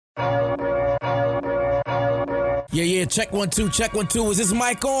Yeah, check 1 2, check 1 2. Is this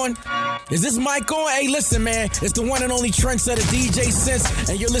mic on? Is this mic on? Hey, listen, man, it's the one and only trendsetter DJ Sense,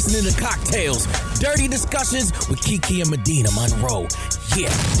 and you're listening to Cocktails, Dirty Discussions with Kiki and Medina Monroe.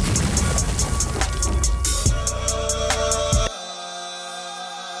 Yeah.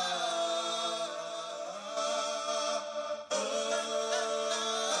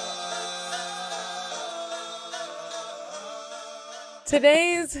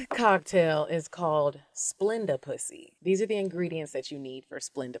 Today's cocktail is called Splenda Pussy. These are the ingredients that you need for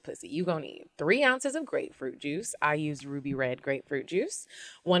Splenda Pussy. You're going to need 3 ounces of grapefruit juice. I used ruby red grapefruit juice.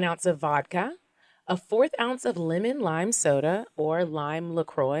 1 ounce of vodka. A 1/4 ounce of lemon lime soda or lime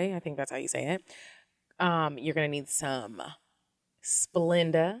LaCroix. I think that's how you say it. You're going to need some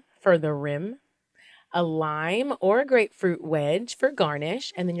Splenda for the rim. A lime or a grapefruit wedge for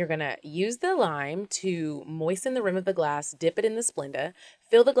garnish, and then you're going to use the lime to moisten the rim of the glass, dip it in the Splenda,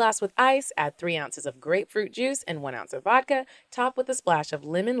 fill the glass with ice, add 3 ounces of grapefruit juice and 1 ounce of vodka, top with a splash of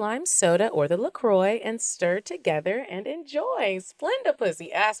lemon lime soda or the LaCroix, and stir together and enjoy. Splenda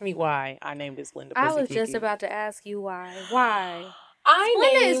Pussy. Ask me why I named it Splenda Pussy. I was Kiki. just about to ask you why. Why?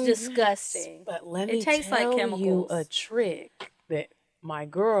 Splenda is disgusting. But let It me tastes tell like you chemicals. a trick that my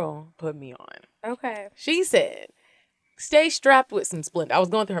girl put me on. Okay. She said, stay strapped with some Splenda. I was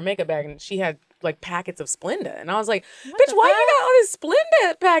going through her makeup bag and she had like packets of Splenda. And I was like, bitch, why you got all these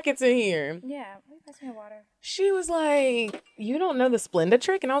Splenda packets in here? Yeah. Why you passing me water? She was like, you don't know the Splenda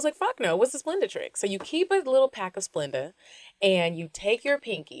trick? And I was like, fuck no. What's the Splenda trick? So you keep a little pack of Splenda and you take your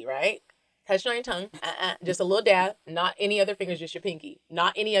pinky, right? Touch it on your tongue. Just a little dab. Not any other fingers, just your pinky.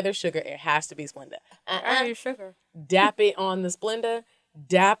 Not any other sugar. It has to be Splenda. Your sugar. Dap it on the Splenda.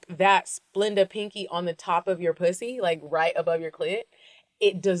 Dap that Splenda pinky on the top of your pussy, like right above your clit.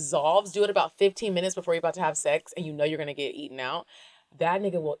 It dissolves. Do it about 15 minutes before you're about to have sex and you know you're going to get eaten out. That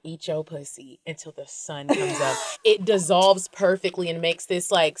nigga will eat your pussy until the sun comes up. It dissolves perfectly and makes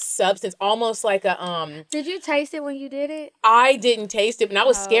this like substance, almost like a Did you taste it when you did it? I didn't taste it, but I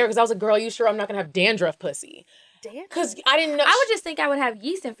was scared because I was like, girl, you sure I'm not going to have dandruff pussy? Because I didn't know. I would just think I would have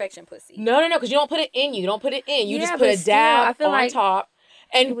yeast infection pussy. No, because you don't put it in you. You don't put it in. You just Yeah, put a but still, dab I feel on like top.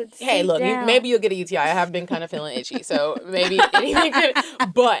 And would hey, seep look, down. maybe you'll get a UTI. I have been kind of feeling itchy, so maybe anything could.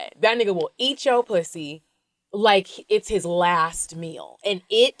 But that nigga will eat your pussy like it's his last meal, and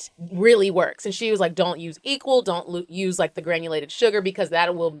it really works. And she was like, "Don't use equal. Don't use like the granulated sugar because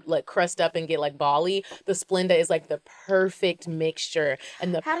that will like crust up and get like bally. The Splenda is like the perfect mixture."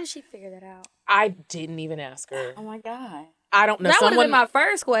 And How did she figure that out? I didn't even ask her. Oh my God. I don't know. That would have been my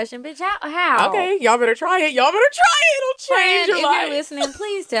first question, bitch. How? Okay, y'all better try it. It'll change Friend, your if life. you're listening,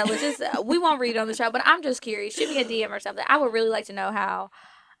 please tell us. Just we won't read it on the show, but I'm just curious. Shoot me a DM or something. I would really like to know how.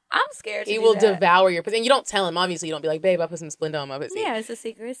 I'm scared to He do will that. devour your pussy. And you don't tell him, obviously. You don't be like, babe, I put some Splenda on my pussy. Yeah, it's a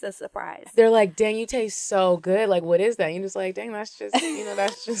secret. It's a surprise. They're like, dang, you taste so good. Like, what is that? And you're just like, dang, that's just,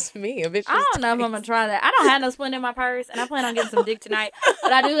 that's just me. A bitch I don't know if I'm going to try that. I don't have no Splenda in my purse, and I plan on getting some dick tonight.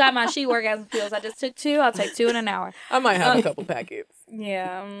 But I do got my she orgasm pills. I just took 2. I'll take 2 in an hour. I might have a couple packets.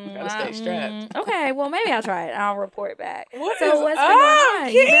 Yeah. Gotta stay strapped. Okay, well, maybe I'll try it. I'll report back. What's been going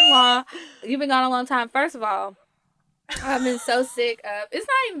on? You've been gone a long time. First of all, I've been so sick of, it's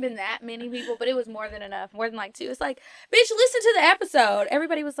not even been that many people, but it was more than enough, more than like 2. It's like, bitch, listen to the episode.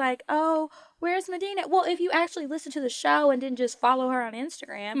 Everybody was like, oh, where's Medina? Well, if you actually listen to the show and didn't just follow her on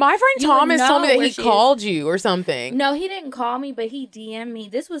Instagram. My friend Thomas told me that he called you or something. No, he didn't call me, but he DM'd me.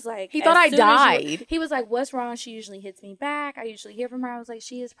 This was like, he thought I died. He was like, what's wrong? She usually hits me back. I usually hear from her. I was like,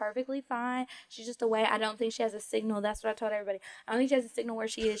 she is perfectly fine. She's just away. I don't think she has a signal. That's what I told everybody. I don't think she has a signal where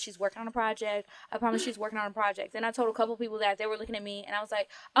she is. She's working on a project. I promise she's working on a project. Then I told a couple people that. They were looking at me, and I was like,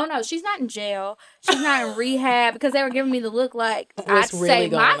 oh, no, she's not in jail. She's not in rehab, because they were giving me the look like, I'd really say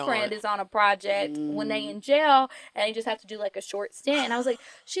my on? friend is on a project when they in jail, and they just have to do like a short stint. And I was like,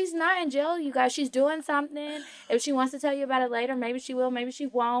 she's not in jail, you guys. She's doing something. If she wants to tell you about it later, maybe she will, maybe she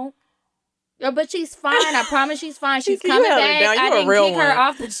won't. But she's fine. I promise she's fine. She's coming back. I didn't kick her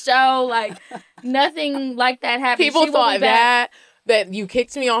off the show. Like, nothing like that happened. People thought that you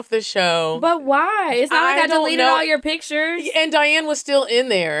kicked me off the show. But why? It's not like I deleted all your pictures. And Diane was still in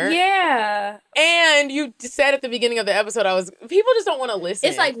there. Yeah. And you said at the beginning of the episode, people just don't want to listen.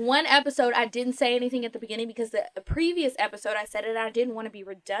 It's like one episode I didn't say anything at the beginning because the previous episode I said it and I didn't want to be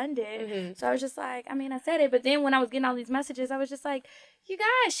redundant. Mm-hmm. So I was just like, I said it. But then when I was getting all these messages, I was just like, you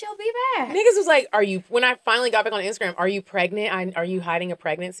guys, she'll be back. Niggas was like, when I finally got back on Instagram, are you pregnant? Are you hiding a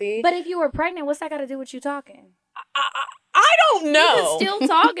pregnancy? But if you were pregnant, what's that got to do with you talking? I don't know. You can still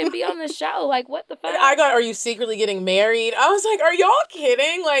talk and be on the show. Like, what the fuck? are you secretly getting married? I was like, are y'all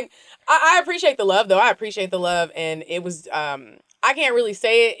kidding? Like, I appreciate the love, though. I appreciate the love. And it was, I can't really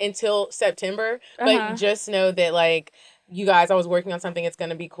say it until September, but just know that, like, you guys, I was working on something. It's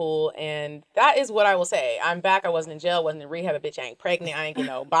going to be cool. And that is what I will say. I'm back. I wasn't in jail. Wasn't in rehab. A bitch, I ain't pregnant. I ain't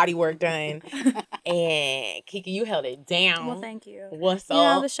getting no body work done. And Kiki, you held it down. Well, thank you. What's up? You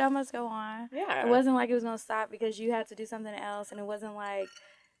know, the show must go on. Yeah. It wasn't like it was going to stop because you had to do something else. And it wasn't like,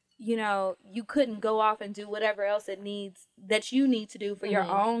 you know, you couldn't go off and do whatever else that you need to do for your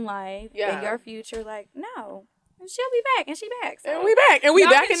own life and your future. Like, no. And she'll be back. And she back. So. And we back. And we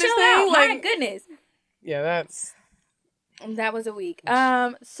back in this thing. Like, my goodness. Yeah, that was a week.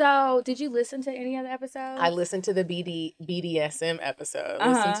 So did you listen to any other episodes? I listened to the BDSM episode.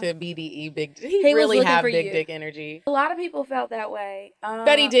 Listened to BDE Big. He really have big dick energy. A lot of people felt that way.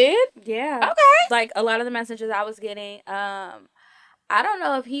 That he did? Yeah. Okay. Like a lot of the messages I was getting. I don't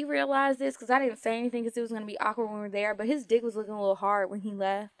know if he realized this because I didn't say anything because it was going to be awkward when we were there. But his dick was looking a little hard when he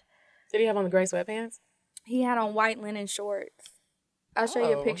left. Did he have on the gray sweatpants? He had on white linen shorts. I'll show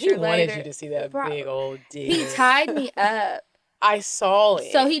you a picture later. He wanted you to see that big old dick. He tied me up. I saw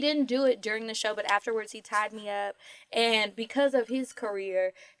it. So he didn't do it during the show, but afterwards he tied me up. And because of his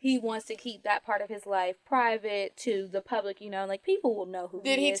career, he wants to keep that part of his life private to the public, you know. Like, people will know who he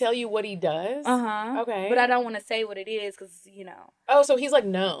is. Did he tell you what he does? Uh-huh. Okay. But I don't want to say what it is because, you know. Oh, so he's, like,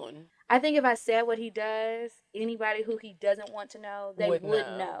 known. I think if I said what he does, anybody who he doesn't want to know, they would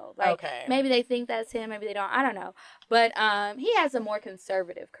know. Like, okay. Maybe they think that's him, maybe they don't. I don't know. But he has a more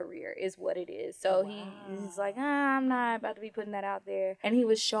conservative career is what it is. So he's like, I'm not about to be putting that out there. And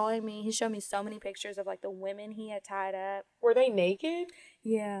he showed me so many pictures of, like, the women he had tied up. Were they naked?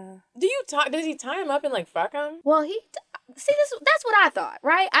 Yeah. Does he tie him up and, like, fuck him? Well, that's what I thought,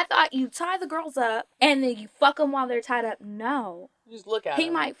 right? I thought you tie the girls up and then you fuck them while they're tied up. No. Just look at him. He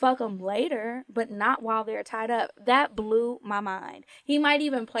might fuck them later, but not while they're tied up. That blew my mind. He might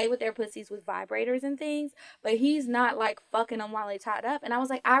even play with their pussies with vibrators and things, but he's not, like, fucking them while they're tied up. And I was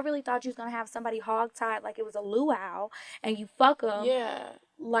like, I really thought you was going to have somebody hog-tied like it was a luau and you fuck them. Yeah.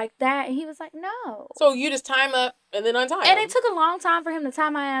 Like that. And he was like, no. So you just tie him up and then untie him. And it took a long time for him to tie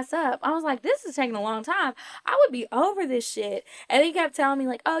my ass up. I was like, this is taking a long time. I would be over this shit. And he kept telling me,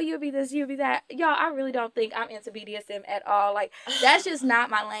 like, oh, you'll be this, you'll be that. Y'all, I really don't think I'm into BDSM at all. Like, that's just not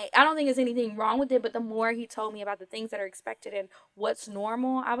my lane. I don't think there's anything wrong with it. But the more he told me about the things that are expected and what's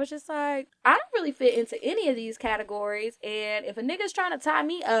normal, I was just like, I don't really fit into any of these categories. And if a nigga's trying to tie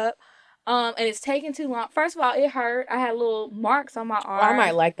me up, and it's taking too long. First of all, it hurt. I had little marks on my arm. Well, I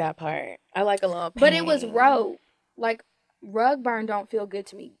might like that part. I like a little pain. But it was rope. Like, rug burn don't feel good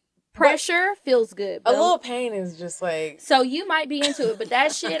to me. Pressure feels good. A little pain is just like... So you might be into it, but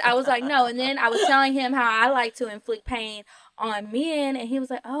that shit, I was like, no. And then I was telling him how I like to inflict pain on men, and he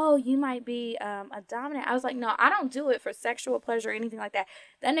was like, oh, you might be a dominant. I was like, no, I don't do it for sexual pleasure or anything like that.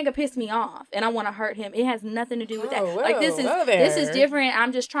 That nigga pissed me off, and I want to hurt him. It has nothing to do with that. Like, this is different.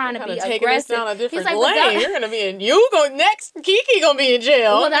 I'm just trying to be aggressive. This down a different lane. You're gonna be in. Next. Kiki gonna be in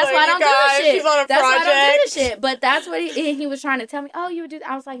jail. Well, that's why I don't do this shit. She's on a project. Why I don't do this shit. But that's what he was trying to tell me. Oh, you would do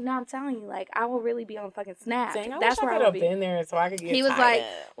that. I was like, no, I'm telling you, like, I will really be on fucking Snap. Dang, that's where I would would have been there so I could get. He was tied like, up.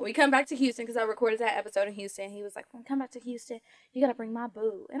 when we come back to Houston, because I recorded that episode in Houston. He was like, when we come back to Houston, you gotta bring my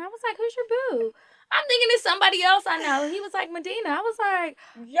boo. And I was like, who's your boo? I'm thinking it's somebody else I know. He was like, Medina. I was like,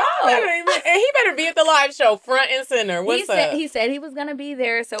 y'all better and he better be at the live show front and center. What's up? He said he was gonna be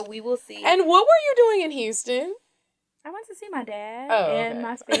there, so we will see. And what were you doing in Houston? I went to see my dad and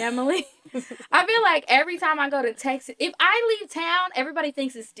my family. I feel like every time I go to Texas, if I leave town, everybody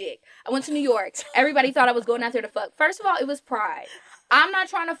thinks it's dick. I went to New York. Everybody thought I was going out there to fuck. First of all, it was Pride. I'm not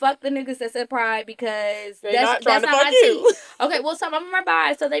trying to fuck the niggas that said Pride because that's not my tea. Okay, well, some of them are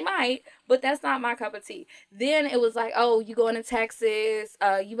bi, so they might, but that's not my cup of tea. Then it was like, oh, you going to Texas,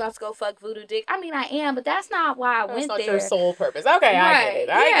 you about to go fuck voodoo dick. I mean, I am, but that's not why I went there. That's not your sole purpose. Okay, right.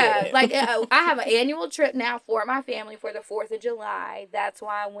 I get it. Like, I have an annual trip now for my family for the 4th of July. That's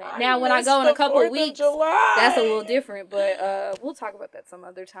why I went. Now, when I go in a couple of weeks, that's a little different, but we'll talk about that some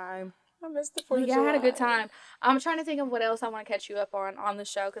other time. I missed the 4th of July. Yeah, I had a good time. I'm trying to think of what else I want to catch you up on the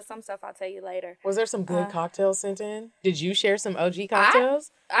show, because some stuff I'll tell you later. Was there some good cocktails sent in? Did you share some OG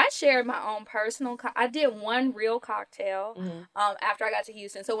cocktails? I shared my own personal... I did one real cocktail after I got to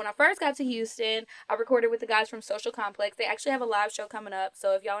Houston. So when I first got to Houston, I recorded with the guys from Social Complex. They actually have a live show coming up.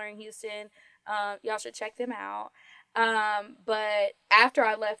 So if y'all are in Houston, y'all should check them out. But after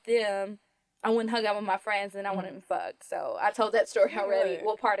I left them, I went and hung out with my friends and I went and fucked. So I told that story already.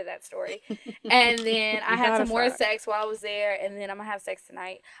 Well, part of that story. And then I had some more sex while I was there. And then I'm going to have sex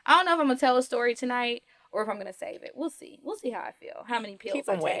tonight. I don't know if I'm going to tell a story tonight or if I'm going to save it. We'll see. We'll see how I feel. How many pills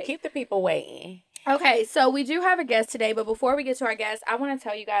I take. Keep the people waiting. Okay, so we do have a guest today. But before we get to our guest, I want to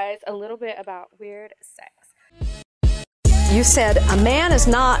tell you guys a little bit about weird sex. You said a man is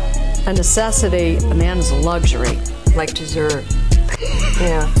not a necessity, a man is a luxury. Like dessert.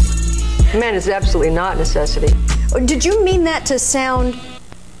 Yeah. A man is absolutely not a necessity. Did you mean that to sound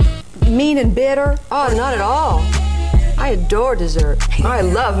mean and bitter? Oh, not at all. I adore dessert. I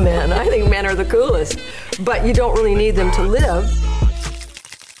love men. I think men are the coolest. But you don't really need them to live.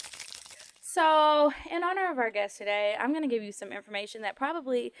 So, in honor of our guest today, I'm going to give you some information that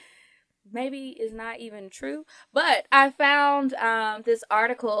probably maybe is not even true. But I found this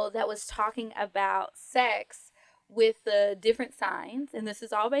article that was talking about sex with the different signs. And this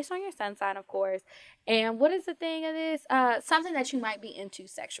is all based on your sun sign, of course. And what is the thing of this? Something that you might be into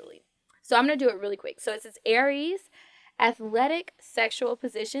sexually. So I'm going to do it really quick. So it says Aries, athletic sexual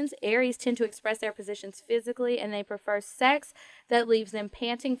positions. Aries tend to express their positions physically, and they prefer sex that leaves them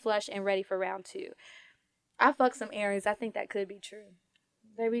panting, flushed, and ready for round 2. I fuck some Aries. I think that could be true.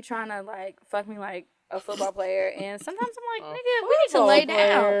 They be trying to, like, fuck me like a football player, and sometimes I'm like, nigga, we need to lay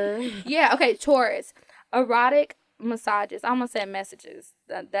down. Yeah, okay, Taurus. Erotic massages. I almost said messages.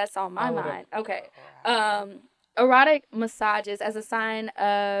 That's on my mind. Okay. Erotic massages as a sign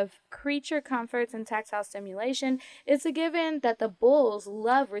of creature comforts and tactile stimulation. It's a given that the bulls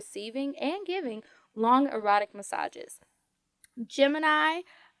love receiving and giving long erotic massages. Gemini,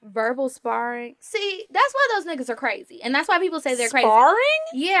 verbal sparring. See, that's why those niggas are crazy. And that's why people say they're crazy. Sparring?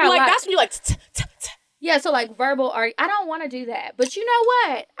 Yeah. Like that's when you like... Yeah, so like verbal art. I don't want to do that. But you know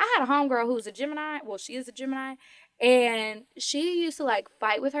what? I had a homegirl who's a Gemini. Well, she is a Gemini. And she used to like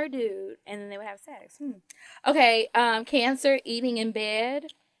fight with her dude, and then they would have sex. Okay, Cancer, eating in bed.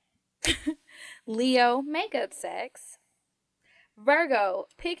 Leo, makeup sex. Virgo,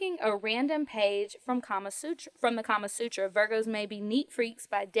 picking a random page from the Kama Sutra. Virgos may be neat freaks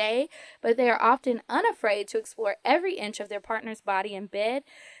by day, but they are often unafraid to explore every inch of their partner's body in bed.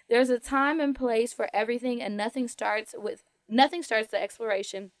 There's a time and place for everything, and nothing starts the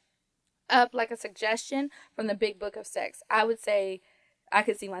exploration up like a suggestion from the big book of sex. I would say I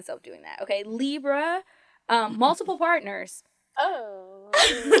could see myself doing that. Okay, Libra, multiple partners.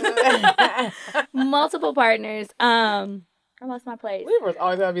 Multiple partners. I lost my place. Libra's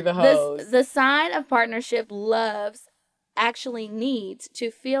always gotta be the host. The sign of partnership loves actually needs to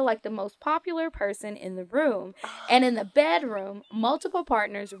feel like the most popular person in the room. And in the bedroom, multiple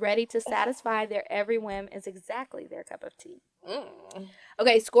partners ready to satisfy their every whim is exactly their cup of tea.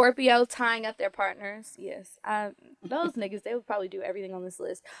 Okay, Scorpio, tying up their partners. Yes. Those niggas, they would probably do everything on this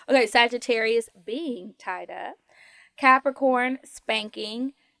list. Okay, Sagittarius, being tied up. Capricorn,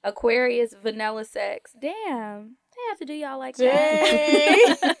 spanking. Aquarius, vanilla sex. Damn. They have to do y'all like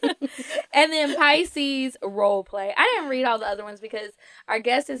that. And then Pisces, role play. I didn't read all the other ones because our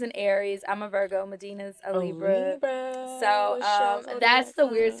guest is an Aries. I'm a Virgo. Medina's a Libra. So that's the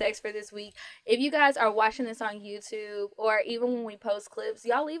weird sex for this week. If you guys are watching this on YouTube, or even when we post clips,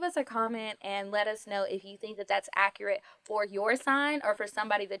 y'all leave us a comment and let us know if you think that that's accurate for your sign or for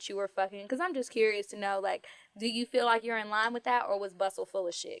somebody that you were fucking. Because I'm just curious to know, like, do you feel like you're in line with that, or was Bustle full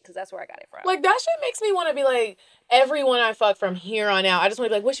of shit? Because that's where I got it from. Like, that shit makes me want to be like, everyone I fuck from here on out, I just want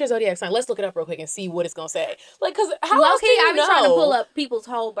to be like, what's your zodiac sign? Let's look it up real quick and see what it's going to say. Like, because how else do you I be trying to pull up people's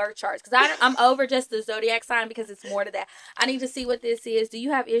whole birth charts. Because I'm over just the zodiac sign because it's more to that. I need to see what this is. Do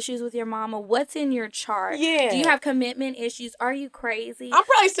you have issues with your mama? What's in your chart? Yeah. Do you have commitment issues? Are you crazy? I'm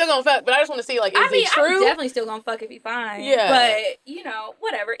probably still going to fuck, but I just want to see, like, is it true? I'm definitely still going to fuck if you fine. Yeah. But, you know,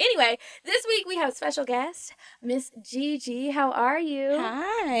 whatever. Anyway, this week we have a special guest, Miss Gigi. How are you?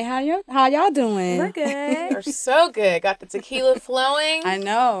 Hi. How y'all doing? We're good. You're so good. Got the tequila flowing. I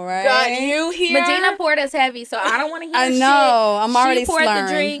know, right? Got you here. Medina poured us heavy, so I don't want to hear shit. I know. I'm already She poured slurring.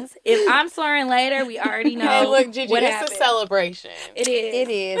 the drinks. If I'm slurring later, we already know. Hey, look, Gigi, what it's happened. a celebration. It is. It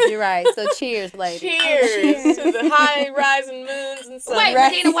is. You're right. So cheers, ladies. Cheers to the high rising moons and sun. Wait,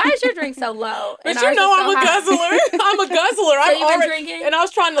 Right. Medina, why is your drink so low? But and you ours know is I'm so a high? guzzler. I'm a guzzler. So you've been drinking? And I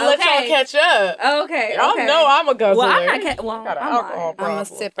was trying to let y'all Okay. catch up. Okay. Y'all okay. know I'm a guzzler. Well, I'm not. I'm Got an lying. alcohol I'm a problem.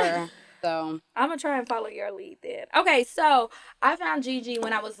 sipper. So I'm gonna try and follow your lead then. Okay, so I found Gigi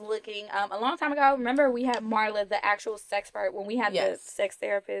when I was looking a long time ago. Remember we had Marla, the actual sexpert, when we had the sex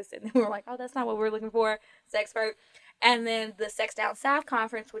therapist, and then we were like, oh, that's not what we're looking for, sexpert. And then the Sex Down South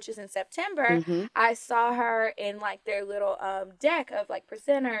conference, which is in September, I saw her in like their little deck of like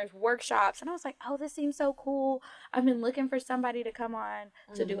presenters, workshops, and I was like, oh, this seems so cool. I've been looking for somebody to come on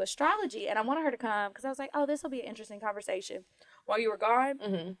to do astrology, and I wanted her to come because I was like, oh, this will be an interesting conversation. While you were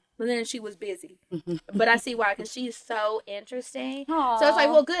gone, But then she was busy. But I see why, because she's so interesting. Aww. So it's like,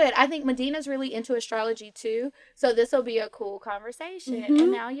 well, good. I think Medina's really into astrology too. So this will be a cool conversation.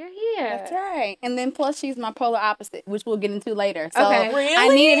 And now you're here. That's right. And then plus she's my polar opposite, which we'll get into later. So Okay. Really? I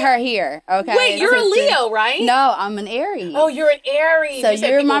needed her here. Okay. Wait, you're a Leo, right? No, I'm an Aries. Oh, you're an Aries. So You said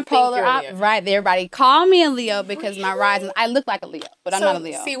you're people my think polar you're a opposite. Leo. Right. Everybody call me a Leo because my rising, I look like a Leo, but I'm not a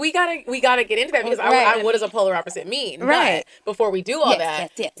Leo. See, we gotta get into that because Right. what does a polar opposite mean? Right. But before we do all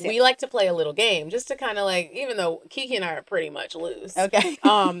Yes, that, yes. we like to play a little game just to kind of like, even though Kiki and I are pretty much loose. Okay.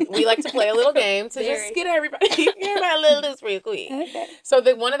 We like to play a little game to Very. just get everybody a little loose real quick. Okay. So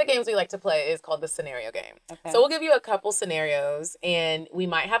one of the games we like to play is called the scenario game. Okay. So we'll give you a couple scenarios and we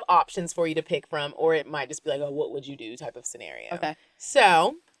might have options for you to pick from, or it might just be like, oh, what would you do type of scenario. Okay.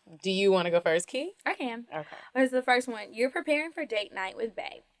 So do you want to go first, Key? I can. Okay. Here's the first one. You're preparing for date night with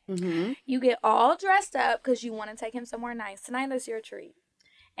Bae. Mm-hmm. You get all dressed up because you want to take him somewhere nice. Tonight, that's your treat.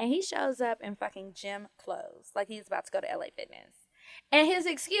 And he shows up in fucking gym clothes, like he's about to go to LA Fitness. And his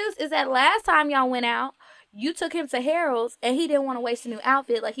excuse is that last time y'all went out, you took him to Harold's and he didn't want to waste a new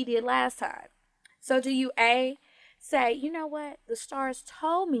outfit like he did last time. So do you A, say, you know what? The stars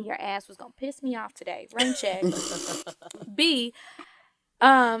told me your ass was going to piss me off today. Rain check. B,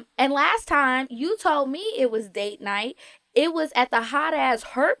 and last time you told me it was date night. It was at the hot ass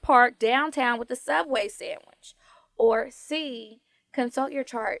Hurt Park downtown with the Subway sandwich. Or C, consult your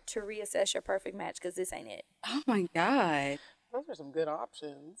chart to reassess your perfect match because this ain't it. Oh my God. Those are some good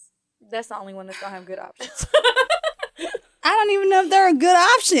options. That's the only one that's going to have good options. I don't even know if there are good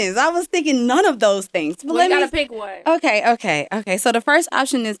options. I was thinking none of those things. But Well, you got to pick one. Okay. So the first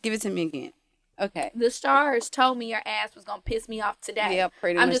option is give it to me again. Okay. The stars told me your ass was going to piss me off today. Yeah,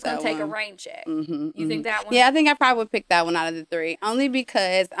 pretty I'm much just going to that take a one. rain check. Mm-hmm, You think that one? Yeah, I think I probably would pick that one out of the three. Only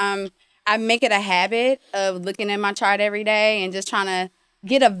because I make it a habit of looking at my chart every day and just trying to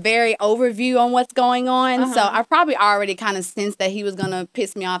get a very overview on what's going on. So I probably already kind of sensed that he was going to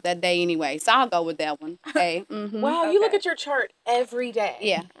piss me off that day anyway. So I'll go with that one. Okay. Mm-hmm. Wow, you look at your chart every day.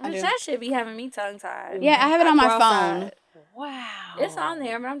 Yeah, I do. That should be having me tongue-tied. Yeah, I have it on my phone. Cross-eyed. Wow. It's on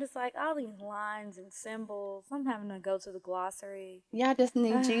there, but I'm just like, all these lines and symbols. I'm having to go to the glossary. Y'all just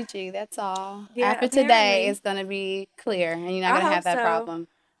need Gigi. That's all. Yeah, After today, apparently. it's going to be clear and you're not I going to have hope that so. problem.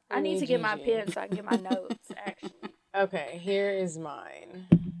 I need to get my Gigi. pen so I can get my notes, actually. Okay, here is mine.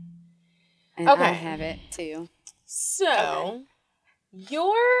 And Okay. I have it too. So,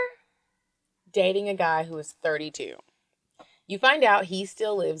 you're dating a guy who is 32. You find out he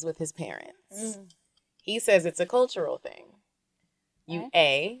still lives with his parents. He says it's a cultural thing.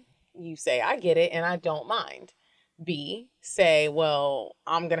 You say, I get it and I don't mind. B, say, well,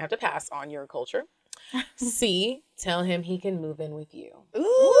 I'm going to have to pass on your culture. C, tell him he can move in with you.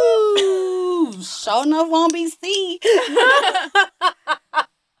 Ooh, sure enough won't be C.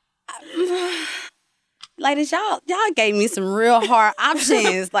 Ladies, y'all gave me some real hard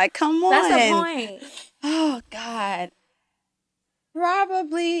options. Like, come on. That's the point. Oh, God.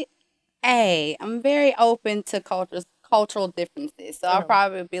 Probably A. I'm very open to cultural differences. So I'll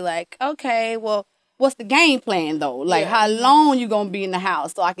probably be like, okay, well, what's the game plan, though? Like, how long you going to be in the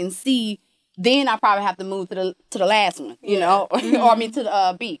house so I can see. Then I probably have to move to the last one, you know, or I mean to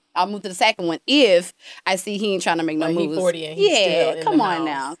the B. I'll move to the second one if I see he ain't trying to make no Like moves. he 40 and he's still in come the on house.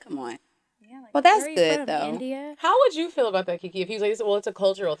 now, come on. Yeah, like, Well, that's where are you good, from? though. India? How would you feel about that, Kiki? If he was like, well, it's a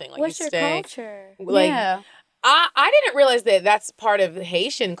cultural thing. Like, What's you your stay. culture? Like, Yeah. I didn't realize that that's part of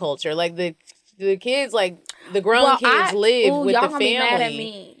Haitian culture. Like the kids, like the grown kids live with y'all the gonna family. be mad at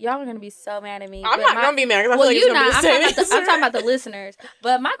me. Y'all are gonna be so mad at me. I'm but not gonna be mad because I feel Well, like you it's gonna not. be the I'm same. talking about the listeners.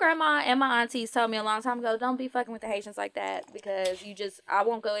 But my grandma and my aunties told me a long time ago, don't be fucking with the Haitians like that because I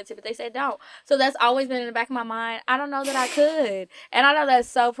won't go into it. But they said don't. So that's always been in the back of my mind. I don't know that I could. And I know that's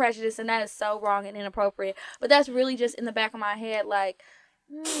so prejudiced and that is so wrong and inappropriate. But that's really just in the back of my head, like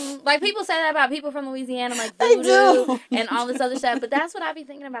people say that about people from Louisiana, like voodoo and all this other stuff. But that's what I be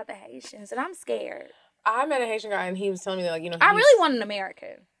thinking about the Haitians. And I'm scared. I met a Haitian guy and he was telling me that, like, you know, I really want an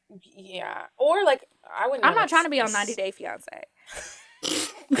American. Yeah. Or like I wouldn't. I'm not trying to be on 90 Day Fiance.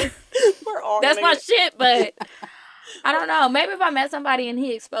 We're all That's gonna my get- shit, but I don't know. Maybe if I met somebody and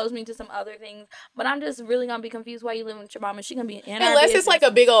he exposed me to some other things, but I'm just really gonna be confused why you living with your mom and she gonna be in our Unless business. it's like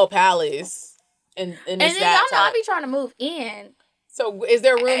a big old palace. And then it's y'all that know I type. be trying to move in. So is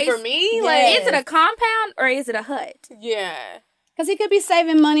there room for me? Yeah. Like, Is it a compound or is it a hut? yeah. Because he could be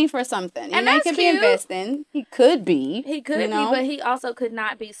saving money for something. And he that's could cute. be investing. He could be. He could you know? be, but he also could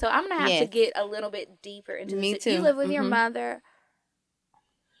not be. So I'm gonna have Yes. to get a little bit deeper into Me this. too. You live with your Mhm. mother.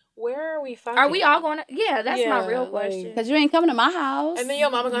 Where are we fucking? Are we all going to? Yeah, that's my real question. Because you ain't coming to my house. And then your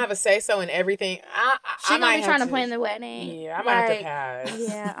mama's gonna have a say-so in everything. She's going to be trying to plan the wedding. Yeah, I might have to pass.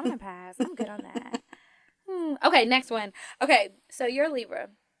 Yeah, I'm going to pass. I'm good on that. Okay, next one. Okay, so you're Libra.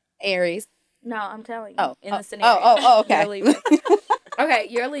 Aries. No, I'm telling you. In the scenario. Okay. You're Libra. Okay,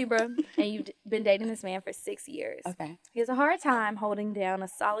 you're Libra, and you've been dating this man for 6 years. Okay. He has a hard time holding down a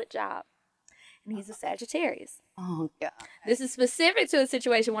solid job, and he's a Sagittarius. Oh, God. This is specific to a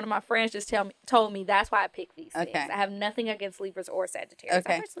situation one of my friends just told me. That's why I picked these things. Okay. I have nothing against Libras or Sagittarius.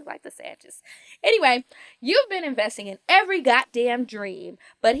 Okay. I personally like the Sagittarius. Anyway, you've been investing in every goddamn dream,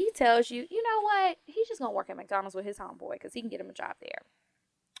 but he tells you, you know what? He's just going to work at McDonald's with his homeboy because he can get him a job there.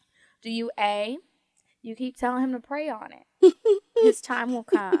 Do you A, you keep telling him to pray on it? His time will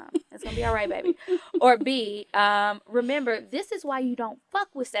come. It's going to be all right, baby. Or B, remember, this is why you don't fuck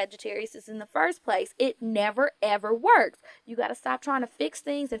with Sagittarius in the first place. It never, ever works. You got to stop trying to fix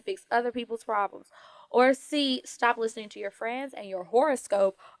things and fix other people's problems. Or C, stop listening to your friends and your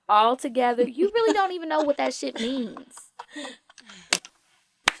horoscope altogether. You really don't even know what that shit means.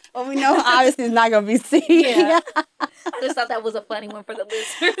 Well, we know obviously it's not going to be C. Yeah. I just thought that was a funny one for the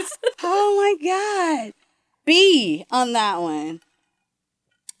listeners. Oh, my God. B on that one.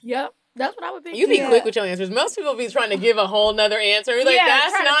 Yep. That's what I would pick. You be quick with your answers. Most people be trying to give a whole nother answer. Like,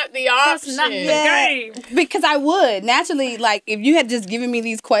 that's not the option. That's not the game. Because I would. Naturally, like, if you had just given me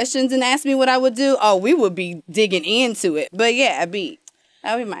these questions and asked me what I would do, we would be digging into it. But yeah, B.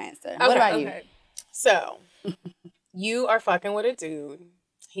 That would be my answer. Okay, what about you? So, you are fucking with a dude.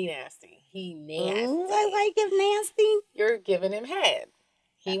 He nasty. He nasty. Ooh, I like him nasty. You're giving him head.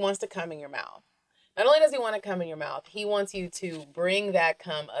 He wants to come in your mouth. Not only does he want to come in your mouth, he wants you to bring that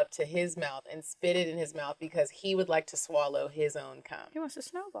cum up to his mouth and spit it in his mouth because he would like to swallow his own cum. He wants to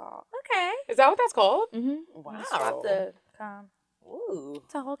snowball. Okay. Is that what that's called? Mm-hmm. Wow. Swap the cum. Ooh.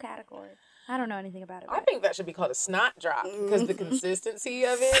 It's a whole category. I don't know anything about it. I think that should be called a snot drop because the consistency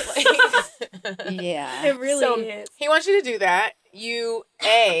of it. Like, yeah. It really is. He wants you to do that. You,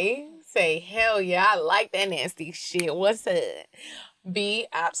 A, say, hell yeah, I like that nasty shit. What's up? B,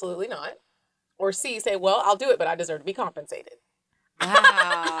 absolutely not. Or C, say, well, I'll do it, but I deserve to be compensated.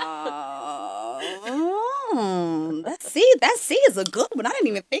 Wow. That C is a good one. I didn't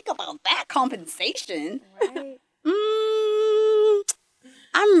even think about that compensation. Right.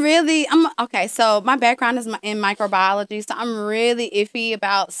 Okay, so my background is in microbiology, so I'm really iffy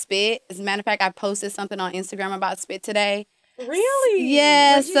about spit. As a matter of fact, I posted something on Instagram about spit today. Really?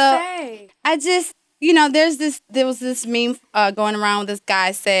 Yeah, What'd you say? I just, there was this meme going around. This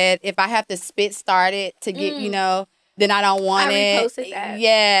guy said, if I have to spit started to get, then I don't want it. I reposted that.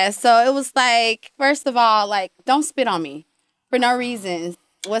 Yeah, so it was like, first of all, like, don't spit on me for no reason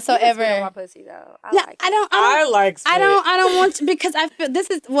whatsoever. You can spit on my pussy though. I like spit. I don't want to, because I feel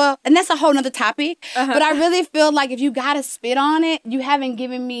and that's a whole nother topic. But I really feel like if you gotta spit on it, you haven't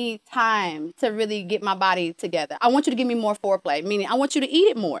given me time to really get my body together. I want you to give me more foreplay, meaning I want you to eat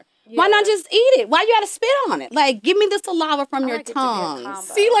it more. Yeah. Why not just eat it? Why you gotta spit on it? Like, give me the saliva from your tongue.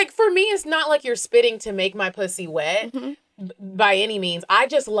 See, like, for me, it's not like you're spitting to make my pussy wet. By any means. I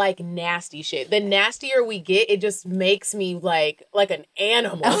just like nasty shit. The nastier we get, it just makes me like an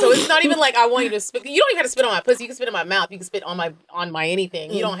animal. So it's not even like I want you to spit. You don't even have to spit on my pussy. You can spit in my mouth. You can spit on my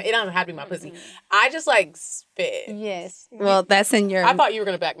anything. It don't have to be my pussy. I just like spit. Yes. Well, that's in your... I thought you were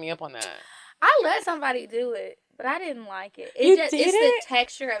going to back me up on that. I let somebody do it, but I didn't like it. It's the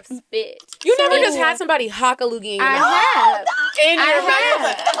texture of spit. You never just had somebody hock a loogie in your mouth? I have. In your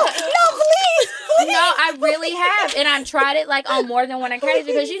mouth? No, please. No, I really have. And I tried it like on more than one occasion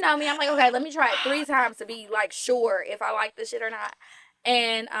because you know me. I'm like, okay, let me try it 3 times to be like sure if I like this shit or not.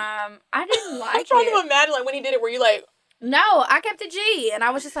 And I didn't like it. I'm trying to imagine like when he did it, were you like... No, I kept a G. And I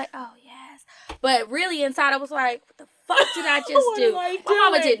was just like, oh, yes. But really inside I was like, what the fuck did I just do? My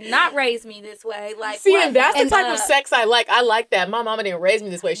mama did not raise me this way. Like, see, and that's the type of sex I like. I like that. My mama didn't raise me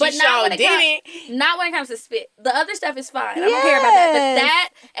this way. She sure didn't. Not when it comes to spit. The other stuff is fine. I don't care about that.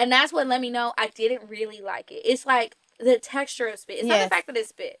 But that's what let me know I didn't really like it. It's like the texture of spit. It's not the fact that it's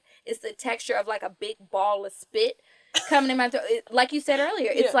spit. It's the texture of like a big ball of spit coming in my throat. Like you said earlier,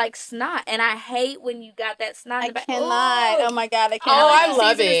 it's like snot. And I hate when you got that snot in the back. I cannot. Oh my God, I cannot. Oh, I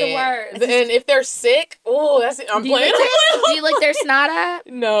love it. And if they're sick, that's it. I'm playing. Do you lick their snot up?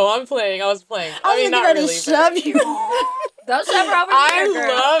 No, I'm playing. I was playing. I mean, not really. Shove you. Don't shove her over I here,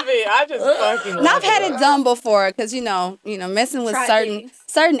 girl. love it. I just fucking love it. I've had it done before because, messing with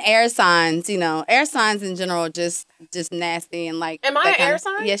certain air signs, air signs in general just nasty and like. Am I an air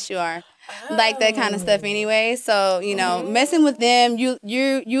sign? Yes, you are. Like that kind of stuff anyway. So, messing with them, you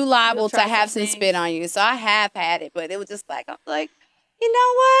liable to have some spit on you. So I have had it, but it was just like, I was like, you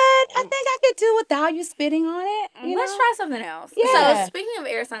know what? I think I could do without you spitting on it. Let's try something else. Yeah. So speaking of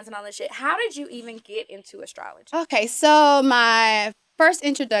air signs and all this shit, how did you even get into astrology? Okay, so my first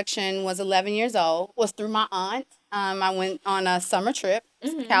introduction was 11 years old, was through my aunt. I went on a summer trip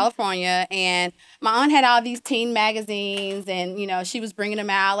to California, and my aunt had all these teen magazines, and, you know, she was bringing them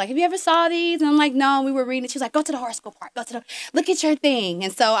out. Like, have you ever saw these? And I'm like, no, we were reading it. She was like, go to the horoscope part. Look at your thing.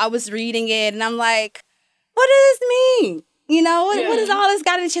 And so I was reading it, and I'm like, what does this mean? You know, what is all this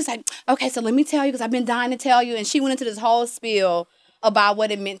got? And she's like, okay, so let me tell you, because I've been dying to tell you. And she went into this whole spiel about what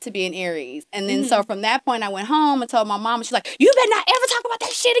it meant to be an Aries. And then so from that point, I went home and told my mom, and she's like, you better not ever talk about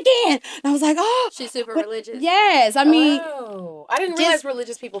that shit again. And I was like, oh. She's super religious. Yes. I mean. Oh, I didn't realize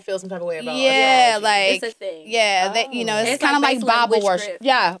religious people feel some type of way about astrology. Like. It's a thing. Yeah, that, you know, it's kind of like Bible worship.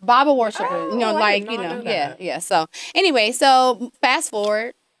 Yeah, Bible worship. You know, like, you know, yeah. So anyway, so fast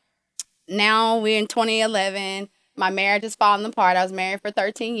forward. Now we're in 2011. My marriage is falling apart. I was married for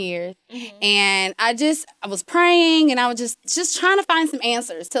 13 years. And I was praying, and I was just trying to find some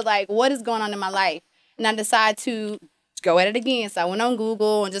answers to, like, what is going on in my life. And I decided to go at it again. So I went on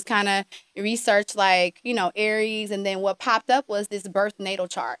Google and just kind of researched, like, you know, Aries. And then what popped up was this birth natal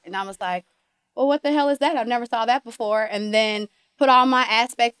chart. And I was like, well, what the hell is that? I've never saw that before. And then put all my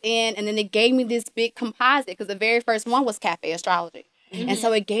aspects in, and then it gave me this big composite, because the very first one was Cafe Astrology. And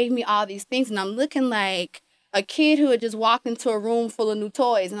so it gave me all these things, and I'm looking like a kid who had just walked into a room full of new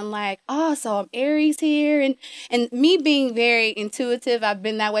toys. And I'm like, oh, so I'm Aries here. And me being very intuitive, I've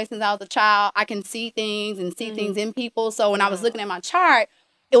been that way since I was a child. I can see things and see things in people. So when I was looking at my chart,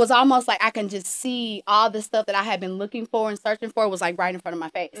 it was almost like I can just see all the stuff that I had been looking for and searching for was like right in front of my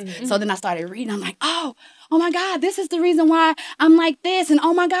face. So then I started reading. I'm like, oh my God, this is the reason why I'm like this. And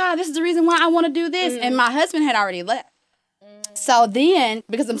oh my God, this is the reason why I want to do this. And my husband had already left. So then,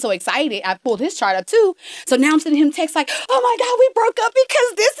 because I'm so excited, I pulled his chart up too. So now I'm sending him texts like, oh my God, we broke up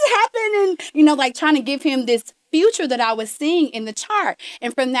because this happened. And, you know, like trying to give him this future that I was seeing in the chart.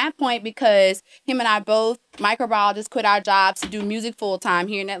 And from that point, because him and I both microbiologists quit our jobs to do music full time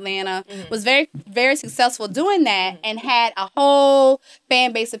here in Atlanta, was very, very successful doing that, and had a whole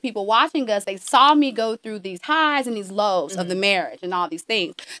fan base of people watching us. They saw me go through these highs and these lows of the marriage and all these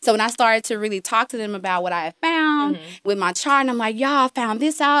things. So when I started to really talk to them about what I had found with my chart, and I'm like, y'all, I found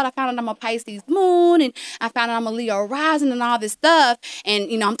this out. I found out I'm a Pisces moon, and I found out I'm a Leo rising and all this stuff.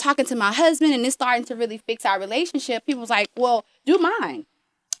 And, you know, I'm talking to my husband, and it's starting to really fix our relationship. People was like, well, do mine.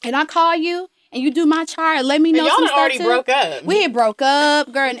 And I call you, and you do my chart. Let me know. And y'all some had stuff already too. broke up. We had broke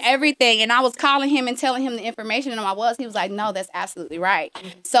up, girl, and everything. And I was calling him and telling him the information, and he was like, no, that's absolutely right.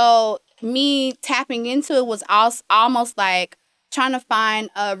 So me tapping into it was almost like trying to find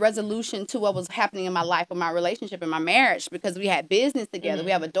a resolution to what was happening in my life, with my relationship and my marriage, because we had business together.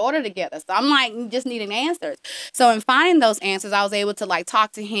 We have a daughter together. So I'm like, just needing answers. So in finding those answers, I was able to like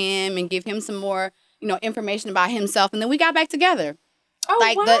talk to him and give him some more, you know, information about himself. And then we got back together. Oh,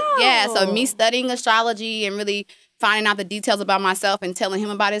 like wow. So me studying astrology and really finding out the details about myself and telling him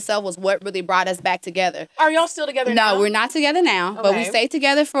about himself was what really brought us back together. Are y'all still together now? No, we're not together now, but we stayed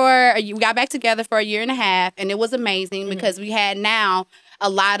together we got back together for a year and a half, and it was amazing because we had now a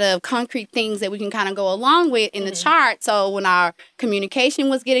lot of concrete things that we can kind of go along with in the chart. So when our communication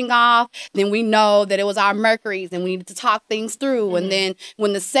was getting off, then we know that it was our Mercuries and we needed to talk things through. And then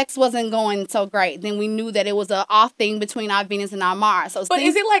when the sex wasn't going so great, then we knew that it was an off thing between our Venus and our Mars. So but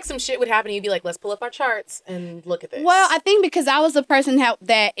is it like some shit would happen and you'd be like, let's pull up our charts and look at this? Well, I think because I was the person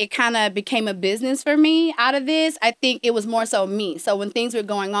that it kind of became a business for me out of this, I think it was more so me. So when things were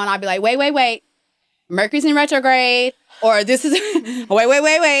going on, I'd be like, wait. Mercury's in retrograde, or this is,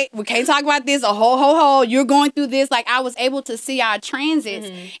 wait. We can't talk about this, ho. You're going through this. Like, I was able to see our transits,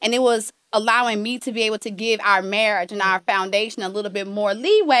 and it was allowing me to be able to give our marriage and our foundation a little bit more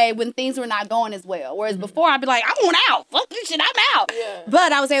leeway when things were not going as well. Whereas before, I'd be like, I want out. Fuck this shit, I'm out. Yeah.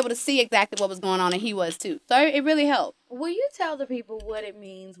 But I was able to see exactly what was going on, and he was too. So it really helped. Will you tell the people what it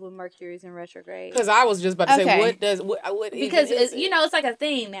means when Mercury's in retrograde? Because I was just about to say, what because it's, you know, it's like a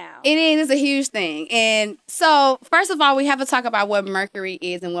thing now. It is. It's a huge thing. And so, first of all, we have to talk about what Mercury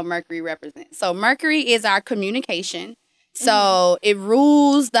is and what Mercury represents. So Mercury is our communication. So it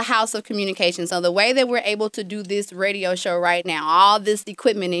rules the house of communication. So the way that we're able to do this radio show right now, all this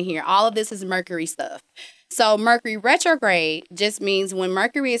equipment in here, all of this is Mercury stuff. So Mercury retrograde just means when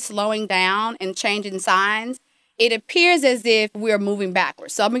Mercury is slowing down and changing signs, it appears as if we're moving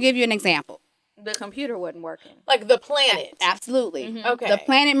backwards. So I'm going to give you an example. The computer wasn't working. Like the planet. Absolutely. Okay. The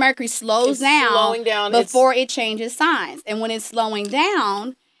planet Mercury slowing down before it changes signs. And when it's slowing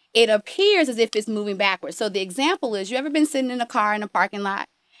down, it appears as if it's moving backwards. So the example is, you ever been sitting in a car in a parking lot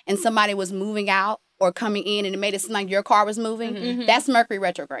and somebody was moving out or coming in and it made it seem like your car was moving, that's Mercury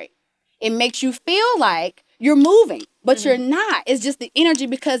retrograde. It makes you feel like you're moving, but you're not. It's just the energy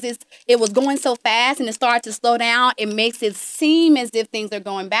because it was going so fast and it started to slow down. It makes it seem as if things are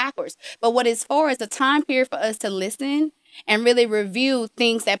going backwards. But what it's for is a time period for us to listen and really review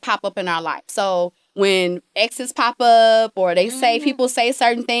things that pop up in our life. So when exes pop up or they say, people say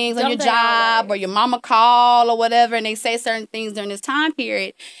certain things on your job or your mama call or whatever, and they say certain things during this time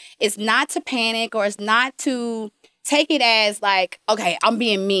period, it's not to panic or it's not to take it as like, okay, I'm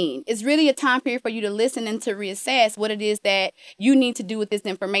being mean. It's really a time period for you to listen and to reassess what it is that you need to do with this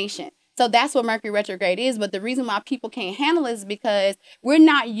information. So that's what Mercury retrograde is. But the reason why people can't handle it is because we're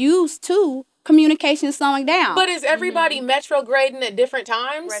not used to communication slowing down. But is everybody retrograding at different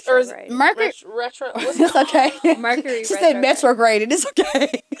times? Or is Mercury retro? It's okay. Mercury She said retrograded. It's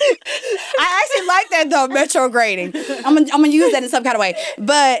okay. I actually like that though, retrograding. I'm gonna use that in some kind of way.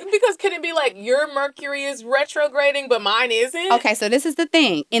 But because can it be like your Mercury is retrograding, but mine isn't? Okay, so this is the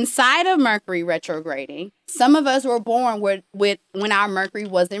thing. Inside of Mercury retrograding, some of us were born with when our Mercury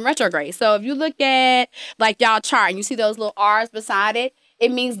was in retrograde. So if you look at like y'all chart and you see those little R's beside it,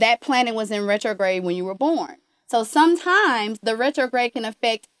 it means that planet was in retrograde when you were born. So sometimes the retrograde can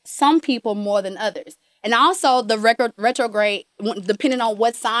affect some people more than others. And also the retrograde, depending on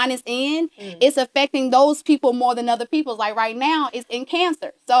what sign it's in, it's affecting those people more than other people. Like right now, it's in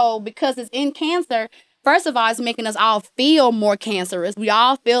Cancer. So because it's in Cancer, first of all, it's making us all feel more cancerous. We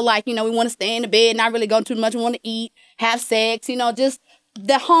all feel like, we want to stay in the bed, not really go too much. We want to eat, have sex, just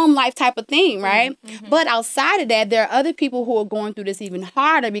the home life type of thing, right? But outside of that, there are other people who are going through this even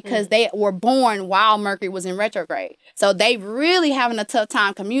harder because they were born while Mercury was in retrograde. So they really having a tough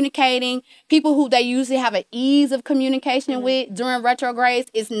time communicating. People who they usually have an ease of communication with during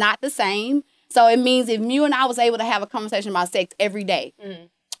retrogrades is not the same. So it means if you and I was able to have a conversation about sex every day,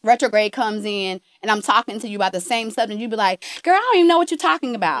 retrograde comes in and I'm talking to you about the same subject, you'd be like, girl, I don't even know what you're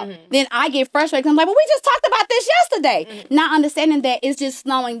talking about. Then I get frustrated. I'm like, well, we just talked about this yesterday. Not understanding that it's just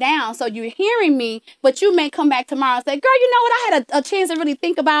slowing down. So you're hearing me, but you may come back tomorrow and say, girl, you know what? I had a chance to really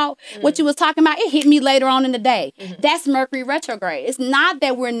think about what you was talking about. It hit me later on in the day. That's Mercury retrograde. It's not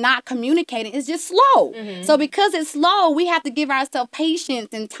that we're not communicating. It's just slow. So because it's slow, we have to give ourselves patience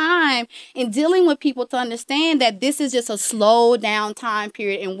and time in dealing with people to understand that this is just a slow down time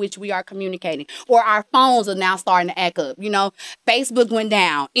period in which we are communicating. Or our phones are now starting to act up. Facebook went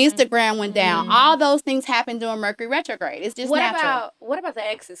down, Instagram went down. All those things happen during Mercury retrograde. It's just natural. What about the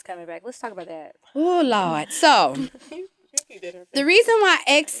exes coming back? Let's talk about that. Oh, Lord. So the reason why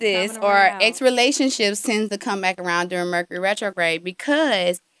exes or ex relationships tends to come back around during Mercury retrograde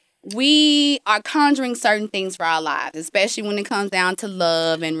because we are conjuring certain things for our lives, especially when it comes down to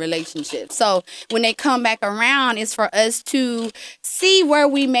love and relationships. So when they come back around, it's for us to see where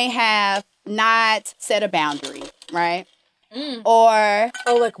we may have not set a boundary, right? Or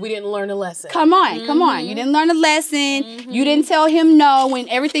like we didn't learn a lesson. Come on. You didn't learn a lesson. You didn't tell him no when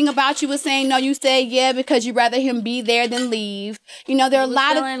everything about you was saying no. You said yeah because you'd rather him be there than leave. There are a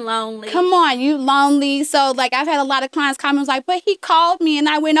lot of lonely. Come on, you lonely. So like I've had a lot of clients comments like, but he called me and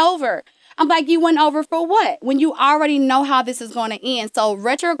I went over. I'm like, you went over for what? When you already know how this is going to end. So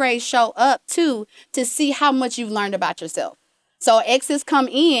retrogrades show up too to see how much you've learned about yourself. So exes come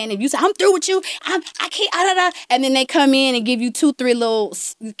in, if you say, I'm through with you, I can't, and then they come in and give you 2-3 little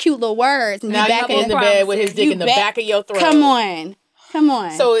cute little words. And now you're back in the bed with his dick in the back of your throat. Come on.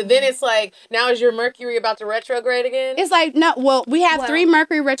 So then it's like, now is your Mercury about to retrograde again? It's like, no, well, we have 3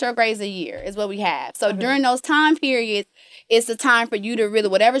 Mercury retrogrades a year is what we have. So during those time periods, it's the time for you to really,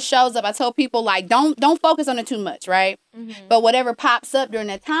 whatever shows up, I tell people, like, don't focus on it too much, right? But whatever pops up during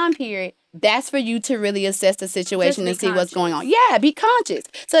that time period, that's for you to really assess the situation and see what's going on. Yeah, be conscious.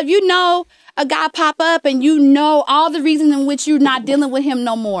 So if you know a guy pop up and you know all the reasons in which you're not dealing with him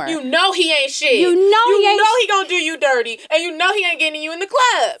no more. You know he ain't shit. You know he gonna do you dirty. And you know he ain't getting you in the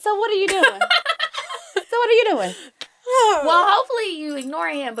club. So what are you doing? Well, hopefully you ignore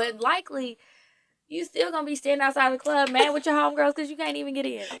him, but likely you still gonna be standing outside the club mad with your homegirls because you can't even get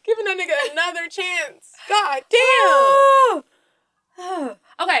in. Giving that nigga another chance. God damn.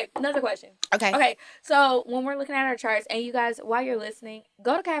 Okay, another question. Okay. So when we're looking at our charts, and you guys, while you're listening,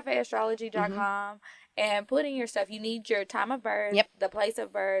 go to cafeastrology.com and put in your stuff. You need your time of birth, the place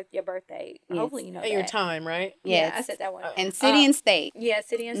of birth, your birth date. Yes. Hopefully you know and that. your time, right? Yeah, I said that one. And city and state. Yeah,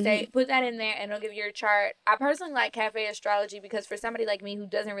 city and state. Put that in there, and it'll give you your chart. I personally like Cafe Astrology because for somebody like me who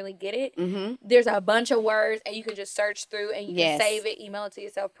doesn't really get it, there's a bunch of words, and you can just search through, and you can save it, email it to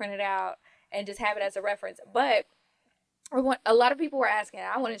yourself, print it out, and just have it as a reference. But a lot of people were asking,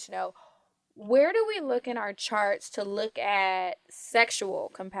 I wanted to know, where do we look in our charts to look at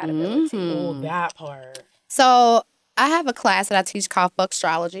sexual compatibility? Oh, that part. So I have a class that I teach called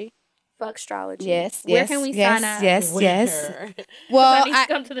Sextrology. Sextrology. Yes. Where can we sign up? Yes. Where? Well, I need to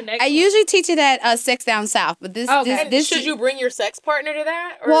come to the next I one. usually teach it at Sex Down South, but this should you bring your sex partner to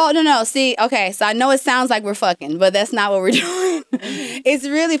that? Or? Well, no. See, okay, so I know it sounds like we're fucking, but that's not what we're doing. It's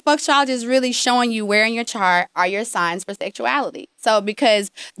really, Sextrology is really showing you where in your chart are your signs for sexuality. So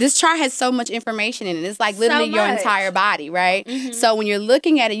because this chart has so much information in it, it's like literally your entire body, right? So when you're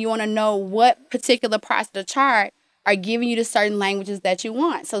looking at it, you want to know what particular parts of the chart are giving you the certain languages that you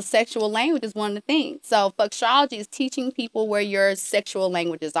want. So sexual language is one of the things. So Sextrology is teaching people where your sexual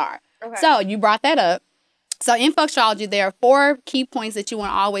languages are. Okay. So you brought that up. So in Sextrology, there are 4 key points that you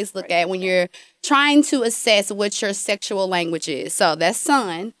want to always look at when you're trying to assess what your sexual language is. So that's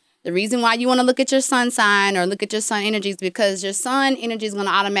sun. The reason why you want to look at your sun sign or look at your sun energy is because your sun energy is going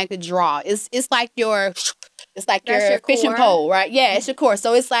to automatically draw. It's like your fishing pole, right? Yeah, it's your core.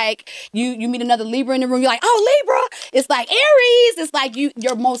 So it's like you meet another Libra in the room. You're like, oh, Libra. It's like Aries. It's like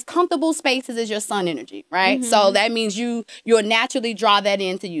your most comfortable spaces is your sun energy, right? So that means you'll naturally draw that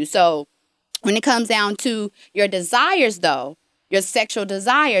into you. So when it comes down to your desires, though, your sexual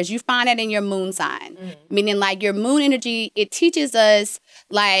desires, you find that in your moon sign. Meaning like your moon energy, it teaches us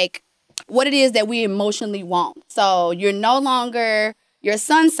like what it is that we emotionally want. So you're no longer your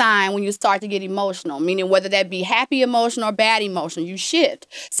sun sign when you start to get emotional, meaning whether that be happy emotion or bad emotion, you shift.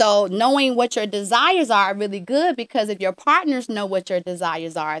 So knowing what your desires are really good, because if your partners know what your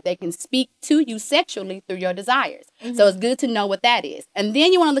desires are, they can speak to you sexually through your desires. So it's good to know what that is. And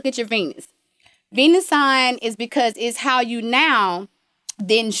then you want to look at your Venus. Venus sign is because it's how you now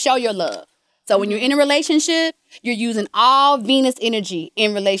then show your love. So when you're in a relationship, you're using all Venus energy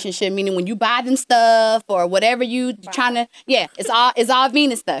in relationship, meaning when you buy them stuff or whatever you trying to, it's all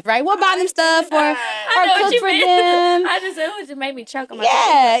Venus stuff, right? We'll buy them stuff or cook for them. I just said it just made me choke on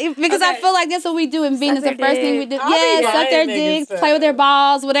my because I feel like that's what we do in Venus. The first thing we do, suck their dicks, play with their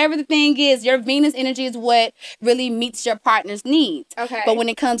balls, whatever the thing is. Your Venus energy is what really meets your partner's needs. Okay. But when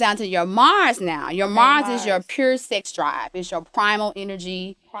it comes down to your Mars now, your Mars is your pure sex drive. It's your primal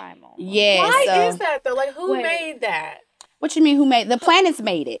energy. Primal. Yeah. Why is that though? Like who made that? What you mean who made? The planets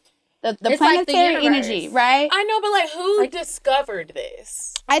made it. The planetary energy, right? I know, but like who discovered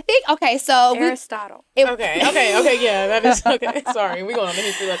this? I think so Aristotle. Okay, yeah, that is okay. Sorry, we going on the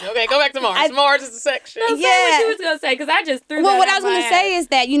history lesson. Okay, go back to Mars. Mars is a section. No, what you was gonna say, because I just threw. Well, what I was gonna say is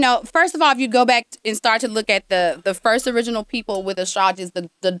that first of all, if you go back and start to look at the first original people with astrology is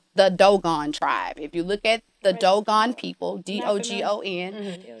the Dogon tribe. If you look at the Dogon people, Dogon,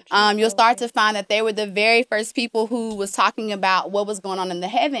 you'll start to find that they were the very first people who was talking about what was going on in the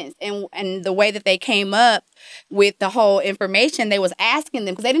heavens, and the way that they came up with the whole information. They was asking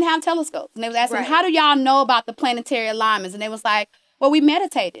them because they didn't have telescopes, and they was asking, how do y'all know about the planetary alignments? And they was like, well, we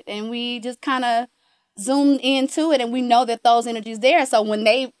meditated and we just kind of zoomed into it, and we know that those energies there. So when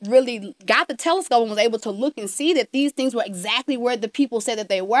they really got the telescope and was able to look and see that these things were exactly where the people said that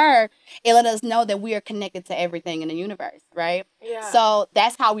they were, it let us know that we are connected to everything in the universe, right? Yeah. So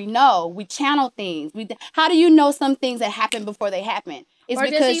that's how we know. We channel things. How do you know some things that happen before they happen? It's or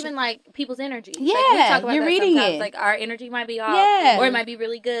because, just even like people's energy. Yeah, like, we talk about you're that reading sometimes. it. Like our energy might be off, or it might be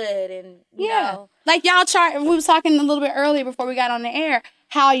really good, and you know. Like y'all chart. We was talking a little bit earlier before we got on the air.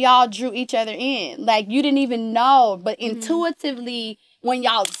 How y'all drew each other in. Like you didn't even know, but intuitively, when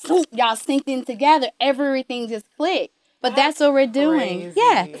y'all synced in together, everything just clicked. But that's what we're doing. Crazy.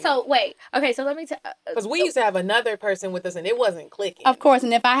 Yeah. So wait. Okay. So let me tell. Because we used to have another person with us, and it wasn't clicking. Of course.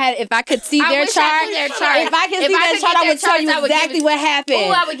 And if I could see their chart, if I could see their chart, I would tell you exactly what happened.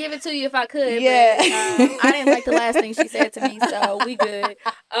 Oh, I would give it to you if I could. Yeah. But, I didn't like the last thing she said to me, so we good.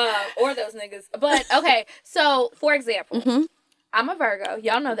 Or those niggas. But okay. So for example. I'm a Virgo.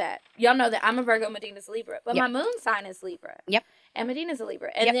 Y'all know that. I'm a Virgo. Medina's Libra. But my moon sign is Libra. Yep. And Medina's a Libra.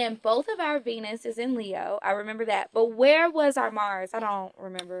 And then both of our Venus is in Leo. I remember that. But where was our Mars? I don't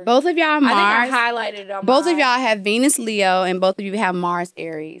remember. Both of y'all are Mars. I think I highlighted it on both of y'all have Venus Leo, and both of you have Mars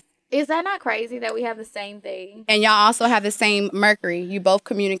Aries. Is that not crazy that we have the same thing? And y'all also have the same Mercury. You both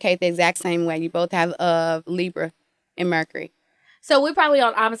communicate the exact same way. You both have Libra and Mercury. So we're probably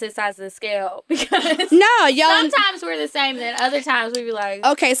on opposite sides of the scale because sometimes we're the same, then other times we be like,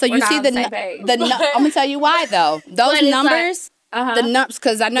 okay, so you see I'm gonna tell you why though. Those numbers, the numbers,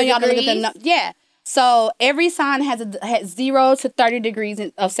 because I know y'all look at the numbers. Yeah. So every sign has 0 to 30 degrees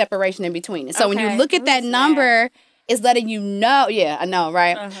of separation in between it. So when you look at that number, it's letting you know. Yeah, I know,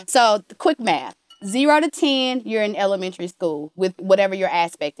 right? So quick math: 0 to 10, you're in elementary school with whatever your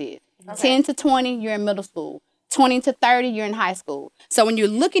aspect is. 10 to 20, you're in middle school. 20 to 30, you're in high school. So when you're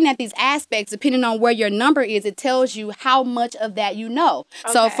looking at these aspects, depending on where your number is, it tells you how much of that you know.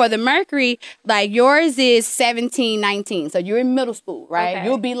 Okay. So for the Mercury, like yours is 17, 19. So you're in middle school, right? Okay.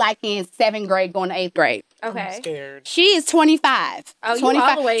 You'll be like in 7th grade going to 8th grade. Okay. I'm scared. She is 25. Oh, 25. You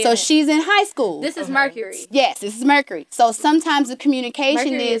all the way so she's in high school. This is Mercury. Yes, this is Mercury. So sometimes the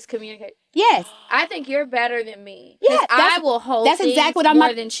communication is communication. Yes. I think you're better than me. Yeah, I will hold that's exactly what I'm more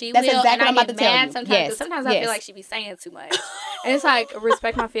about, than she that's will. Exactly and what I I'm get about to tell mad you. sometimes because sometimes I feel like she be saying too much. And it's like,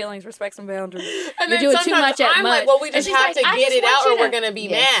 respect my feelings, respect some boundaries. And you're doing too much at I'm much. like, well, we just have to get it out or we're going to be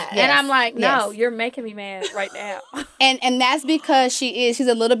mad. And I'm like, no, you're making me mad right now. And that's because she's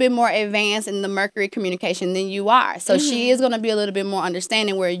a little bit more advanced in the Mercury communication than you are. So she is going to be a little bit more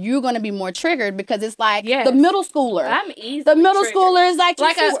understanding where you're going to be more triggered because it's like the middle schooler. I'm easy. The middle schooler is like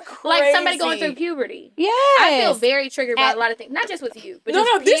somebody going through puberty. Yeah. I feel very triggered by a lot of things. Not just with you, but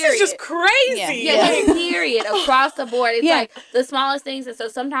this is just crazy. Yeah, period. Across the board. It's like the smallest things. And so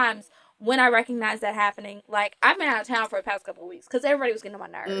sometimes when I recognize that happening, like I've been out of town for the past couple of weeks because everybody was getting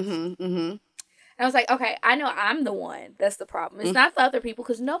on my nerves. And I was like, okay, I know I'm the one that's the problem. It's not the other people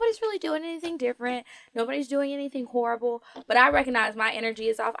because nobody's really doing anything different. Nobody's doing anything horrible. But I recognize my energy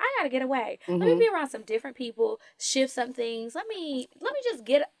is off. I got to get away. Let me be around some different people, shift some things. Let me just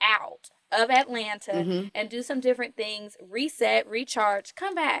get out of Atlanta and do some different things, reset, recharge,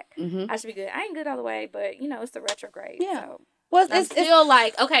 come back. I should be good. I ain't good all the way, but it's the retrograde. Yeah. So. Well, it's still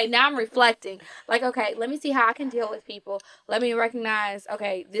like, okay, now I'm reflecting. Like, okay, let me see how I can deal with people. Let me recognize,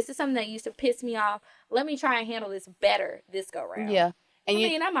 okay, this is something that used to piss me off. Let me try and handle this better this go round. Yeah.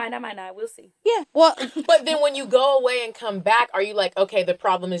 And I might not. We'll see. Yeah. Well, but then when you go away and come back, are you like, okay, the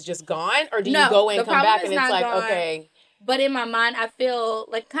problem is just gone? Or do you go away and come back and it's like, gone. Okay. But in my mind, I feel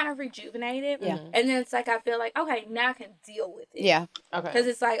like kind of rejuvenated. Yeah. And then it's like, I feel like, okay, now I can deal with it. Yeah. Okay. Because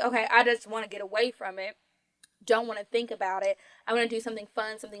it's like, okay, I just want to get away from it. Don't want to think about it. I want to do something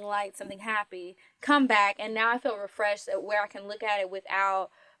fun, something light, something happy. Come back. And now I feel refreshed at where I can look at it without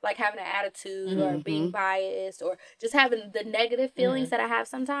like having an attitude or being biased or just having the negative feelings that I have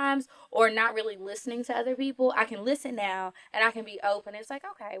sometimes or not really listening to other people. I can listen now and I can be open. It's like,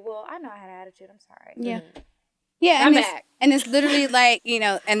 okay, well, I know I had an attitude. I'm sorry. Yeah. Yeah, I'm back. And it's literally like,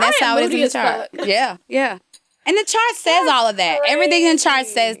 and that's how it is in the chart. Yeah, yeah. And the chart says all of that. Crazy. Everything in the chart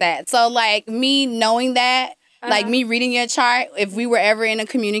says that. So, like, me knowing that, like me reading your chart, if we were ever in a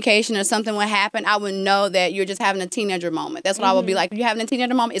communication or something would happen, I would know that you're just having a teenager moment. That's what I would be like. If you're having a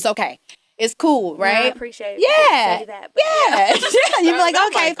teenager moment, it's okay. It's cool, right? Yeah, I appreciate it. Yeah. Say that, yeah. You'd be like,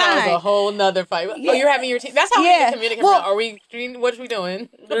 okay, fine. That was a whole nother fight. Yeah. Oh, you're having your team. That's how we communicate. Well, what are we doing?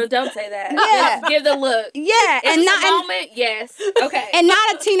 No, don't say that. Yeah. Just give the look. Yeah. And not a moment, yes. Okay. And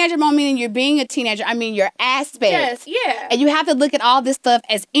not a teenager moment, meaning you're being a teenager. I mean, your aspect. Yes, yeah. And you have to look at all this stuff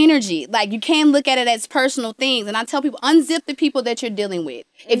as energy. Like, you can't look at it as personal things. And I tell people, unzip the people that you're dealing with.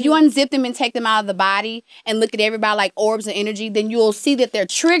 If you unzip them and take them out of the body and look at everybody like orbs of energy, then you'll see that they're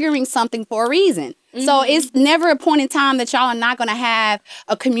triggering something for a reason. So it's never a point in time that y'all are not going to have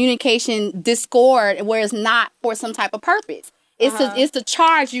a communication discord where it's not for some type of purpose. It's the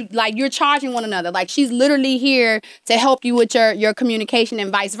charge you're charging one another. Like, she's literally here to help you with your communication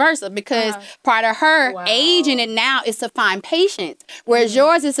and vice versa because part of her age in it now is to find patience, whereas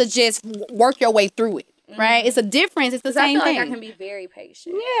yours is to just work your way through it. Right? It's a difference. It's the same thing. I feel like I can be very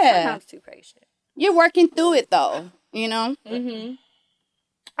patient. Yeah. Sometimes too patient. You're working through it though,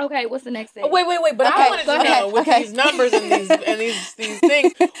 Okay, what's the next thing? Wait. But I wanted to know with these numbers and these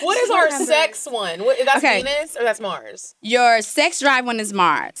things. What is our sex one? That's Venus or that's Mars? Your sex drive one is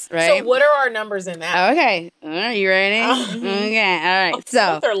Mars, right? So what are our numbers in that? Okay. Are you ready? Okay. All right.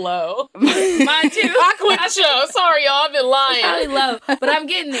 So they're low. Mine too. I quit the show. Sorry, y'all. I've been lying. Probably low, but I'm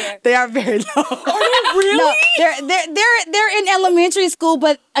getting there. They are very low. Are you really? No, they're in elementary school,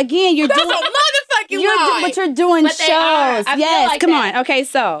 but again, you're doing a motherfucking lie. But you're doing but shows. Yes, like come on. Okay,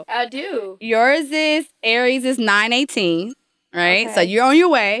 so I do. Yours is Aries is 9/18, right? Okay. So you're on your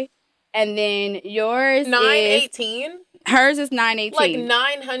way, and then yours 9/18. Hers is 9/18. Like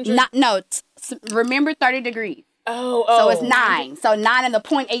 900. Remember 30 degrees. Oh. So it's 9. So 9 and the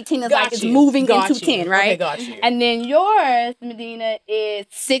point 18 is like it's moving into 10, right? Okay, got you. And then yours, Medina, is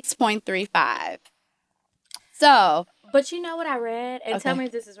 6.35. So. But you know what I read? And tell me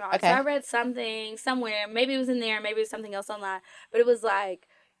if this is wrong. Okay. So I read something somewhere. Maybe it was in there. Maybe it was something else online. But it was like,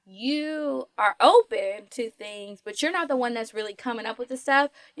 you are open to things, but you're not the one that's really coming up with the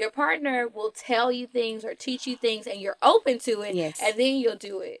stuff. Your partner will tell you things or teach you things, and you're open to it. Yes. And then you'll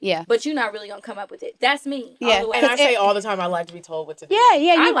do it. Yeah. But you're not really going to come up with it. That's me. Yeah. All the way. And I say all the time, I like to be told what to do. Yeah.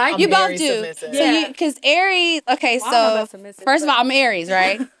 You both do. Submissive. So because Aries, okay, so first of all, I'm Aries,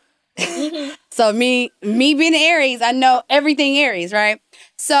 right? So me being Aries, I know everything Aries, right?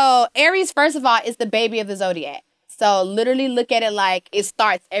 So Aries, first of all, is the baby of the zodiac. So literally look at it like it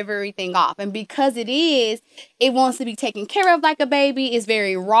starts everything off. And because it wants to be taken care of like a baby. It's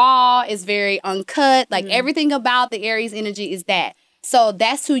very raw. It's very uncut. Like everything about the Aries energy is that. So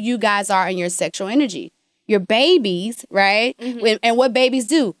that's who you guys are in your sexual energy. Your babies, right? And what babies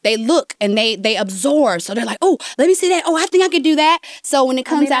do, they look and they absorb. So they're like, oh, let me see that. Oh, I think I could do that. So when it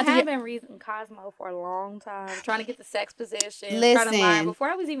comes out to I have been reading Cosmo for a long time, trying to get the sex position, trying to learn before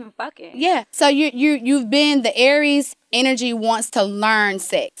I was even fucking. Yeah. So you've been the Aries energy wants to learn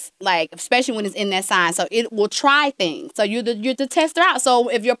sex, like especially when it's in that sign. So it will try things. So you're the tester out. So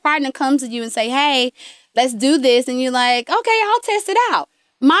if your partner comes to you and say, hey, let's do this, and you're like, okay, I'll test it out.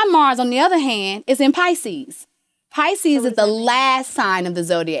 My Mars, on the other hand, is in Pisces. Pisces is the last sign of the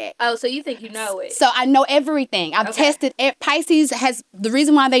zodiac. Oh, so you think you know it. So I know everything. I've tested. Pisces has, the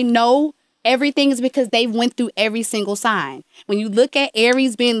reason why they know everything is because they went through every single sign. When you look at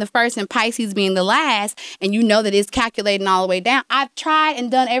Aries being the first and Pisces being the last, and you know that it's calculating all the way down, I've tried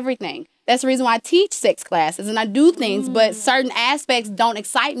and done everything. That's the reason why I teach sex classes and I do things, but certain aspects don't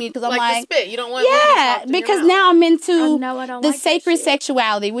excite me because I'm like the spit. You don't want because now I'm into I the sacred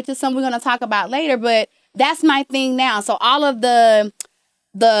sexuality, which is something we're going to talk about later. But that's my thing now. So all of the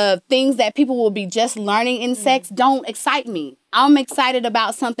things that people will be just learning in sex don't excite me. I'm excited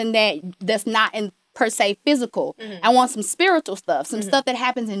about something that's not in per se physical. I want some spiritual stuff, some stuff that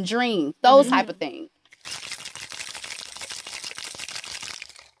happens in dreams, those type of things.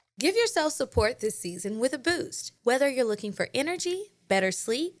 Give yourself support this season with a boost. Whether you're looking for energy, better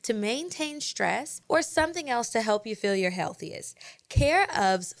sleep, to maintain stress, or something else to help you feel your healthiest, Care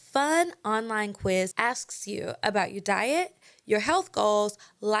of's fun online quiz asks you about your diet, your health goals,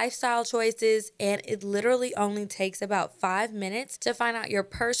 lifestyle choices, and it literally only takes about 5 minutes to find out your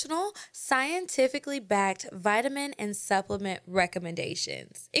personal, scientifically backed vitamin and supplement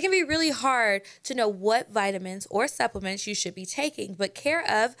recommendations. It can be really hard to know what vitamins or supplements you should be taking, but Care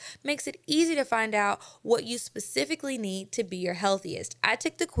of makes it easy to find out what you specifically need to be your healthiest. I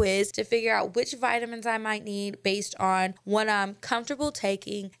took the quiz to figure out which vitamins I might need based on what I'm comfortable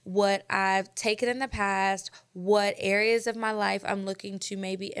taking, what I've taken in the past, what areas of my life I'm looking to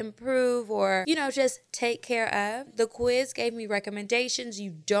maybe improve or, just take care of. The quiz gave me recommendations.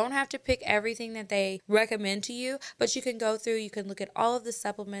 You don't have to pick everything that they recommend to you, but you can go through, you can look at all of the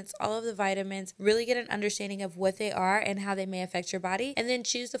supplements, all of the vitamins, really get an understanding of what they are and how they may affect your body, and then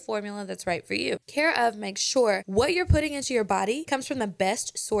choose the formula that's right for you. Care of makes sure what you're putting into your body comes from the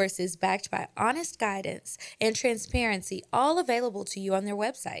best sources backed by honest guidance and transparency, all available to you on their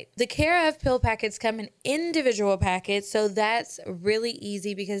website. The Care of pill packets come in individual packets, so that's really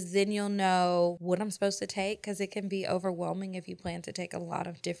easy because then you'll know what I'm supposed to take, because it can be overwhelming if you plan to take a lot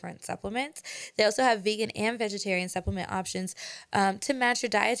of different supplements. They also have vegan and vegetarian supplement options to match your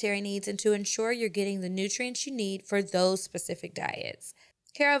dietary needs and to ensure you're getting the nutrients you need for those specific diets.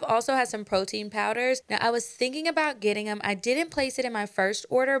 Care of also has some protein powders. Now, I was thinking about getting them. I didn't place it in my first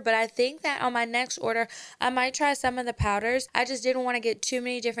order, but I think that on my next order, I might try some of the powders. I just didn't want to get too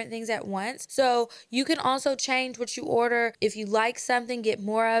many different things at once. So you can also change what you order. If you like something, get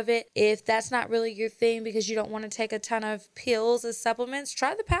more of it. If that's not really your thing because you don't want to take a ton of pills as supplements,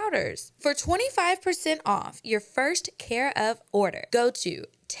 try the powders. For 25% off your first Care of order, go to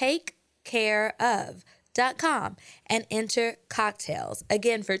takecareof.com and enter cocktails.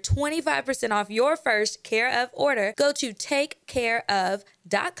 Again, for 25% off your first Care of order, go to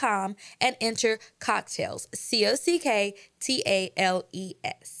takecareof.com and enter cocktails. COCKTALES.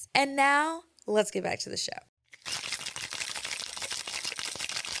 And now let's get back to the show.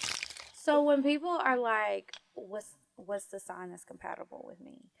 So when people are like, what's the sign that's compatible with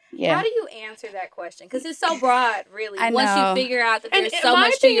me? Yeah. How do you answer that question? Because it's so broad, really. I Once know. you figure out that there's And so my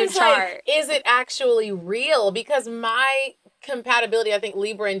much to thing your is, chart. is it actually real? Because my compatibility, I think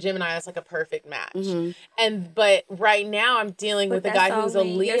Libra and Gemini is like a perfect match. But right now I'm dealing with a guy who's a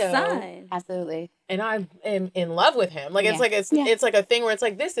Leo. Your sun. Absolutely. And I am in love with him. Like it's like a thing where it's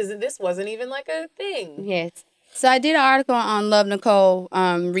like this wasn't even like a thing. Yes. So I did an article on Love Nicole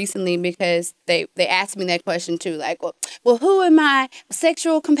recently because they asked me that question too. Like, well, who am I?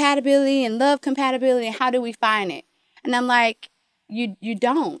 Sexual compatibility and love compatibility, and how do we find it? And I'm like, you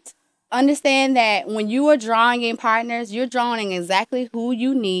don't. Understand that when you are drawing in partners, you're drawing in exactly who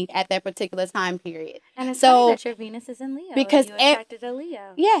you need at that particular time period. And it's funny that your Venus is in Leo. Because you attracted a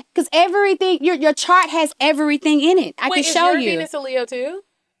Leo. Yeah, because everything, your chart has everything in it. I can show is your you. Venus a Leo too?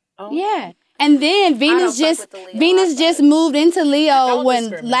 Oh. Yeah. And then Venus just moved into Leo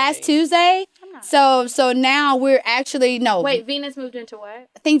last Tuesday. So now we're actually Wait, Venus moved into what?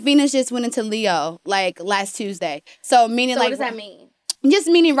 I think Venus just went into Leo like last Tuesday. So meaning what does that mean? Just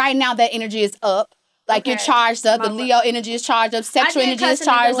meaning right now that energy is up. Like you're charged up. The Leo energy is charged up. Sexual energy is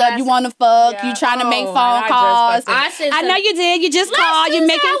charged up. You want to fuck. Yeah. You trying to make phone calls. I know you did. You just called. You're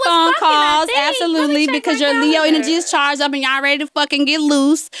making phone calls. Absolutely. Because your Leo energy is charged up and y'all ready to fucking get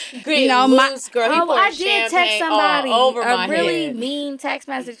loose. Loose, girl. I did text somebody a really mean text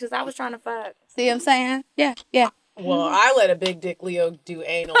message because I was trying to fuck. See what I'm saying? Yeah. Well, I let a big dick Leo do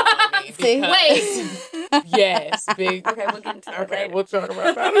anal on me. See? Wait. Yes, big. Okay, we'll get into that. Okay, we'll talk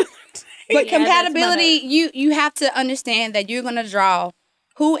about it. But compatibility, you have to understand that you're gonna draw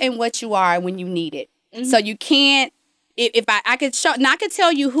who and what you are when you need it. Mm-hmm. So you can't. If I could show, and I could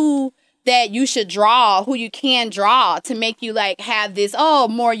tell you who that you should draw, who you can draw to make you like have this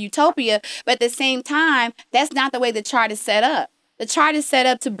more utopia. But at the same time, that's not the way the chart is set up. The chart is set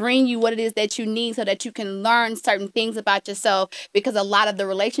up to bring you what it is that you need so that you can learn certain things about yourself, because a lot of the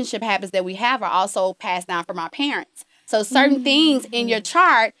relationship habits that we have are also passed down from our parents. So certain things in your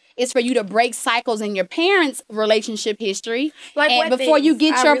chart is for you to break cycles in your parents' relationship history, and before you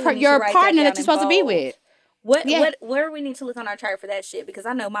get your partner that you're supposed to be with. Where do we need to look on our chart for that shit? Because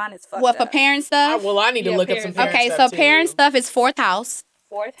I know mine is fucked up. For parent stuff? I need to look up some parent stuff. Okay, so parent stuff is 4th house.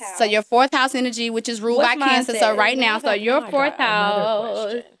 4th house. So your 4th house energy, which is ruled by Cancer. So right now, so your 4th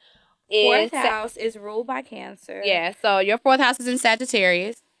house. 4th house is ruled by Cancer. Yeah, so your 4th house is in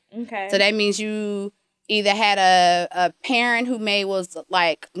Sagittarius. Okay. So that means you either had a parent who was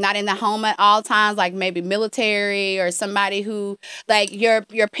like not in the home at all times, like maybe military, or somebody who like your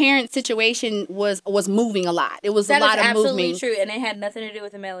parent situation was moving a lot. It was a lot of movement. That is absolutely true, and it had nothing to do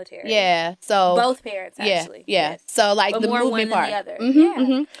with the military. Yeah, so both parents actually. Yeah. Yes. So like but the more movement one part. Than the other. Mm-hmm, yeah.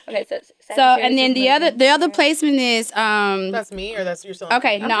 Mm-hmm. Okay, so and then the other placement is That's me, or that's your son?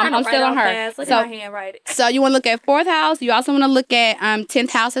 Okay, I'm still on her. Look at my handwriting. So you want to look at 4th house. You also want to look at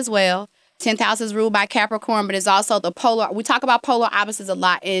 10th house as well. 10th house is ruled by Capricorn, but it's also the polar. We talk about polar opposites a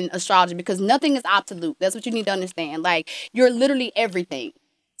lot in astrology because nothing is absolute. That's what you need to understand. Like, you're literally everything.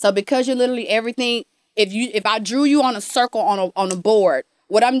 So because you're literally everything, if I drew you on a circle on a board,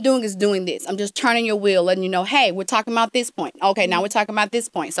 what I'm doing is doing this. I'm just turning your wheel, letting you know, hey, we're talking about this point. Okay, now we're talking about this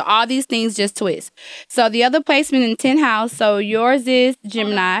point. So all these things just twist. So the other placement in 10th house, so yours is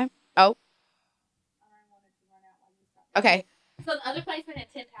Gemini. Oh. Okay. So the other placement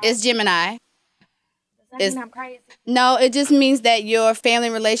in 10th house is Gemini. Does that mean I'm crazy? No, it just means that your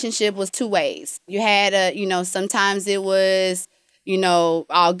family relationship was two ways. You had sometimes it was,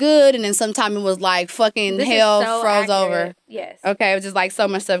 all good, and then sometimes it was like fucking hell froze over. Yes. Okay, it was just like so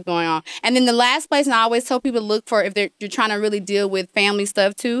much stuff going on. And then the last place, and I always tell people to look for if you're trying to really deal with family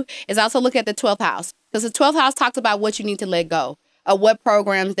stuff too, is also look at the 12th house. Because the 12th house talks about what you need to let go. What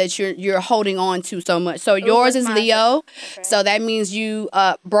programs that you're holding on to so much. So yours is Leo. Okay. So that means you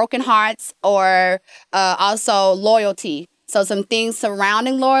broken hearts, or also loyalty. So some things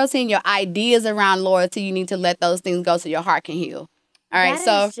surrounding loyalty and your ideas around loyalty, you need to let those things go so your heart can heal. All right.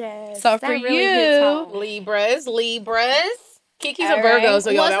 So for you, Libras. Kiki's a Virgo, so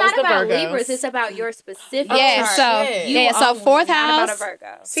y'all, that was the Virgo. It's not about Libras, it's about your specific chart. So 4th house. Not about a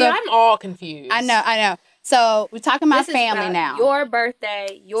Virgo. See, I'm all confused. I know. So we're talking about family now. Your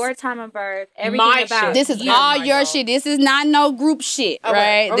birthday, your time of birth, everything about this is all your shit. This is not no group shit,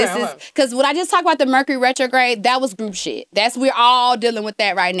 right? This is because what I just talked about, the Mercury retrograde, that was group shit. We're all dealing with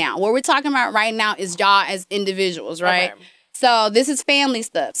that right now. What we're talking about right now is y'all as individuals, right? Okay. So this is family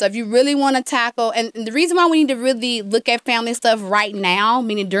stuff. So if you really want to tackle, and the reason why we need to really look at family stuff right now,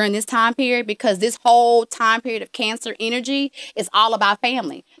 meaning during this time period, because this whole time period of Cancer energy is all about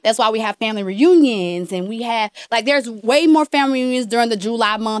family. That's why we have family reunions, and we have, there's way more family reunions during the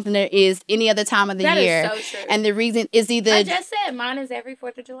July month than there is any other time of the year. That is so true. And the reason is either... I just said mine is every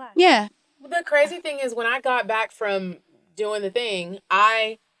 4th of July. Yeah. The crazy thing is when I got back from doing the thing,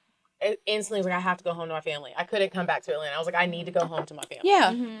 I instantly was like, I have to go home to my family. I couldn't come back to Atlanta. I was like, I need to go home to my family.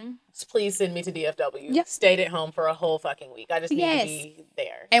 Yeah. Mm-hmm. Please send me to DFW. Yep. Stayed at home for a whole fucking week. I just need to be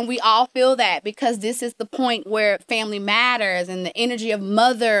there. And we all feel that because this is the point where family matters and the energy of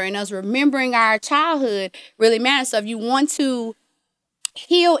mother and us remembering our childhood really matters. So if you want to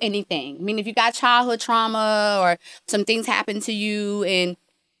heal anything, I mean, if you got childhood trauma or some things happen to you and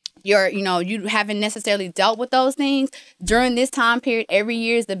you haven't necessarily dealt with those things during this time period, every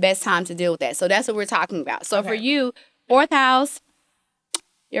year is the best time to deal with that. So that's what we're talking about. So for you, 4th house,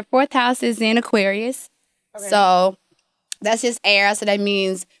 your 4th house is in Aquarius. Okay. So that's just air. So that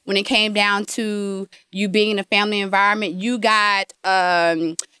means when it came down to you being in a family environment, you got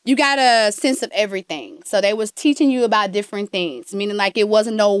you got a sense of everything. So they was teaching you about different things, meaning like it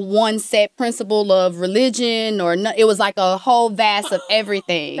wasn't no one set principle of religion or no, it was like a whole vast of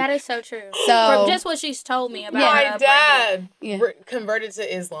everything. That is so true. So from just what she's told me about my dad Yeah. converted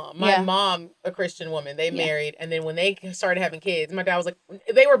to Islam. My mom, a Christian woman, they married, and then when they started having kids, my dad was like,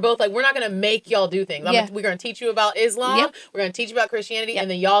 they were both like, we're not going to make y'all do things. We're going to teach you about Islam. We're going to teach you about Christianity, and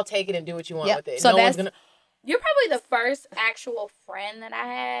then y'all take it and do what you want with it. So no one's going to. You're probably the first actual friend that I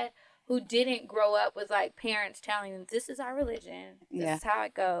had who didn't grow up with like parents telling them, this is our religion. This is how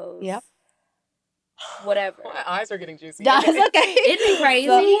it goes. Yep. Whatever. My eyes are getting juicy. That's okay. Isn't it crazy?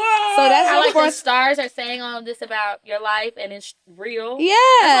 So that's how like the stars are saying all of this about your life and it's real. Yeah.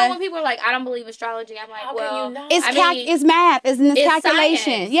 That's why when people are like, I don't believe astrology, I'm like, it's math. It's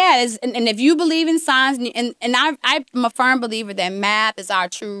calculation. Science. Yeah. And if you believe in science, and I'm a firm believer that math is our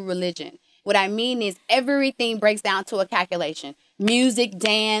true religion. What I mean is everything breaks down to a calculation. Music,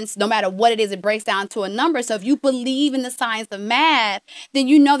 dance, no matter what it is, it breaks down to a number. So if you believe in the science of math, then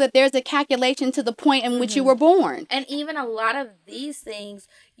you know that there's a calculation to the point in which you were born. And even a lot of these things,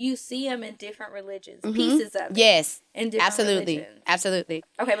 you see them in different religions, pieces of it. Yes, in different religions. Absolutely.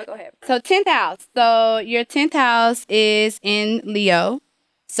 Okay, but go ahead. So 10th house. So your 10th house is in Leo.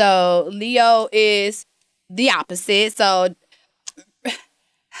 So Leo is the opposite. So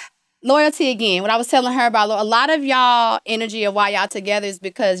loyalty again. What I was telling her about, a lot of y'all energy of why y'all together is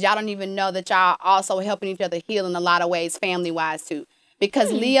because y'all don't even know that y'all also helping each other heal in a lot of ways, family-wise too.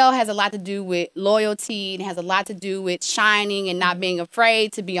 Because Leo has a lot to do with loyalty and has a lot to do with shining and not being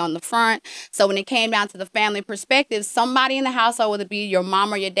afraid to be on the front. So when it came down to the family perspective, somebody in the household, whether it be your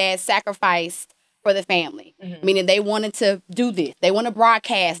mom or your dad, sacrificed for the family, meaning they wanted to do this. They want to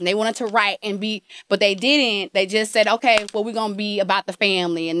broadcast and they wanted to write and be, but they didn't. They just said, okay, well, we're going to be about the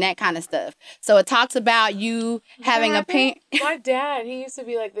family and that kind of stuff. So it talks about you having a parent. My dad, he used to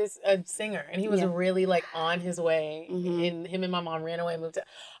be like this, a singer, and he was really like on his way. And him and my mom ran away and moved to,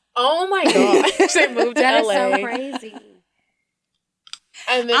 oh my God, they moved to That LA. is so crazy.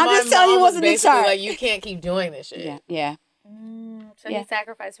 And then I'm my just telling mom you was what's in the basically chart. like, you can't keep doing this shit. Yeah. So he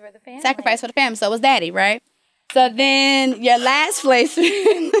sacrificed for the family. Sacrifice for the family. So it was daddy, right? So then your last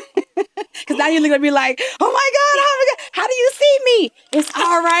placement, because now you're going to be like, oh my God, how do you see me? It's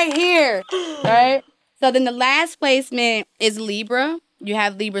all right here, right? So then the last placement is Libra. You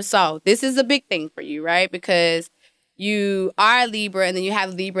have Libra. So this is a big thing for you, right? Because you are Libra and then you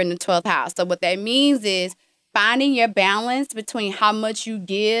have Libra in the 12th house. So what that means is finding your balance between how much you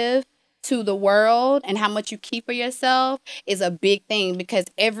give to the world and how much you keep for yourself is a big thing, because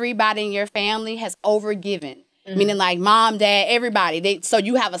everybody in your family has overgiven. Meaning like mom, dad, everybody. So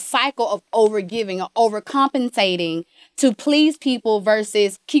you have a cycle of overgiving or overcompensating to please people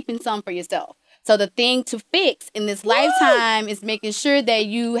versus keeping some for yourself. So the thing to fix in this lifetime is making sure that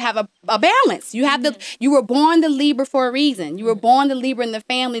you have a balance. You have you were born the Libra for a reason. You were born the Libra in the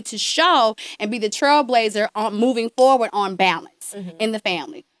family to show and be the trailblazer on moving forward on balance in the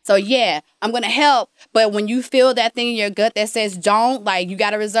family. So yeah, I'm going to help. But when you feel that thing in your gut that says don't, like you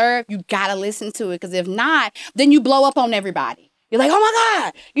got to reserve, you got to listen to it. Because if not, then you blow up on everybody. You're like, oh my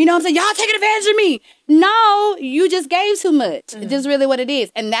God, you know what I'm saying? Y'all taking advantage of me. No, you just gave too much. It's just really what it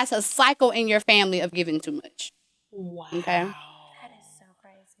is. And that's a cycle in your family of giving too much. Wow. Okay. That is so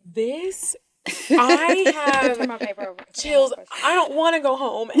crazy. This, I have Turn my paper over. chills. I don't want to go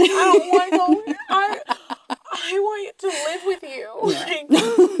home. And I don't want to go. I want to live with you. Like,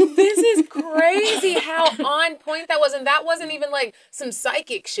 this is crazy how on point that was. And that wasn't even like some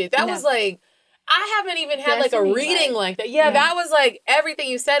psychic shit. That was like, I haven't even had like a reading like that. Yeah, that was like, everything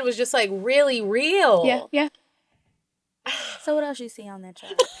you said was just like really real. Yeah. So what else you see on that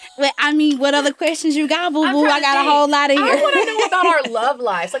chart? But I mean, what other questions you got, boo boo? I got a whole lot of here. I want to know about our love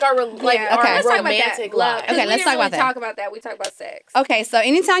lives, like our our romantic lives. Okay, let's talk about that. Talk about that. We talk about sex. Okay, so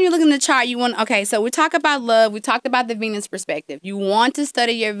anytime you look in the chart, you want. Okay, so we talk about love. We talked about the Venus perspective. You want to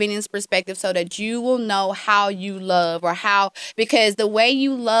study your Venus perspective so that you will know how you love because the way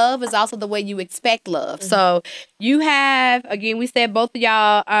you love is also the way you expect love. So you have, again, we said both of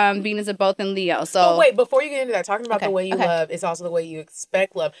y'all Venus are both in Leo. So wait, before you get into that, talking about the way you love is also the way you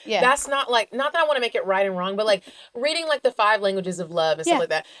expect love. Yeah. That's not that I want to make it right and wrong, but like reading like the 5 languages of love and stuff like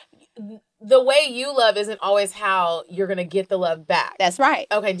that. The way you love isn't always how you're going to get the love back. That's right.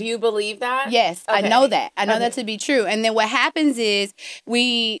 Okay. Do you believe that? Yes, okay. I know that. I know that to be true. And then what happens is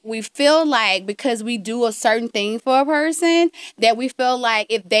we feel like because we do a certain thing for a person that we feel like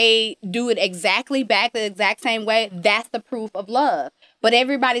if they do it exactly back the exact same way, that's the proof of love. but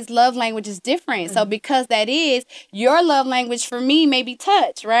everybody's love language is different. So because that is, your love language for me may be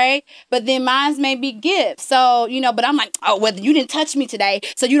touch, right? But then mine's may be gifts. So, but I'm like, oh, well, you didn't touch me today,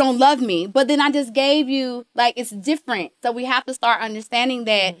 so you don't love me. But then I just gave you, like, it's different. So we have to start understanding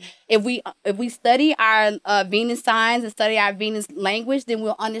that if we study our Venus signs and study our Venus language, then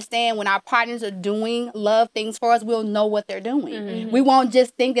we'll understand when our partners are doing love things for us, we'll know what they're doing. We won't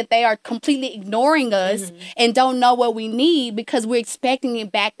just think that they are completely ignoring us and don't know what we need because we're expecting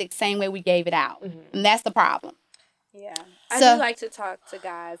it back the same way we gave it out. And that's the problem. Yeah. I do like to talk to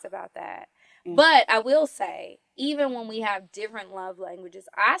guys about that. But I will say, even when we have different love languages,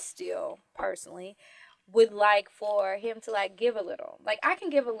 I still personally would like for him to like give a little. Like I can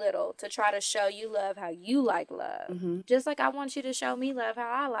give a little to try to show you love how you like love. Just like I want you to show me love how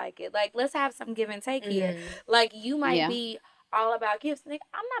I like it. Like let's have some give and take here. Like you might be all about gifts. Nick,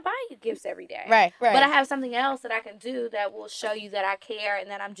 I'm not buying you gifts every day. Right. But I have something else that I can do that will show you that I care and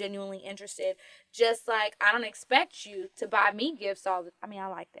that I'm genuinely interested. Just like I don't expect you to buy me gifts all the time. I mean, I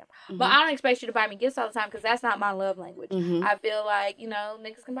like them. But I don't expect you to buy me gifts all the time because that's not my love language. I feel like,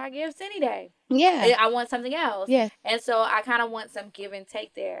 niggas can buy gifts any day. Yeah. I want something else. Yeah. And so I kind of want some give and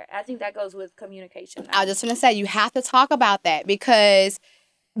take there. I think that goes with communication. I was just going to say, you have to talk about that because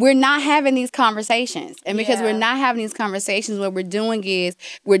we're not having these conversations. And because we're not having these conversations, what we're doing is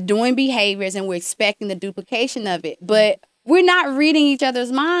we're doing behaviors and we're expecting the duplication of it. But we're not reading each other's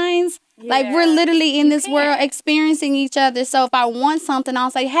minds. Like, we're literally in this world experiencing each other. So if I want something,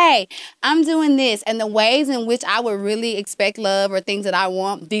 I'll say, hey, I'm doing this. And the ways in which I would really expect love or things that I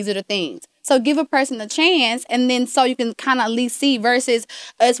want, these are the things. So give a person a chance, and then so you can kind of at least see versus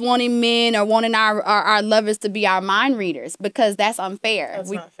us wanting men or wanting our lovers to be our mind readers because that's unfair. That's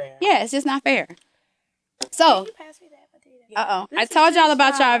not fair. Yeah, it's just not fair. So, I told y'all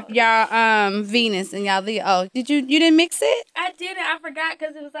about y'all Venus and y'all Leo. Oh, you didn't mix it? I didn't. I forgot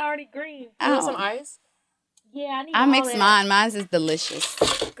because it was already green. You want some ice? Yeah, I mixed mine. Mine's is delicious.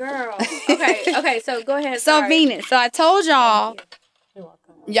 Girl. Okay, so go ahead. So Venus. So I told y'all.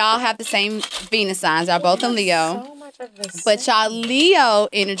 Y'all have the same Venus signs. Y'all both in Leo. So much of this. But y'all Leo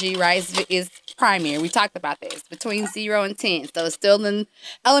energy, right, is primary. We talked about this. Between 0 and 10. So it's still in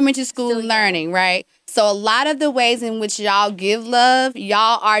elementary school learning, right? So a lot of the ways in which y'all give love,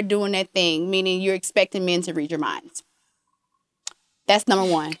 y'all are doing that thing, meaning you're expecting men to read your minds. That's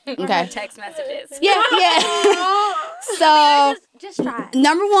number one. Okay. Text messages. Yeah. So just try it.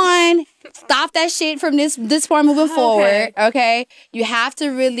 Number one, stop that shit from this point moving forward. Okay. You have to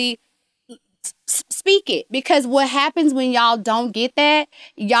really speak it because what happens when y'all don't get that,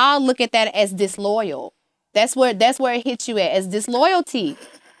 y'all look at that as disloyal. That's where it hits you at, as disloyalty.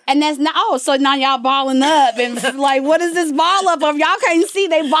 And that's not, so now y'all balling up and like, what is this ball up of? Y'all can't see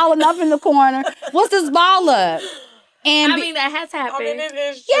they balling up in the corner. What's this ball up? And I mean, that has happened. I mean, it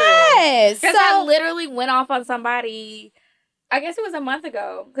is true. Yes. Because I literally went off on somebody, I guess it was a month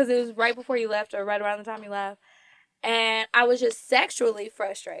ago, because it was right before you left or right around the time you left. And I was just sexually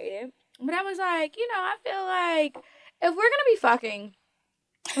frustrated. But I was like, I feel like if we're going to be fucking,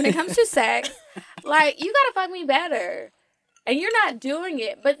 when it comes to sex, like, you got to fuck me better. And you're not doing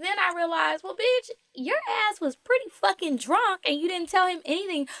it. But then I realized, well, bitch, your ass was pretty fucking drunk and you didn't tell him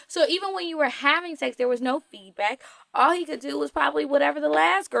anything. So even when you were having sex, there was no feedback. All he could do was probably whatever the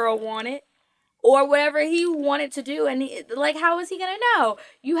last girl wanted or whatever he wanted to do. And how is he going to know?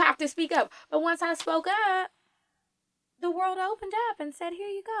 You have to speak up. But once I spoke up, the world opened up and said, here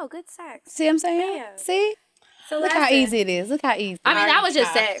you go. Good sex. See what I'm saying? Yeah. See? So look how easy it is. Look how easy. I mean, that was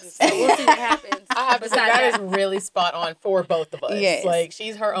just sex. So we'll see what happens. I have to say, that is really spot on for both of us. Yes. Like,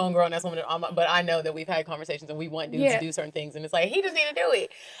 she's her own girl and that's woman, but I know that we've had conversations and we want dudes to do certain things. And it's like, he just need to do it.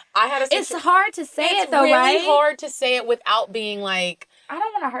 I had a It's hard to say it, though, really right? It's really hard to say it without being like, I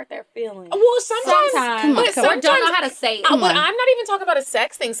don't want to hurt their feelings. well, sometimes Or don't know how to say it. But I'm not even talking about a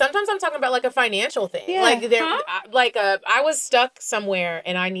sex thing. Sometimes I'm talking about like a financial thing. Yeah. Like, I was stuck somewhere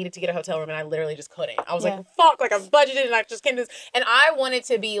and I needed to get a hotel room and I literally just couldn't. I was like, fuck, like I've budgeted and I just can't do this. And I wanted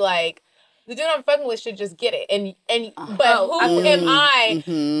to be like, the dude I'm fucking with should just get it. But who am I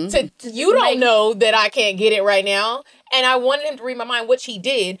to, you don't know that I can't get it right now. And I wanted him to read my mind, which he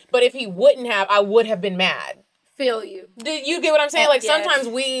did. But if he wouldn't have, I would have been mad. Feel you. Do you get what I'm saying? Like, sometimes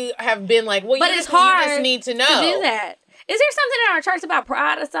we have been like, well, but you it's hard just need to know. To do that. Is there something in our church about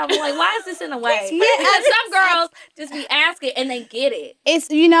pride or something? Like, why is this in the way? Because some girls just be asking and they get it. It's,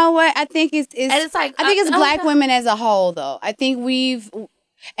 you know what? I think it's and it's like, I think it's black women as a whole, though. I think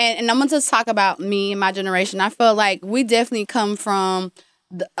and I'm going to just talk about me and my generation. I feel like we definitely come from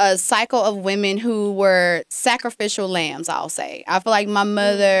a cycle of women who were sacrificial lambs, I'll say. I feel like my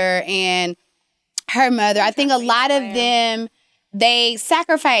mother and her mother, I think a lot of them they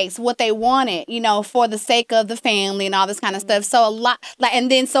sacrifice what they wanted, you know, for the sake of the family and all this kind of stuff. So a lot, like, and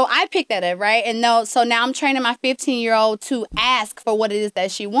then so I picked that up, right? And so now I'm training my 15-year-old to ask for what it is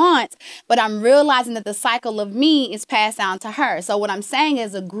that she wants, but I'm realizing that the cycle of me is passed down to her. So what I'm saying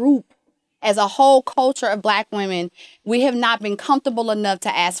as a group, as a whole culture of Black women, we have not been comfortable enough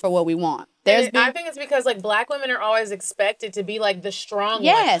to ask for what we want. I think it's because like Black women are always expected to be like the strong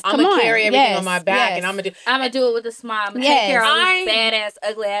one. I'm gonna carry everything on my back, and I'm gonna do it with a smile. I'm gonna take care of all these badass,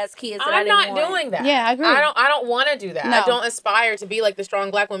 ugly ass kids that I didn't want. I'm not doing that. Yeah, I agree. I don't want to do that. No. I don't aspire to be like the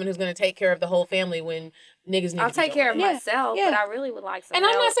strong Black woman who's gonna take care of the whole family when niggas need I'll to take care of myself, but I really would like some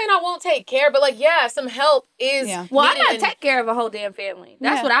help. I'm not saying I won't take care, but like, some help is Well, I'm not take care of a whole damn family.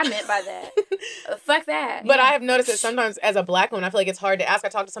 That's what I meant by that. Fuck that. But I have noticed that sometimes as a Black woman, I feel like it's hard to ask. I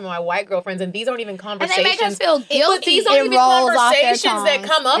talk to some of my white girlfriends, and these aren't even conversations. And they make us feel guilty. But these aren't even conversations that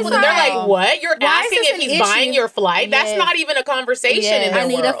come up with it. They're like, what? You're asking if he's buying your flight? That's not even a conversation in their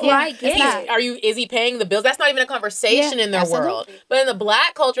world. I need a flight. Is he paying the bills? That's not even a conversation in their world. But in the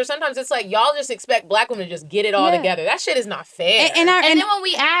Black culture, sometimes it's like, y'all just expect Black women to just get it all together. That shit is not fair. And then when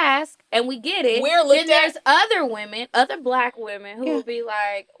we ask and we get it, then there's other women, other Black women who will be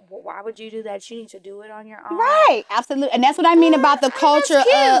like, well, why would you do that? You need to do it on your own. Right, absolutely. And that's what I mean about the culture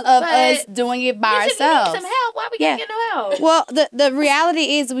of us doing it by ourselves. You need some help. Why we can't get no help? Well, the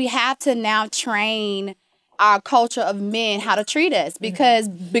reality is we have to now train our culture of men how to treat us because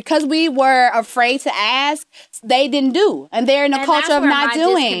we were afraid to ask, they didn't do, and they're in a culture of not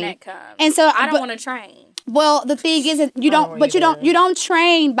doing. And so I don't want to train. Well, the thing is, you don't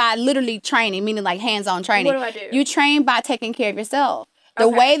train by literally training, meaning like hands-on training. What do I do? You train by taking care of yourself. The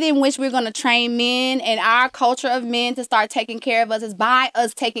way in which we're going to train men and our culture of men to start taking care of us is by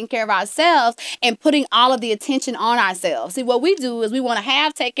us taking care of ourselves and putting all of the attention on ourselves. See, what we do is we want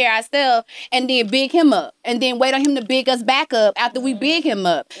to take care of ourselves and then big him up and then wait on him to big us back up after we big him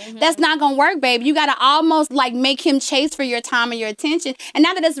up. Mm-hmm. That's not going to work, baby. You got to almost like make him chase for your time and your attention. And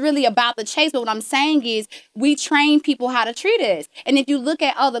not that it's really about the chase, but what I'm saying is we train people how to treat us. And if you look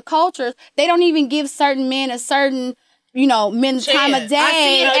at other cultures, they don't even give certain men a certain men time of day. I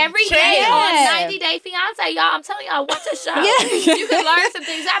see it every day on 90 Day Fiance, y'all. I'm telling y'all, watch the show. You can learn some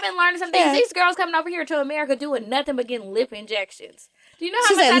things. I've been learning some things. These girls coming over here to America doing nothing but getting lip injections. Do you know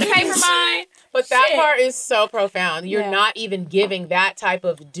how much I pay for mine? But that part is so profound. You're not even giving that type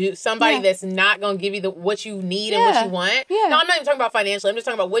of somebody that's not going to give you what you need and what you want. Yeah. No, I'm not even talking about financially. I'm just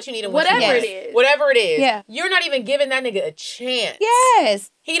talking about what you need and what you want. Whatever it is. Yeah. You're not even giving that nigga a chance. Yes.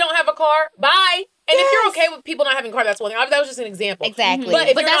 He don't have a car. Bye. And if you're okay with people not having a car, that's one thing. That was just an example. Exactly. But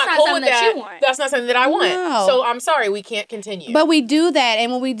if you're not cool with that, that's not something that I want. No. So I'm sorry, we can't continue. But we do that. And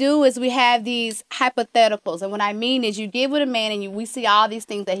what we do is we have these hypotheticals. And what I mean is you get with a man and we see all these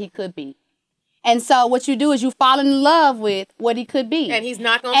things that he could be. And so what you do is you fall in love with what he could be. And he's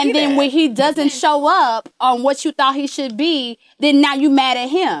not going to be And then when he doesn't show up on what you thought he should be, then now you mad at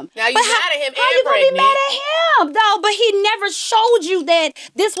him. Now you mad at him how you going to be mad at him, though? But he never showed you that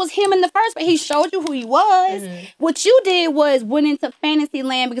this was him in the first place. He showed you who he was. Mm-hmm. What you did was went into fantasy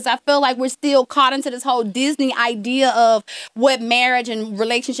land because I feel like we're still caught into this whole Disney idea of what marriage and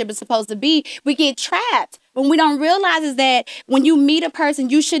relationship is supposed to be. We get trapped. When we don't realize is that when you meet a person,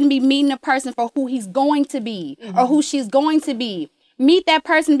 you shouldn't be meeting a person for who he's going to be or who she's going to be. Meet that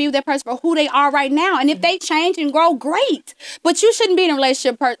person, be with that person for who they are right now. And if they change and grow, great. But you shouldn't be in a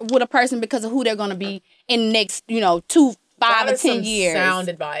relationship with a person because of who they're going to be in the next, 2, 5, or 10 years. Sound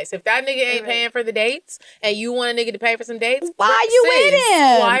advice. If that nigga ain't paying for the dates and you want a nigga to pay for some dates, why are you with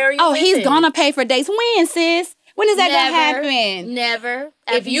him? Why are you with him? He's going to pay for dates. When, sis? When is that gonna happen? Never.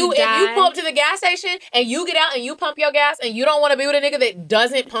 If you pull up to the gas station and you get out and you pump your gas and you don't want to be with a nigga that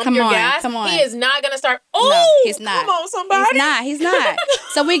doesn't pump your gas, he is not gonna start. Oh, no, he's not. Come on, somebody. He's not.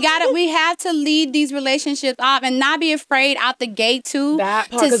 So we have to lead these relationships off and not be afraid out the gate to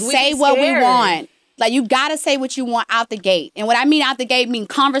say what we want. Like you gotta say what you want out the gate. And what I mean out the gate mean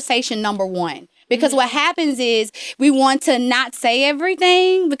conversation number one. Because what happens is we want to not say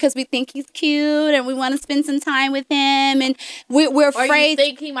everything because we think he's cute and we want to spend some time with him and we're afraid. Or you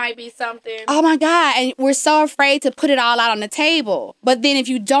think he might be something. Oh my God. And we're so afraid to put it all out on the table. But then if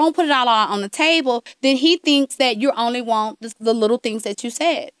you don't put it all out on the table, then he thinks that you only want the little things that you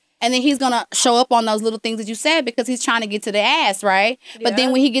said. And then he's going to show up on those little things that you said because he's trying to get to the ass, right? Yeah. But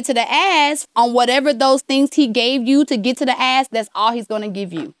then when he gets to the ass, on whatever those things he gave you to get to the ass, that's all he's going to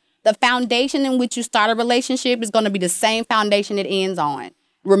give you. The foundation in which you start a relationship is going to be the same foundation it ends on.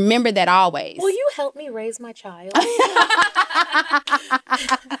 Remember that always. Will you help me raise my child? When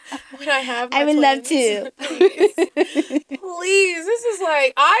I have my I would love to. Please. This is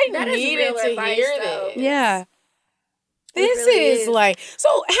like, I needed to hear this. Yeah. This really is is. like, so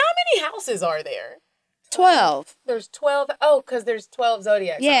how many houses are there? 12. There's 12. Oh, because there's 12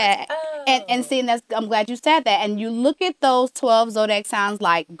 zodiac signs. Yeah. Oh. And see, I'm glad you said that. And you look at those 12 zodiac signs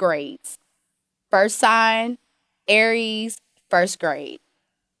like grades. First sign, Aries, first grade.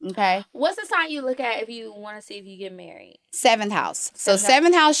 Okay. What's the sign you look at if you want to see if you get married? Seventh house. So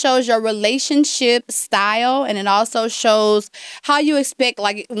seventh house shows your relationship style, and it also shows how you expect,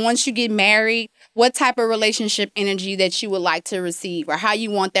 like, once you get married, what type of relationship energy that you would like to receive or how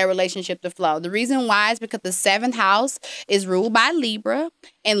you want that relationship to flow. The reason why is because the seventh house is ruled by Libra,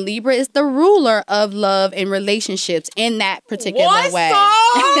 and Libra is the ruler of love and relationships in that particular way. Y'all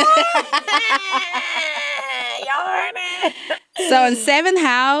heard it? So in seventh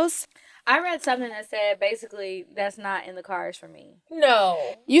house, I read something that said basically that's not in the cards for me. No.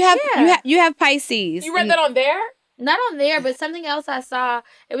 you have Pisces. You read that on there? Not on there, but something else I saw.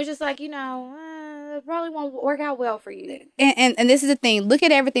 It was just like, it probably won't work out well for you. And this is the thing. Look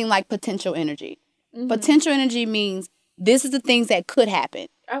at everything like potential energy. Mm-hmm. Potential energy means this is the things that could happen.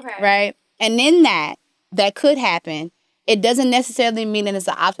 Okay. Right? And in that could happen, it doesn't necessarily mean that it's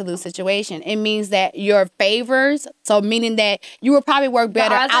an absolute situation. It means that your favors, so meaning that you will probably work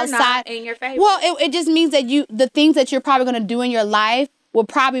better outside. Not in your favor. Well, it just means that the things that you're probably going to do in your life will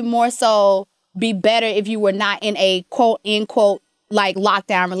probably more so be better if you were not in a quote unquote like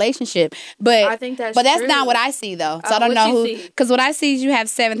lockdown relationship. But I think that's true. Not what I see though. So I don't know who, because what I see is you have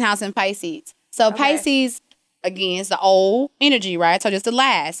seventh house in Pisces. So Pisces, again, is the old energy, right? So just the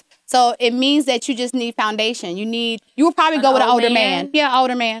last. So it means that you just need foundation. You will probably go with an older man. Yeah,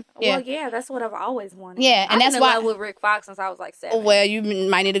 older man. Yeah. Well, yeah, that's what I've always wanted. Yeah, and that's why I've been in love with Rick Fox since I was like 7. Well, you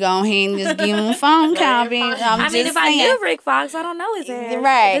might need to go ahead and just give him a phone call. If I knew Rick Fox, I don't know his ass.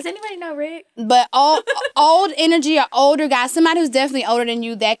 Right. Does anybody know Rick? But old energy or older guy, somebody who's definitely older than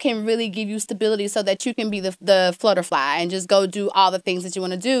you, that can really give you stability so that you can be the flutterfly and just go do all the things that you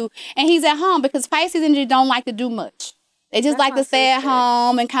want to do. And he's at home because Pisces energy don't like to do much. They just like to stay at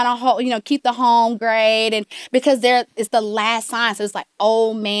home and kind of, keep the home great. And because it's the last sign. So it's like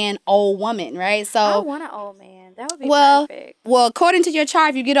old man, old woman, right? So I want an old man. That would be perfect. Well, according to your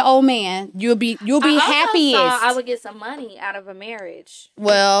chart, if you get an old man, you'll be happiest. I would get some money out of a marriage.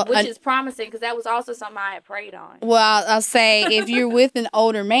 Well, which is promising because that was also something I had prayed on. Well, I'll say if you're with an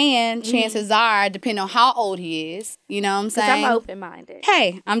older man, chances are, depending on how old he is, you know what I'm saying? I'm open-minded.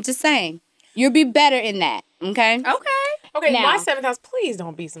 Hey, I'm just saying. You'll be better in that, okay? Okay, now, my seventh house, please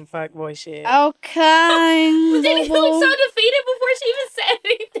don't be some fuckboy shit. Okay. But then he looked so defeated before she even said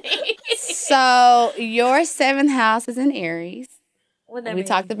anything. So, your seventh house is in Aries. What that we mean?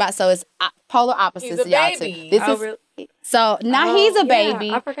 talked about, so it's polar opposites. He's a y'all baby. Really? So, now he's a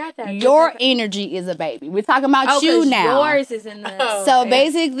baby. I forgot that. Your energy is a baby. We're talking about you now. Yours is in the... So,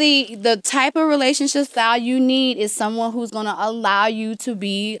 basically, the type of relationship style you need is someone who's going to allow you to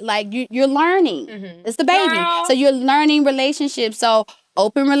be, like, you're learning. Mm-hmm. It's the baby. Girl. So, you're learning relationships. So,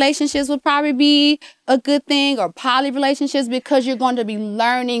 open relationships would probably be a good thing, or poly relationships, because you're going to be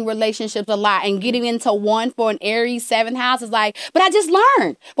learning relationships a lot. And getting into one for an Aries 7th house is like, but I just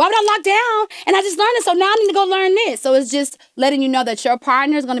learned. Why would I lock down? And I just learned it, so now I need to go learn this. So it's just letting you know that your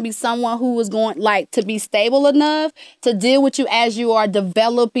partner is going to be someone who is going to be stable enough to deal with you as you are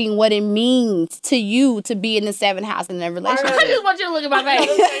developing what it means to you to be in the 7th house in a relationship. I just want you to look at my face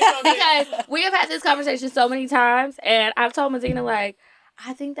because we have had this conversation so many times, and I've told Medina, like,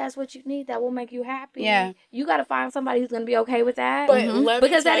 I think that's what you need. That will make you happy. Yeah. You got to find somebody who's going to be okay with that. But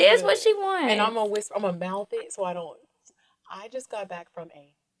because that is what she wants. And I'm going to whisper, I'm going to mouth it so I don't. I just got back from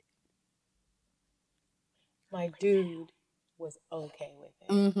my dude was okay with it.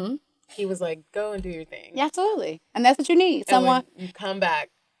 Mm-hmm. He was like, go and do your thing. Yeah, absolutely. And that's what you need. Someone. You come back.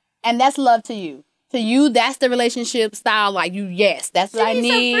 And that's love to you. To you, that's the relationship style. Like that's what I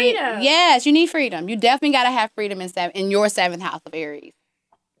need. Some freedom. Yes, you need freedom. You definitely got to have freedom in your 7th house of Aries.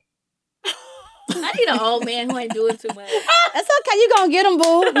 I need an old man who ain't doing too much. That's okay. You gonna get him,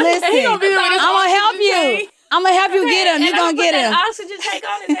 boo. Listen, I'm gonna help you. I'm gonna help you get him. You gonna get him. Oxygen tank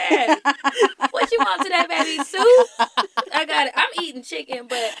on his head. What you want today, baby? Soup? I got it. I'm eating chicken,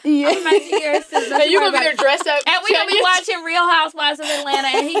 but I'm gonna make yours. And you gonna be there dressed up. And we gonna be watching Real Housewives of Atlanta,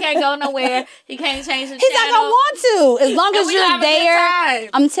 and he can't go nowhere. He can't change the channel. He's not gonna want to. As long as you're there,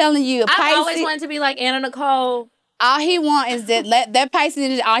 I'm telling you. I always wanted to be like Anna Nicole. All he want is that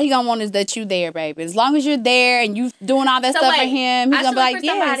Pisces. All he gonna want is that you there, baby. As long as you're there and you doing all that stuff for him, he's gonna be like,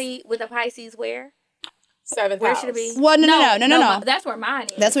 yes. Somebody with a Pisces where? 7th where house. Should it be? Well, no. That's where mine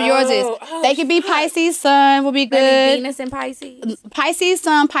is. That's where yours is. They could be Pisces sun will be good. Maybe Venus and Pisces. Pisces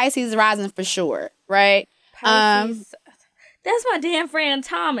sun, Pisces rising for sure, right? Pisces. That's my damn friend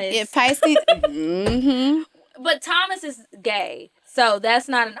Thomas. Yeah, Pisces. Mm-hmm. But Thomas is gay, so that's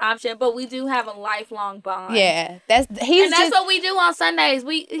not an option. But we do have a lifelong bond. Yeah, that's what we do on Sundays.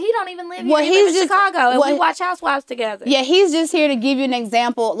 He don't even live here. He lives in Chicago, and we watch Housewives together. Yeah, he's just here to give you an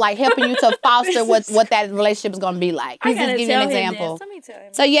example, like helping you to foster what that relationship is going to be like. He's just giving you an example. Let me tell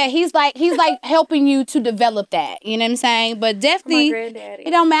him. So yeah, he's like helping you to develop that. You know what I'm saying? But definitely,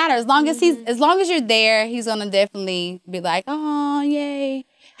 it don't matter as long as as long as you're there, he's gonna definitely be like, oh yay.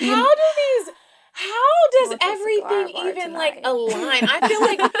 How does everything even like align? I feel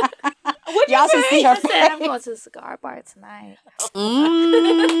like y'all should see her. I said I'm going to a cigar bar tonight.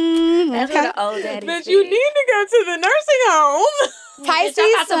 That's what the old daddy. But you need to go to the nursing home. Pisces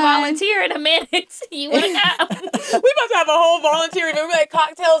I'm about to volunteer in a minute. You want to go? We about to have a whole volunteering. We're like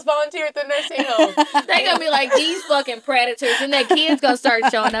cocktails volunteer at the nursing home. They're gonna be like these fucking predators, and their kids gonna start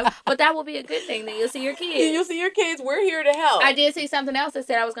showing up. But that will be a good thing. Then you'll see your kids. Yeah, you'll see your kids. We're here to help. I did see something else that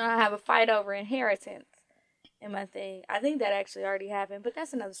said I was gonna have a fight over inheritance in my thing. I think that actually already happened, but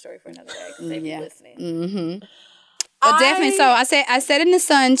that's another story for another day because they be listening. Mm-hmm. But definitely, so I said in the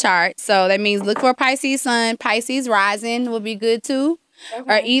sun chart, so that means look for Pisces sun, Pisces rising would be good too.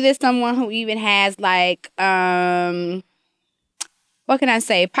 Okay. Or either someone who even has like, what can I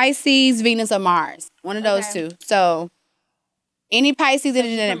say? Pisces, Venus, or Mars. One of those two. So any Pisces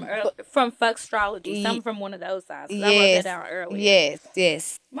from Sextrology, some from one of those sides. Yes. I wrote that down earlier.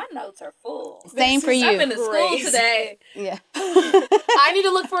 Yes. My notes are full. Same for you. I've been to school today. Yeah. I need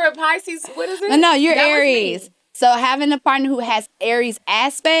to look for a Pisces. What is it? No, you're Aries. So having a partner who has Aries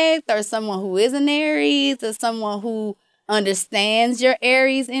aspect, or someone who is an Aries, or someone who understands your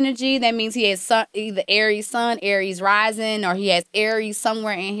Aries energy, that means he has either Aries sun, Aries rising, or he has Aries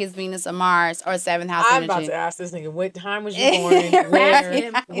somewhere in his Venus or Mars or 7th house energy. I'm about to ask this nigga, what time was you born,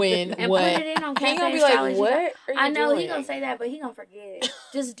 where, when, and what? Put it in on he gonna be like, what are you I know doing? he gonna say that, but he gonna forget.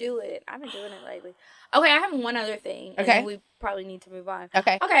 Just do it. I've been doing it lately. Okay, I have one other thing. And then we probably need to move on.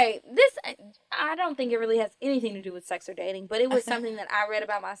 Okay, this, I don't think it really has anything to do with sex or dating, but it was something that I read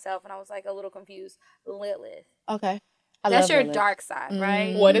about myself, and I was like a little confused. Lilith. Okay. That's your dark side,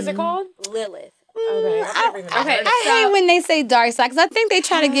 right? What is it called? Lilith. Okay. I hate when they say dark side, because I think they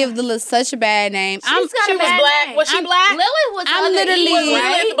try to give Lilith such a bad name. She was black. Name. Was she black? Lilith was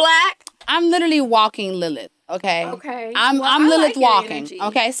Lilith black? I'm literally walking Lilith. Okay. Okay. I'm Lilith walking.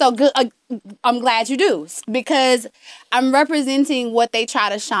 Okay. So good. I'm glad you do, because I'm representing what they try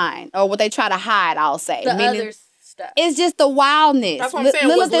to shine or what they try to hide. I'll say. Other stuff. It's just the wildness. That's what I'm saying.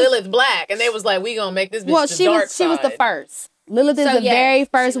 Lilith black, and they was like, "We gonna make this bitch the dark side." She was the first. Lilith is the very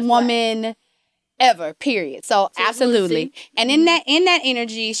first woman ever. Period. So absolutely. And in that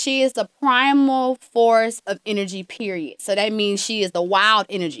energy, she is the primal force of energy. Period. So that means she is the wild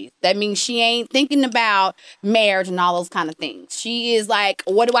energy. That means she ain't thinking about marriage and all those kind of things. She is like,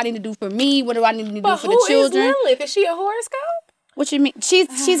 what do I need to do for me? What do I need to do for the children? Who is Lilith? Is she a horoscope? What you mean?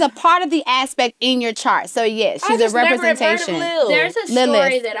 She's a part of the aspect in your chart. So yes, she's a representation. There's a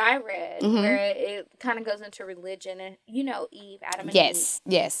story that I read where it kind of goes into religion, and Eve, Adam and Eve.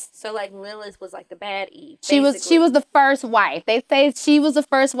 Yes. So like Lilith was like the bad Eve. She was the first wife. They say she was the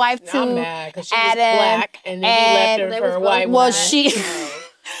first wife to I'm mad because she Adam, was black, and then he left her for a white woman.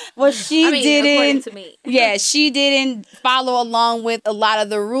 Well, she didn't. To me. Yeah, she didn't follow along with a lot of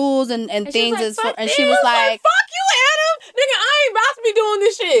the rules and things. And she was like, "Fuck you, Adam, nigga! I ain't about to be doing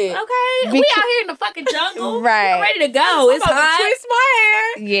this shit." Okay, we out here in the fucking jungle, right? I'm ready to go. It's about hot. to twist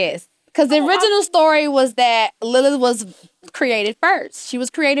my hair. Yes, because the original story was that Lilith was created first. She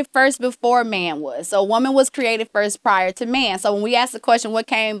was created first before man was. So woman was created first prior to man. So when we ask the question, what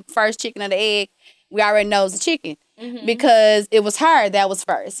came first, chicken or the egg? We already know it's the chicken. Because it was her that was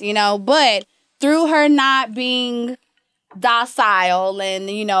first, but through her not being docile and,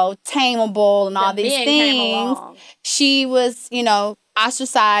 tameable and all these things, she was,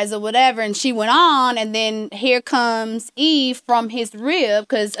 ostracized or whatever, and she went on, and then here comes Eve from his rib,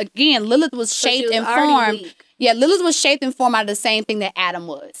 because again, Lilith was shaped and formed. Yeah, Lilith was shaped and formed out of the same thing that Adam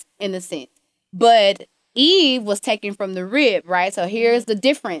was, in a sense. But Eve was taken from the rib, right? So here's the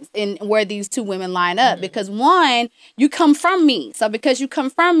difference in where these two women line up. Because one, you come from me. So because you come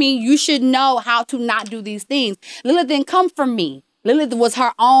from me, you should know how to not do these things. Lilith didn't come from me. Lilith was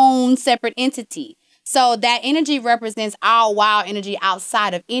her own separate entity. So that energy represents our wild energy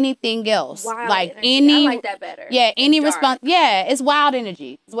outside of anything else. Wild like energy. I like that better. Yeah, any response. Yeah, it's wild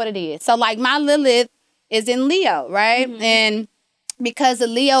energy is what it is. So like my Lilith is in Leo, right? And because the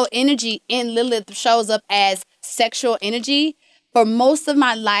Leo energy in Lilith shows up as sexual energy, for most of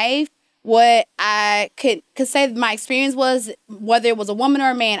my life, what I could say my experience was, whether it was a woman or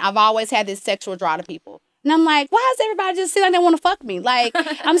a man, I've always had this sexual draw to people. And I'm like, why does everybody just seem like they want to fuck me? Like,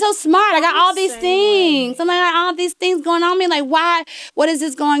 I'm so smart. I got all these things. I'm like, all these things going on me. Like, why? What is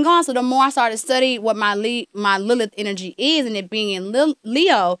this going on? So the more I started studying what my Lilith energy is, and it being in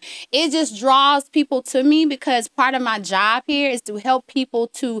Leo, it just draws people to me because part of my job here is to help people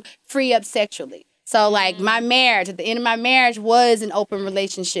to free up sexually. So, like, my marriage, at the end of my marriage was an open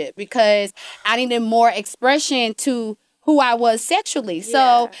relationship because I needed more expression to who I was sexually.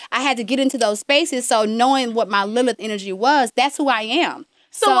 So I had to get into those spaces. So knowing what my Lilith energy was, that's who I am.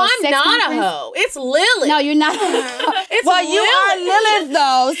 So I'm not a hoe. It's Lilith. No, you're not. It's well, you are Lilith,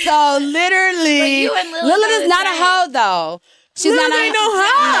 though. So literally, But you and Lilith is not a hoe, though. She's Lilith not ain't no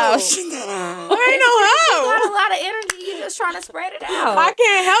hoe. No, she's not. Ain't no hoe. You got a lot of energy. You're just trying to spread it out. I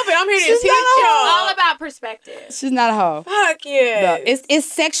can't help it. I'm here to She's teach not a hoe. y'all. All about perspective. She's not a hoe. Fuck yeah. No, it's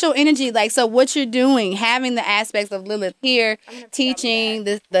sexual energy. Like, so what you're doing, having the aspects of Lilith here, teaching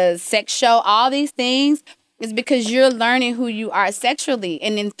the sex show, all these things, is because you're learning who you are sexually.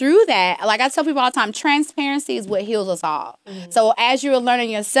 And then through that, like I tell people all the time, transparency is what heals us all. So as you're learning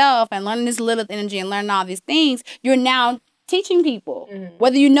yourself and learning this Lilith energy and learning all these things, you're now teaching people,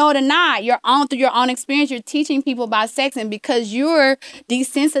 whether you know it or not, through your own experience, you're teaching people about sex. And because you're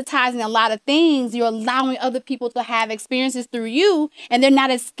desensitizing a lot of things, you're allowing other people to have experiences through you, and they're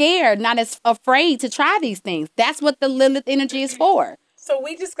not as scared, not as afraid to try these things. That's what the Lilith energy is for. So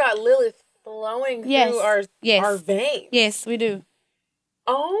we just got Lilith flowing through our veins. Yes, we do.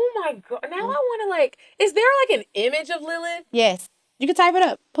 Oh my God. Now I want to is there an image of Lilith? Yes. You can type it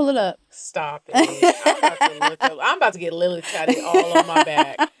up. Pull it up. Stop it. I'm about to get Lilith tatted all on my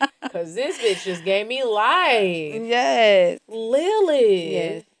back. Because this bitch just gave me life. Yes. Lilith.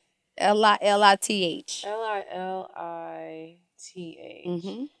 Yes. Lilith.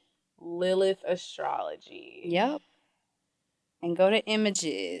 Lilith. Lilith Astrology. Yep. And go to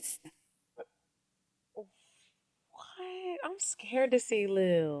images. What? I'm scared to see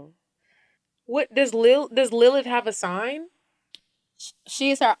Lil. What does Lilith have a sign? She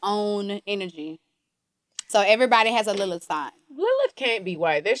is her own energy. So everybody has a Lilith sign. Lilith can't be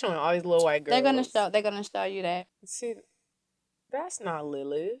white. They're showing all these little white girls. They're gonna show you that. See, that's not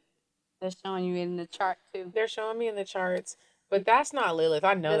Lilith. They're showing you in the chart too. They're showing me in the charts, but that's not Lilith.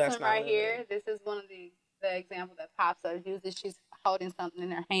 I know this that's one not right Lilith. here. This is one of the example that pops up. Usually she's holding something in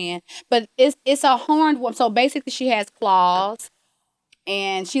her hand, but it's a horned woman. So basically, she has claws,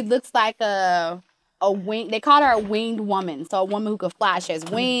 and she looks like a wing. They call her a winged woman. So a woman who could fly. She has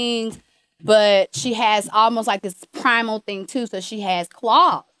wings, but she has almost like this primal thing too. So she has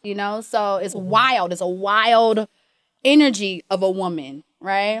claws, So it's wild. It's a wild energy of a woman,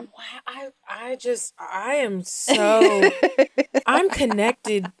 right? I am so I'm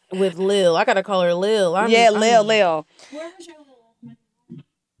connected with Lil. I gotta call her Lil. Lil. Where was your little?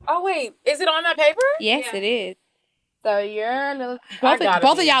 Oh wait, is it on that paper? Yes, it is. So you're Lil.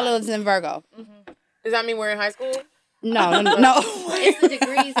 both of y'all Lil's in Virgo. Does that mean we're in high school? No. It's the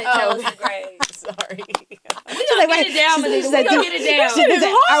degrees that tell us the grades. Sorry. We're going to get it down, Melissa. We're going to get it down.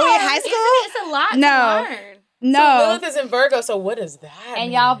 Are we in high school? It's a lot to learn. No. So Lilith is in Virgo, so what is that?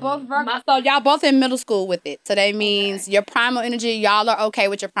 And y'all both Virgo. So y'all both in middle school with it. So that means your primal energy, y'all are okay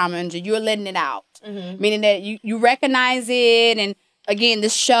with your primal energy. You're letting it out. Meaning that you recognize it. And again, the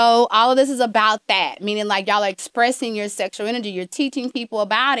show, all of this is about that. Meaning like y'all are expressing your sexual energy. You're teaching people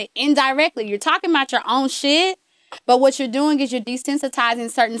about it indirectly. You're talking about your own shit. But what you're doing is you're desensitizing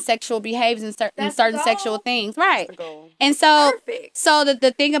certain sexual behaviors and certain sexual things. Right. And so,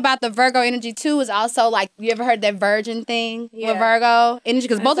 the thing about the Virgo energy too is also like, you ever heard that virgin thing with Virgo energy?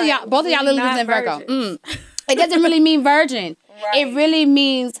 Because both of y'all Lilith is in Virgo. It doesn't really mean virgin. Right. It really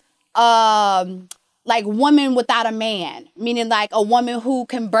means like woman without a man, meaning like a woman who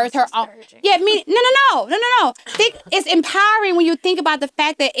can birth her own. Yeah, no. Think it's empowering when you think about the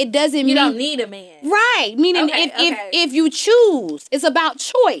fact that it doesn't mean you don't need a man. Right. Meaning if you choose, it's about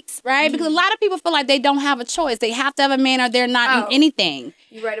choice, right? Because a lot of people feel like they don't have a choice. They have to have a man or they're not in anything.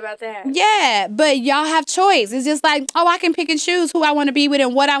 You right about that. Yeah, but y'all have choice. It's just like, I can pick and choose who I want to be with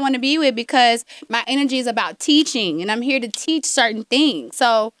and what I want to be with because my energy is about teaching and I'm here to teach certain things.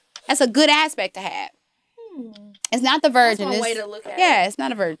 So that's a good aspect to have. It's not the virgin. That's one way to look at it. Yeah, it's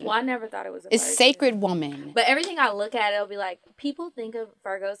not a virgin. Well, I never thought it was a virgin. It's sacred woman. But everything I look at, it'll be like, people think of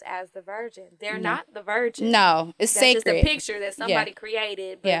Virgos as the virgin. They're not the virgin. No, it's sacred. That's just a picture that somebody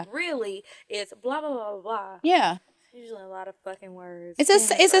created. But really, it's blah, blah, blah, blah, blah. Yeah. Usually a lot of fucking words. It's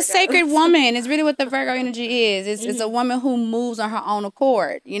a sacred woman. It's really what the Virgo energy is. It's a woman who moves on her own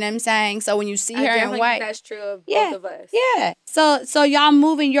accord. You know what I'm saying? So when you see her in white, that's true of both of us. Yeah. So y'all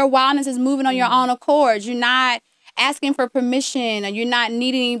moving. Your wildness is moving on your own accord. You're not asking for permission, or you're not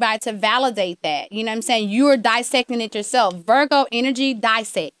needing anybody to validate that. You know what I'm saying? You're dissecting it yourself. Virgo energy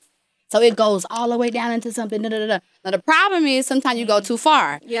dissects. So it goes all the way down into something. Now the problem is sometimes you go too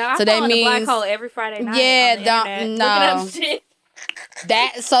far. Yeah, I so fall that in means a black hole every Friday night. Yeah, on the internet, looking up shit.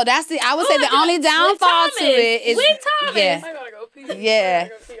 That's I would say the only downfall to it is with Thomas. Yeah. I gotta go pee. Yeah.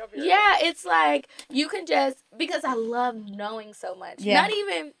 Yeah, it's like you can just, because I love knowing so much. Yeah. Not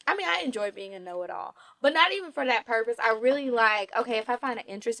even, I mean, I enjoy being a know-it-all, but not even for that purpose. I really like, okay, if I find an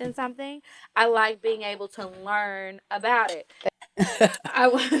interest in something, I like being able to learn about it.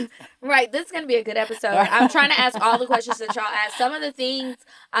 Right, this is going to be a good episode. I'm trying to ask all the questions that y'all ask. Some of the things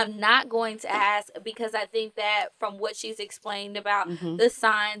I'm not going to ask because I think that from what she's explained about the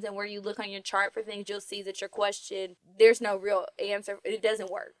signs and where you look on your chart for things, you'll see that your question, there's no real answer. It doesn't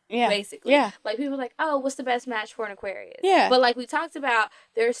work, basically. Yeah. Like, people are like, oh, what's the best match for an Aquarius? Yeah. But like we talked about,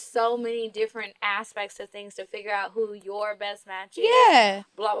 there's so many different aspects of things to figure out who your best match is. Yeah.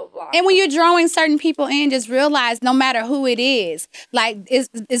 Blah, blah, blah. And when you're drawing certain people in, just realize no matter who it is, like,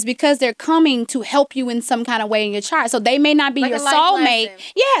 it's because they're coming to help you in some kind of way in your chart. So they may not be like your soulmate.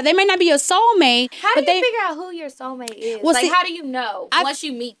 Yeah, they may not be your soulmate. How do you figure out who your soulmate is? Well, like, how do you know once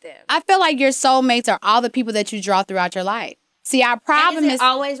you meet them? I feel like your soulmates are all the people that you draw throughout your life. See, our problem is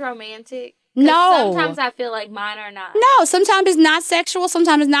always romantic? No. Sometimes I feel like mine are not. No, sometimes it's not sexual.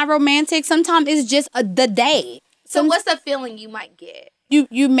 Sometimes it's not romantic. Sometimes it's just the day. So what's the feeling you might get?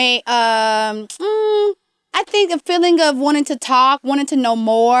 You may, I think a feeling of wanting to talk, wanting to know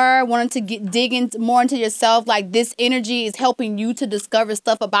more, wanting to dig more into yourself. Like, this energy is helping you to discover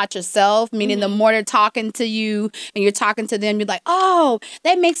stuff about yourself. Meaning the more they're talking to you and you're talking to them, you're like, oh,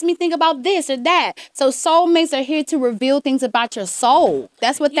 that makes me think about this or that. So soulmates are here to reveal things about your soul.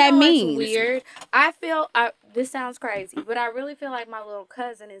 That's what that means. What's weird? I feel, this sounds crazy, but I really feel like my little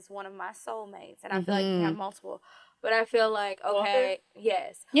cousin is one of my soulmates. And I feel like we have multiple. But I feel like, okay,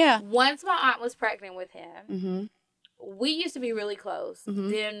 yes. Yeah. Once my aunt was pregnant with him, we used to be really close.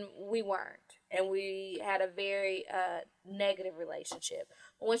 Then we weren't. And we had a very negative relationship.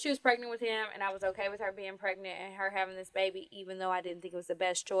 But when she was pregnant with him, and I was okay with her being pregnant and her having this baby, even though I didn't think it was the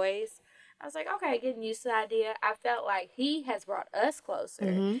best choice, I was like, okay, getting used to the idea. I felt like he has brought us closer.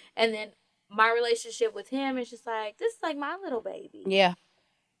 And then my relationship with him is just like, this is like my little baby. Yeah.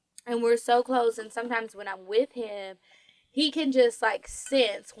 And we're so close, and sometimes when I'm with him, he can just, like,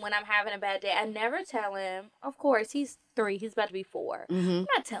 sense when I'm having a bad day. I never tell him. Of course, he's 3. He's about to be 4. I'm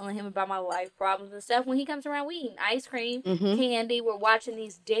not telling him about my life problems and stuff. When he comes around, we eating ice cream, candy. We're watching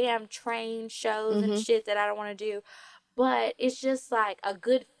these damn train shows and shit that I don't want to do. But it's just, like, a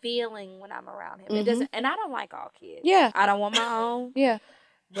good feeling when I'm around him. It doesn't, and I don't like all kids. Yeah. I don't want my own. Yeah.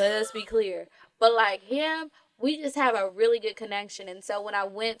 But let's be clear. But, like, him, we just have a really good connection. And so when I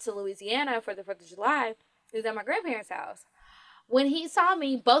went to Louisiana for the 4th of July, he was at my grandparents' house. When he saw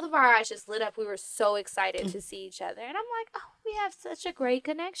me, both of our eyes just lit up. We were so excited to see each other. And I'm like, oh, we have such a great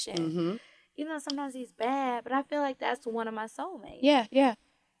connection. Even though sometimes he's bad, but I feel like that's one of my soulmates. Yeah, yeah.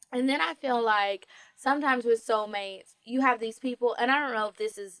 And then I feel like sometimes with soulmates, you have these people, and I don't know if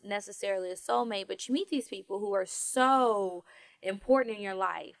this is necessarily a soulmate, but you meet these people who are so important in your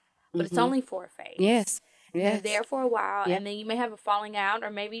life, but it's only for a phase. Yes. Yes. You're there for a while, and then you may have a falling out, or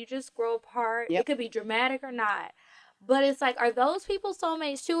maybe you just grow apart. It could be dramatic or not. But it's like, are those people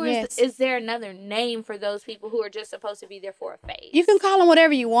soulmates too, or is there another name for those people who are just supposed to be there for a phase? You can call them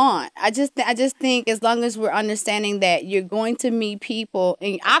whatever you want. I just think as long as we're understanding that you're going to meet people,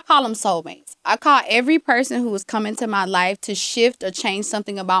 and I call them soulmates. I call every person who is coming to my life to shift or change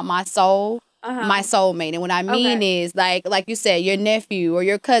something about my soul. My soulmate. And what I mean is, like you said, your nephew or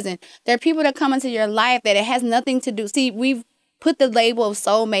your cousin. There are people that come into your life that it has nothing to do. See, we've put the label of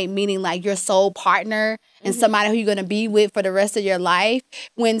soulmate, meaning like your soul partner and somebody who you're going to be with for the rest of your life.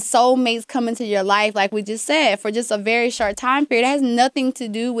 When soulmates come into your life, like we just said, for just a very short time period, it has nothing to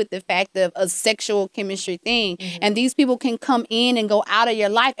do with the fact of a sexual chemistry thing. And these people can come in and go out of your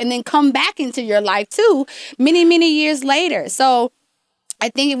life and then come back into your life too many, many years later. So I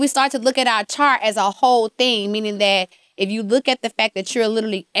think if we start to look at our chart as a whole thing, meaning that if you look at the fact that you're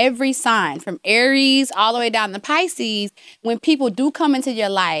literally every sign from Aries all the way down to Pisces, when people do come into your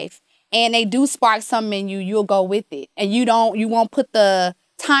life and they do spark something in you, you'll go with it. And you won't put the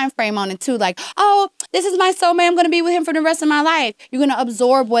time frame on it too. Like, oh, this is my soulmate. I'm going to be with him for the rest of my life. You're going to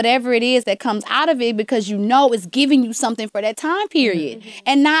absorb whatever it is that comes out of it because you know it's giving you something for that time period.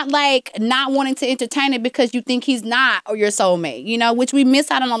 And not wanting to entertain it because you think he's not or your soulmate, which we miss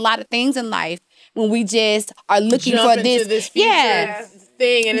out on a lot of things in life when we just are looking for this. Future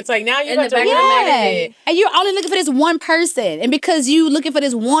thing, and it's like now you're In the about to back of the ruin magazine. it. And you're only looking for this one person. And because you looking for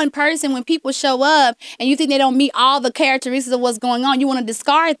this one person, when people show up and you think they don't meet all the characteristics of what's going on, you want to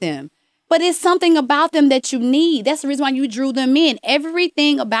discard them. But it's something about them that you need. That's the reason why you drew them in.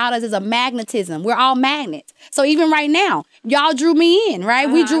 Everything about us is a magnetism. We're all magnets. So even right now, y'all drew me in, right?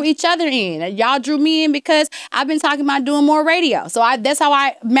 We drew each other in. Y'all drew me in because I've been talking about doing more radio. So that's how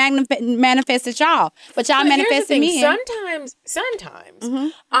I manifested y'all. But y'all manifested me in. Sometimes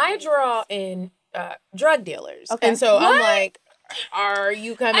I draw in drug dealers. Okay. And so I'm like, are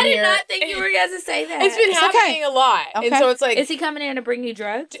you coming here? I did not think you were going to say that. It's been happening a lot. Okay. And so it's like... Is he coming in to bring you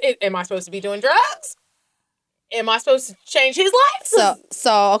drugs? Am I supposed to be doing drugs? Am I supposed to change his life?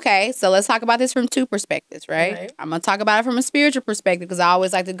 So let's talk about this from two perspectives, right? I'm going to talk about it from a spiritual perspective because I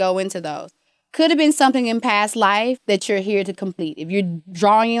always like to go into those. Could have been something in past life that you're here to complete. If you're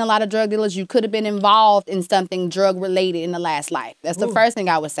drawing in a lot of drug dealers, you could have been involved in something drug-related in the last life. That's the first thing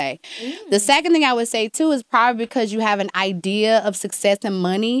I would say. The second thing I would say, too, is probably because you have an idea of success and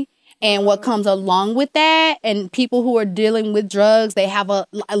money and what comes along with that. And people who are dealing with drugs, they have a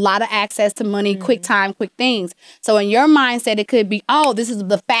lot of access to money, quick time, quick things. So in your mindset, it could be, oh, this is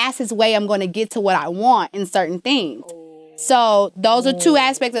the fastest way I'm going to get to what I want in certain things. So those are two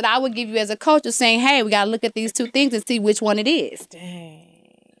aspects that I would give you as a coach of saying, hey, we got to look at these two things and see which one it is. Dang.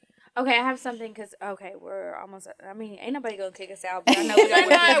 Okay, I have something because, we're almost, ain't nobody going to kick us out, but I know we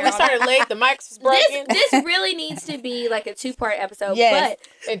got we started late, the mics was broken. This really needs to be like a 2-part episode, yes,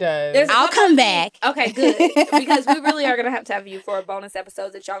 but it does. I'll come back. Okay, good, because we really are going to have you for a bonus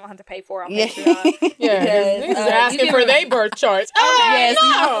episode that y'all going to have to pay for on Patreon. Yeah, because, they're asking for their birth charts. Yes,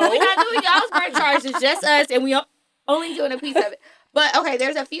 no. We're not doing y'all's birth charts, it's just us, and we only doing a piece of it. But, okay,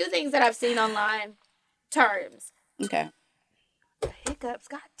 there's a few things that I've seen online. Terms. Okay. Hiccups.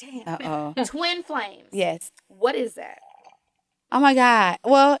 God damn. Uh-oh. Twin flames. Yes. What is that? Oh, my God.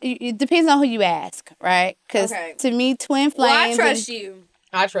 Well, it depends on who you ask, right? Because to me, twin flames... Well, I trust you.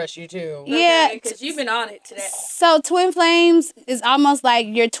 I trust you, too. Yeah. Because you've been on it today. So twin flames is almost like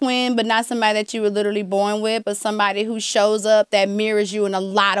your twin, but not somebody that you were literally born with, but somebody who shows up that mirrors you in a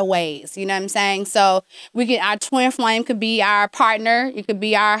lot of ways. You know what I'm saying? So our twin flame could be our partner. It could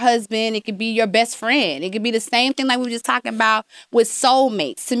be our husband. It could be your best friend. It could be the same thing like we were just talking about with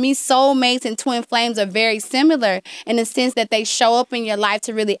soulmates. To me, soulmates and twin flames are very similar in the sense that they show up in your life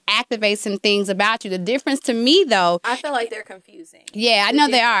to really activate some things about you. The difference to me, though... I feel like they're confusing. Yeah, I know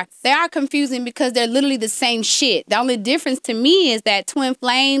they are. They are confusing because they're literally the same shit. The only difference to me is that twin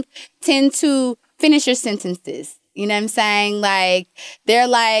flames tend to finish your sentences. You know what I'm saying? Like, they're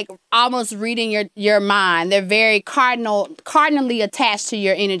like almost reading your mind. They're very cardinally attached to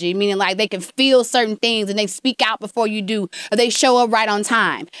your energy, meaning like they can feel certain things and they speak out before you do, or they show up right on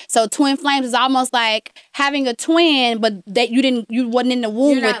time. So twin flames is almost like having a twin, but that you wasn't in the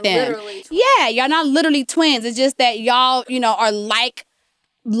womb with them. Literally twins. Yeah, y'all not literally twins. It's just that y'all, are like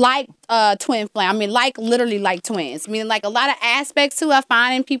twin flame. I mean, literally like twins. Meaning like a lot of aspects too, I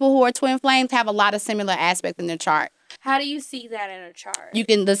find in people who are twin flames have a lot of similar aspects in their chart. How do you see that in a chart? You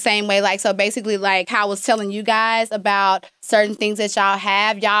can the same way, like, so basically like how I was telling you guys about certain things that y'all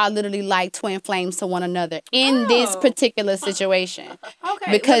have, y'all literally like twin flames to one another in this particular situation.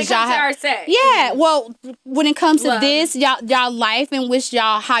 Okay. Because y'all have our sex. Yeah, well, when it comes to this, y'all life in which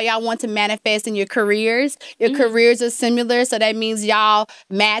how y'all want to manifest in your careers. Your careers are similar, so that means y'all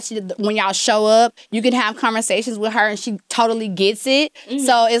match when y'all show up. You can have conversations with her and she totally gets it.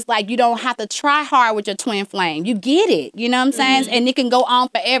 So it's like you don't have to try hard with your twin flame. You get it, you know what I'm saying? And it can go on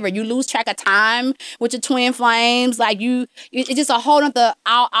forever. You lose track of time with your twin flames. Like it's just a whole other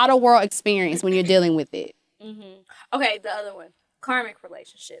outer world experience when you're dealing with it. Okay, the other one. Karmic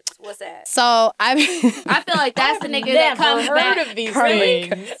relationships. What's that? So I feel like that's the nigga that comes back. Heard of these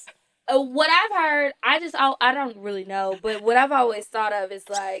things. What I've heard, I don't really know, but what I've always thought of is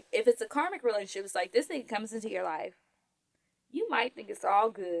like, if it's a karmic relationship, it's like this nigga comes into your life. You might think it's all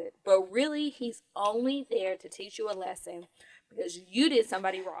good, but really he's only there to teach you a lesson because you did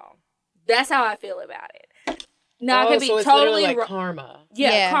somebody wrong. That's how I feel about it. Now, I could be so it's totally like wrong. karma.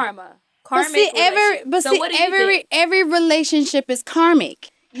 Yeah, karma. Karmic every relationship is karmic.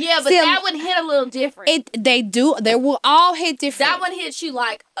 Yeah, but that one hit a little different. They will all hit different. That one hits you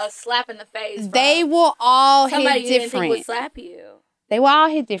like a slap in the face. They will all hit different. Somebody you didn't think would slap you. They will all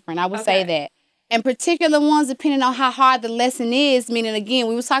hit different. I would say that. And particular ones, depending on how hard the lesson is, meaning, again,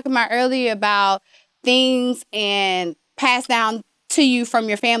 we were talking about earlier about things and passed down to you from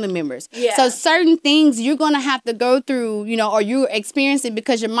your family members. Yeah. So certain things you're going to have to go through, or you're experiencing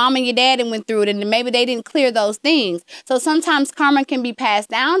because your mom and your dad went through it and maybe they didn't clear those things. So sometimes karma can be passed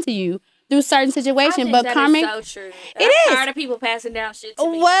down to you, through certain situations. But karmic, is so true. It I'm is. tired of people passing down shit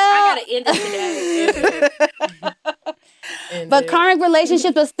to me. Well, I gotta end it today. But karmic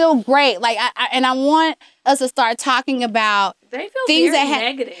relationships are still great. Like I want us to start talking about they feel things very that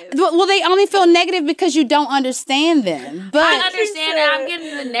negative. Well, they only feel negative because you don't understand them. But I understand that I'm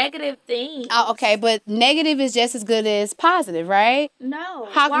getting the negative thing. Oh, okay, but negative is just as good as positive, right? No.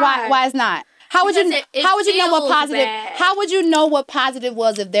 Why is not? How would Because you how would you know what feels positive? bad. How would you know what positive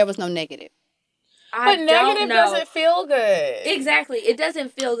was if there was no negative? But negative doesn't feel good. Exactly. It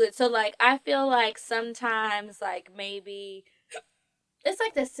doesn't feel good. So, like, I feel like sometimes, like, maybe it's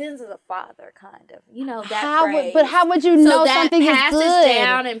like the sins of the father, kind of. You know, that phrase. But how would you know something is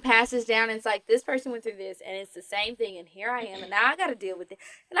good? Passes down. And it's like, this person went through this, and it's the same thing, and here I am, and now I got to deal with it.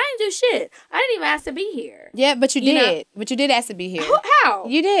 And I didn't do shit. I didn't even ask to be here. Yeah, but you did. Know? But you did ask to be here. How?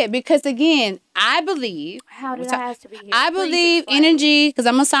 You did. Because, again, I believe... How did I ask to be here? I believe energy, because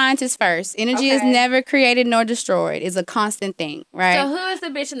I'm a scientist first, energy is never created nor destroyed. It's a constant thing, right? So who is the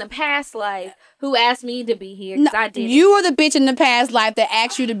bitch in the past life who asked me to be here? Because I did. You were the bitch in the past life that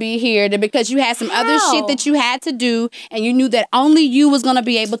asked you to be here because you had some other shit that you had to do, and you knew that only you was going to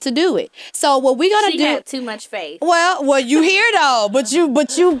be able to do it. So what we're going to do... She had too much faith. Well, you here, though, but you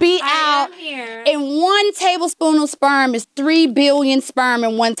beat out... Here. And 1 tablespoon of sperm is 3 billion sperm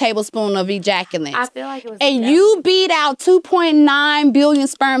and 1 tablespoon of ejaculant. I feel like it was... And you beat out 2.9 billion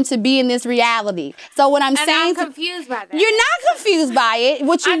sperm to be in this reality. So what I'm saying... I'm confused by that. You're not confused by it.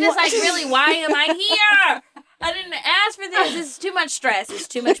 I'm just like, really, why am I here? I didn't ask for this. This is too much stress. It's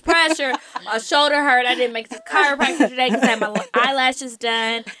too much pressure. My shoulder hurt. I didn't make it to chiropractor today because I had my eyelashes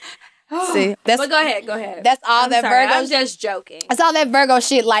done. See, but go ahead. That's all that Virgo. I'm just joking. That's all that Virgo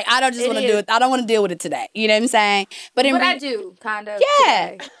shit. Like, I don't just want to do it. I don't want to deal with it today. You know what I'm saying? But I do, kind of.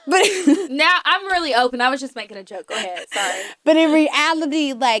 Yeah. Today. But now I'm really open. I was just making a joke. Go ahead. Sorry. But in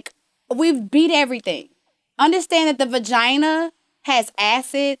reality, like, we've beat everything. Understand that the vagina has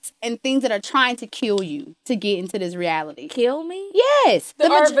acids and things that are trying to kill you to get into this reality. Kill me? Yes.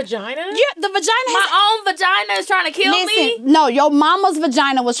 Our vagina? Yeah, the vagina My own vagina is trying to kill me? No, your mama's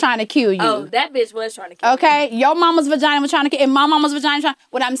vagina was trying to kill you. Oh, that bitch was trying to kill me. Okay? Your mama's vagina was trying to kill, and my mama's vagina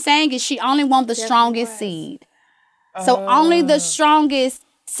what I'm saying is she only wants the strongest seed. So only the strongest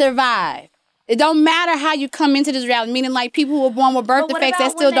survive. It don't matter how you come into this reality, meaning like people who were born with birth defects,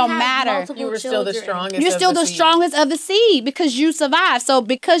 that still don't matter. You were still the strongest. You're still the strongest of the seed because you survived. So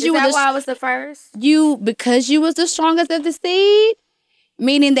because you were why I was the first? Because you was the strongest of the seed,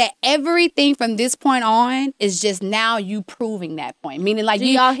 meaning that everything from this point on is just now you proving that point. Meaning like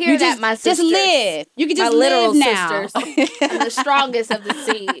y'all hear that, my sisters? Just live. You can just my live now. Sisters. I'm the strongest of the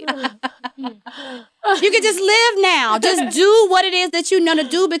seed. You can just live now. Just do what it is that you know to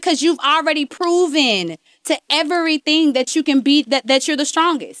do because you've already proven to everything that you can be, that you're the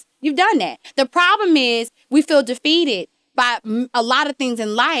strongest. You've done that. The problem is we feel defeated by a lot of things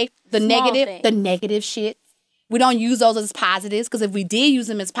in life. The negative shit. We don't use those as positives because if we did use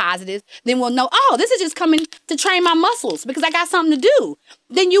them as positives, then we'll know, oh, this is just coming to train my muscles because I got something to do.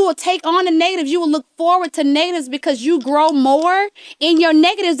 Then you will take on the negatives. You will look forward to negatives because you grow more in your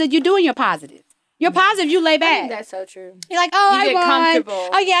negatives than you do in your positives. Your positive, you lay back. I think that's so true. You're like, oh, you get comfortable.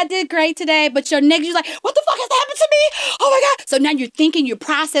 Oh, yeah, I did great today. But your negative, you're like, what the fuck has happened to me? Oh, my God. So now you're thinking, you're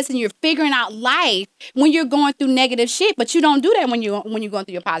processing, you're figuring out life when you're going through negative shit. But you don't do that when you're going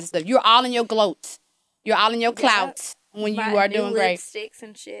through your positive stuff. You're all in your gloats. You're all in your clout when you are doing great. Lipsticks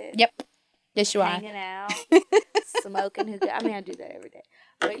and shit. Yep. Yes, you are. Hanging out, smoking hookah. I mean, I do that every day.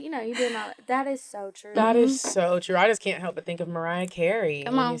 But, you know, you're doing all that. That is so true. That is so true. I just can't help but think of Mariah Carey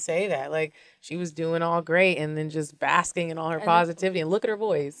when you say that. Like, she was doing all great and then just basking in all her positivity. And look at her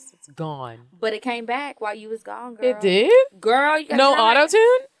voice. It's gone. But it came back while you was gone, girl. It did? Girl, you got no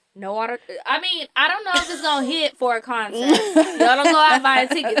auto-tune? No auto. I mean, I don't know if it's gonna hit for a concert. Y'all don't go out buying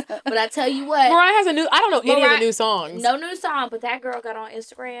tickets. But I tell you what, Mariah has a new. I don't know any of the new songs. No new song, but that girl got on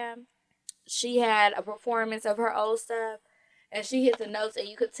Instagram. She had a performance of her old stuff, and she hit the notes, and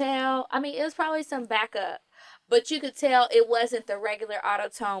you could tell. I mean, it was probably some backup, but you could tell it wasn't the regular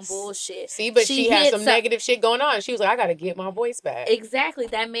auto-tone bullshit. See, but she had some negative shit going on. She was like, I gotta get my voice back. Exactly.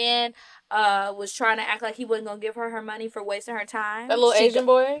 That man was trying to act like he wasn't gonna give her money for wasting her time. That little Asian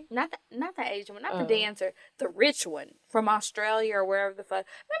boy? Not the Asian one, not the dancer, the rich one from Australia or wherever the fuck.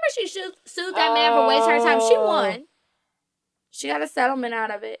 Remember she sued that man for wasting her time. She won. She got a settlement out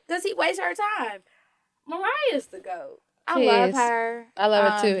of it because he wasted her time. Mariah's the GOAT. I love her. I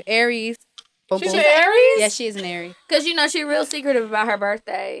love her too. Aries. She's an Aries? Yeah, she is an Aries. Because, you know, she's real secretive about her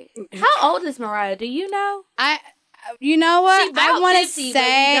birthday. How old is Mariah? Do you know? You know what? I want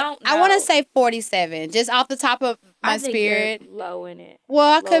to say 47, just off the top of my I think spirit. you're low in it. Well,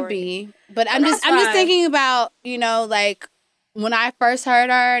 I Lower could be, it. but I'm just fine. thinking about, you know, like when I first heard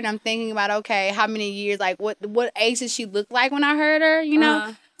her, and I'm thinking about, okay, how many years, like what age did she look like when I heard her, you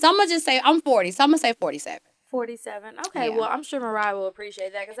know? So I'm gonna just say I'm 40, so I'm gonna say 47. 47. Okay, Yeah. well, I'm sure Mariah will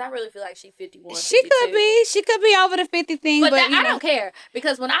appreciate that because I really feel like she's 51. She 52. could be over the 50 thing, but that, you I know. don't care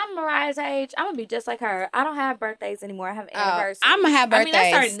because when I'm Mariah's age, I'm gonna be just like her. I don't have birthdays anymore. I have anniversaries. I'm gonna have birthdays. that's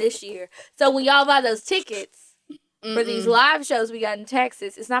starting this year. So when y'all buy those tickets for these live shows we got in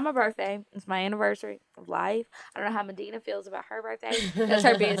Texas, it's not my birthday. It's my anniversary of life. I don't know how Medina feels about her birthday. That's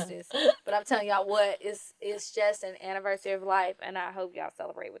her business. But I'm telling y'all what, it's just an anniversary of life, and I hope y'all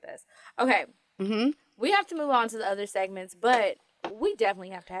celebrate with us. Okay. We have to move on to the other segments, but we definitely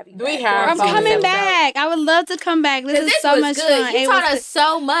have to have you back. I'm coming back. I would love to come back. This is so much fun. You taught us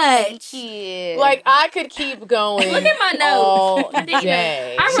so much. Like, I could keep going. Look at my notes. All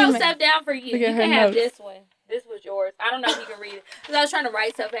day. I wrote stuff down for you. You at her can have notes. this one. This was yours. I don't know if you can read it because I was trying to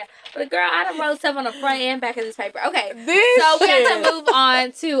write stuff down. But girl, I done wrote stuff on the front and back of this paper. Okay, so we have to move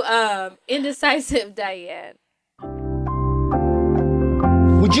on to indecisive Diane.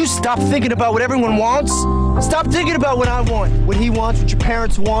 Would you stop thinking about what everyone wants? Stop thinking about what I want, what he wants, what your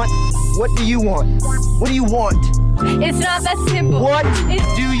parents want. What do you want? What do you want? It's not that simple. What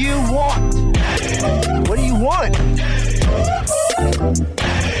do you want? What do you want?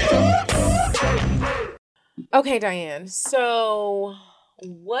 Okay, Diane. So,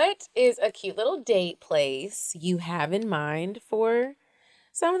 what is a cute little date place you have in mind for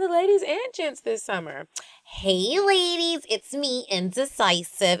some of the ladies and gents this summer? Hey ladies, it's me,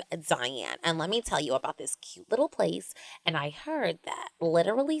 Indecisive Diane, and let me tell you about this cute little place. And I heard that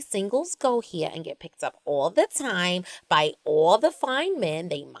literally singles go here and get picked up all the time by all the fine men.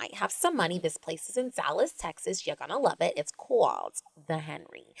 They might have some money. This place is in Dallas, Texas. You're gonna love it. It's called The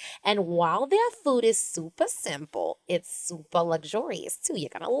Henry. And while their food is super simple, it's super luxurious too. You're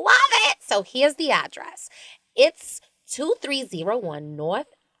gonna love it. So here's the address. It's 2301 North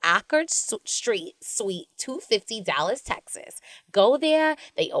Ackerd Street, Suite 250, Dallas, Texas. Go there.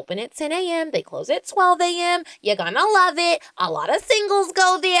 They open at 10 a.m. They close at 12 a.m. You're going to love it. A lot of singles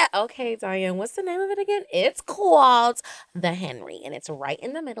go there. Okay, Diane, what's the name of it again? It's called The Henry, and it's right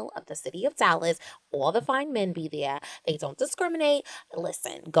in the middle of the city of Dallas. All the fine men be there. They don't discriminate.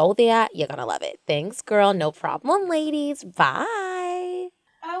 Listen, go there. You're going to love it. Thanks, girl. No problem, ladies. Bye.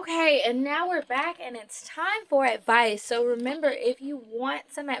 Okay, and now we're back, and it's time for advice. So remember, if you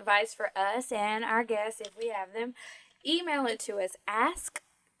want some advice for us and our guests, if we have them, email it to us,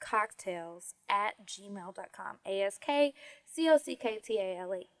 askcocktails@gmail.com,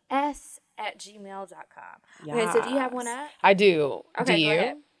 askcocktails@gmail.com. Okay, so do you have one up? I do. Okay, do you? go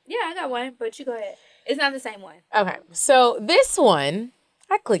ahead. Yeah, I got one, but you go ahead. It's not the same one. Okay, so this one,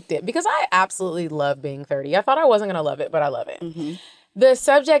 I clicked it because I absolutely love being 30. I thought I wasn't going to love it, but I love it. The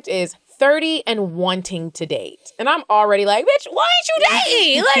subject is 30 and wanting to date. And I'm already like, bitch, why ain't you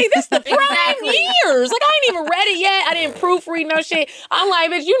dating? Like, this the prime years. Like, I ain't even read it yet. I didn't proofread no shit. I'm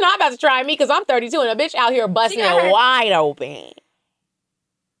like, bitch, you not about to try me because I'm 32 and a bitch out here busting it wide open.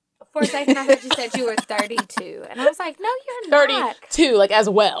 For a second, I heard you said you were 32. And I was like, no, you're not. 32, like, as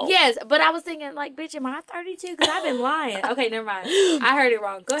well. Yes, but I was thinking, like, bitch, am I 32? Because I've been lying. Okay, never mind. I heard it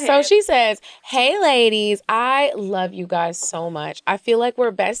wrong. Go ahead. So she says, hey, ladies, I love you guys so much. I feel like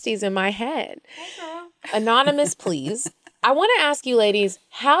we're besties in my head. Hey, girl. Anonymous, please. I want to ask you, ladies,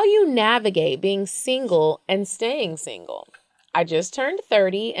 how you navigate being single and staying single. I just turned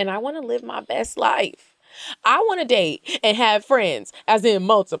 30, and I want to live my best life. I want to date and have friends, as in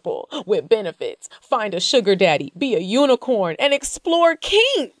multiple, with benefits, find a sugar daddy, be a unicorn, and explore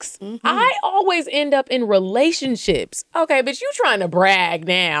kinks. I always end up in relationships. Okay, but you trying to brag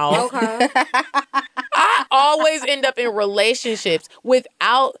now. Okay. I always end up in relationships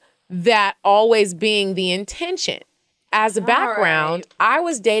without that always being the intention. As a background, I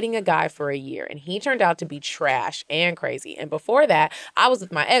was dating a guy for a year and he turned out to be trash and crazy. And before that, I was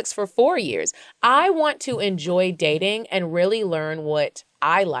with my ex for 4 years. I want to enjoy dating and really learn what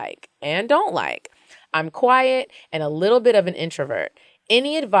I like and don't like. I'm quiet and a little bit of an introvert.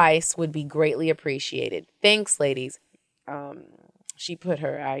 Any advice would be greatly appreciated. Thanks, ladies. She put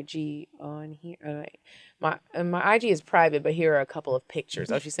her IG on here. My IG is private, but here are a couple of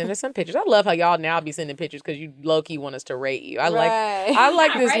pictures. Oh, she sent us some pictures. I love how y'all now be sending pictures because you low-key want us to rate you. I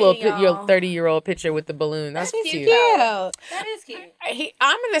like this little your 30-year-old picture with the balloon. That's cute. That is cute.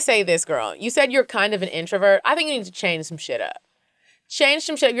 I'm going to say this, girl. You said you're kind of an introvert. I think you need to change some shit up. Change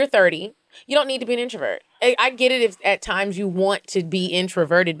some shit. You're 30. You don't need to be an introvert. I get it if at times you want to be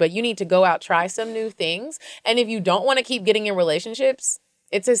introverted, but you need to go out, try some new things. And if you don't want to keep getting in relationships,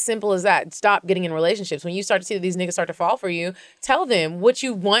 It's as simple as that. Stop getting in relationships. When you start to see that these niggas start to fall for you, tell them what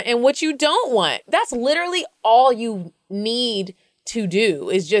you want and what you don't want. That's literally all you need to do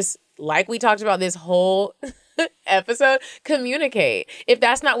is just, like we talked about this whole episode, communicate. If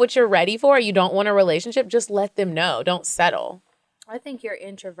that's not what you're ready for, you don't want a relationship, just let them know. Don't settle. I think your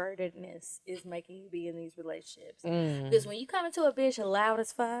introvertedness is making you be in these relationships. Because when you come into a bitch loud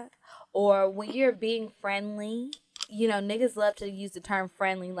as fuck, or when you're being friendly, you know, niggas love to use the term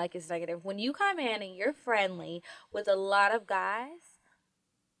friendly like it's negative. When you come in and you're friendly with a lot of guys,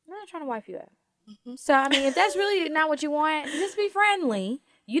 I'm not trying to wipe you up. So, I mean, if that's really not what you want, just be friendly.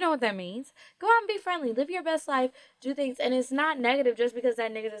 You know what that means. Go out and be friendly. Live your best life. Do things. And it's not negative just because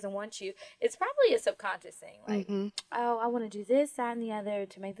that nigga doesn't want you. It's probably a subconscious thing. Like, oh, I want to do this, that, and the other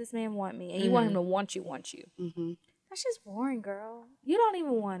to make this man want me. And you want him to want you. That's just boring, girl. You don't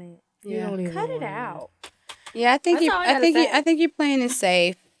even want it. You don't even Cut want it out. Yeah, I think you're playing it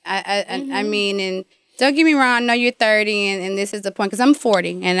safe. I mean, and don't get me wrong, I know you're 30 and this is the point, because I'm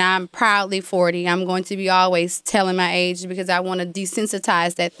 40 and I'm proudly 40. I'm going to be always telling my age because I want to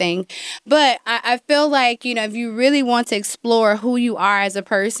desensitize that thing. But I feel like, you know, if you really want to explore who you are as a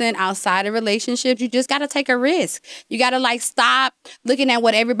person outside of relationships, you just got to take a risk. You got to like stop looking at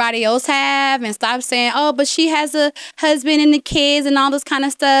what everybody else have and stop saying, oh, but she has a husband and the kids and all this kind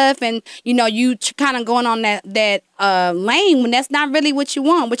of stuff. And, you know, you kind of going on that lane when that's not really what you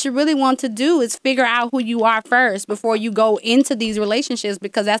want. What you really want to do is figure out who you are first before you go into these relationships,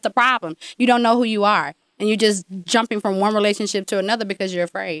 because that's the problem. You don't know who you are and you're just jumping from one relationship to another because you're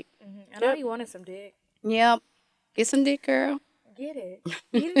afraid. I know you wanted some dick. Yep. Get some dick, girl. Get it.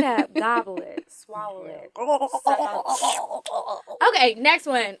 Eat it up. Gobble it. Swallow it. Okay, next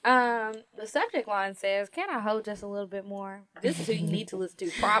one. The subject line says, can I hold just a little bit more? This is who you need to listen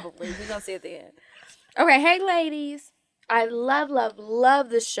to, probably. We're going to see at the end. Okay, hey, ladies. I love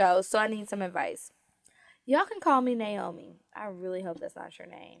this show, so I need some advice. Y'all can call me Naomi. I really hope that's not your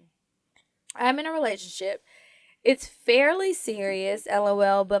name. I'm in a relationship. It's fairly serious,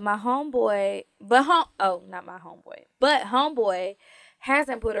 LOL, but my homeboy, homeboy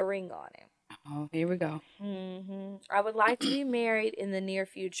hasn't put a ring on it. Oh, here we go. I would like to be married in the near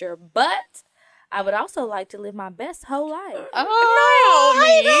future, but I would also like to live my best whole life. Oh, how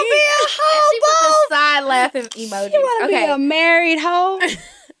you gonna be a hoe? She put the side laughing emoji. You want to be a married hoe?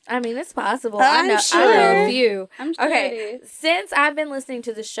 I mean, it's possible. I'm I know sure. a few. I'm sure Okay, it is. since I've been listening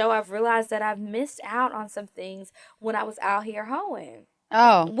to the show, I've realized that I've missed out on some things when I was out here hoeing.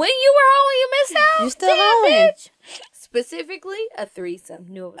 Oh. When you were hoeing, you missed out? You still Damn, hoeing. bitch. Specifically, a threesome.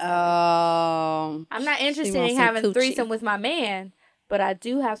 Knew it was coming. Oh. I'm not interested wants in some having a coochie. threesome with my man, but I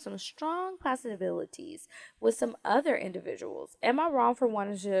do have some strong possibilities with some other individuals. Am I wrong for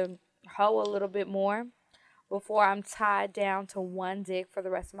wanting to hoe a little bit more before I'm tied down to one dick for the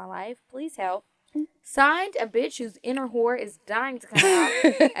rest of my life? Please help. Signed, a bitch whose inner whore is dying to come out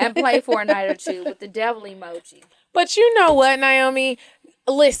and play for a night or two with the devil emoji. But you know what, Naomi?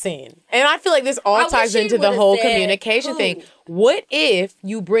 Listen, and I feel like this all ties into the whole communication thing. What if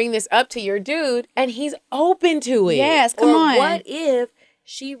you bring this up to your dude and he's open to it? Yes, come on. What if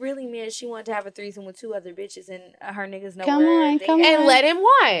she really meant she wanted to have a threesome with two other bitches and her niggas know Come where on, they come at? And let him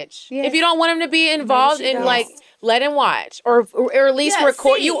watch. Yes. If you don't want him to be involved in, don't. like, let him watch. Or at least Yeah,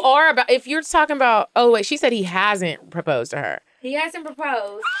 record. see. You are about, if you're talking about, oh, wait, she said he hasn't proposed to her. He hasn't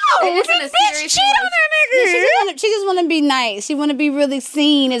proposed. Oh, It isn't a bitch, serious cheat on that nigga. She just want to be nice. She want to be really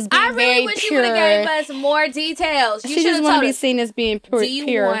seen as being I really very wish pure. you would have gave us more details. You She just want to be seen as being pure. Do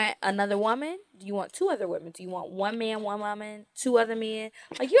you want another woman? Do you want two other women? Do you want one man, one woman, two other men?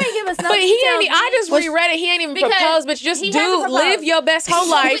 Like, you ain't give us no But he details. ain't, I just reread it. He ain't even Because proposed, but just he hasn't proposed. live your best whole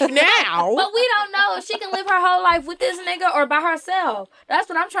life now. But we don't know if she can live her whole life with this nigga or by herself. That's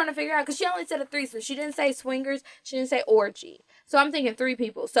what I'm trying to figure out. Because she only said a threesome. She didn't say swingers. She didn't say orgy. So I'm thinking 3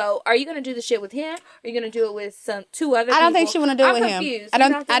 people. So are you going to do the shit with him? Or are you going to do it with two other people? I don't think she want to do it with confused.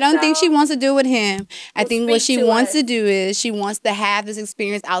 him. I don't think she wants to do it with him. I think what she speak to wants us. to do is she wants to have this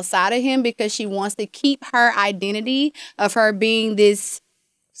experience outside of him because she wants to keep her identity of her being this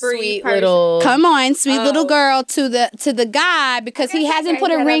Sweet person. little. come on, sweet little girl to the guy because he hasn't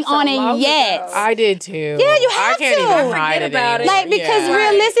put a ring on it yet. I did too. Yeah, you have I can't to. even I hide forget it about it. anymore. Like, because Yeah.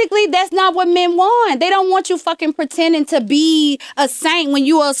 realistically, that's not what men want. They don't want you fucking pretending to be a saint when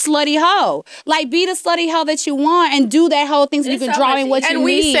you a slutty hoe. Like, be the slutty hoe that you want and do that whole thing so you It's can so draw much in what you And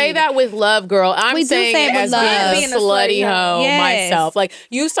we need. say that with love, girl. I'm We do saying say it it with as love. being a slutty hoe Yes. myself. Like,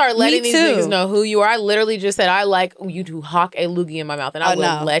 you start letting Me these too. niggas know who you are. I literally just said, I like you to hawk a loogie in my mouth, and I will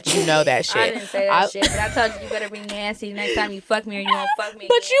no. let you know that shit. I didn't say that shit, but I told you better be nasty next time you fuck me or you won't fuck me.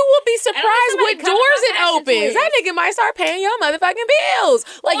 But you will be surprised what doors it opens. That nigga might start paying your motherfucking bills.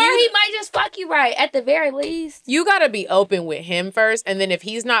 Like, or he might just fuck you right at the very least. You gotta be open with him first, and then if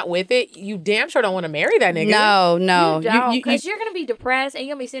he's not with it, you damn sure don't want to marry that nigga. No. You don't, because you're gonna be depressed and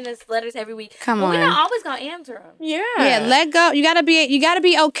you're gonna be sending us letters every week. Come on. We're not always gonna answer them. Yeah, let go. You gotta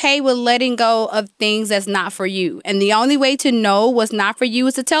be okay with letting go of things that's not for you. And the only way to know what's not for you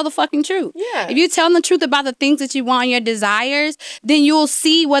is to tell the fucking truth. Yeah. If you're telling the truth about the things that you want, your desires, then you'll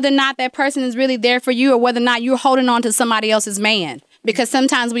see whether or not that person is really there for you or whether or not you're holding on to somebody else's man. Because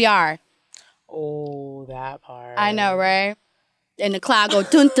sometimes we are. Oh, that part. I know, right? And the cloud go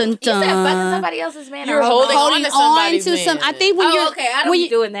dun dun dun. You said fucking somebody else's man. You're holding on to somebody's man. Some. I think when you're okay, I don't be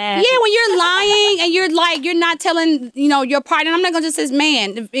doing that. Yeah, when you're lying and you're not telling your partner. I'm not gonna just say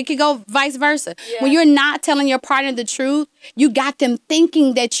man. It could go vice versa. Yeah. When you're not telling your partner the truth, you got them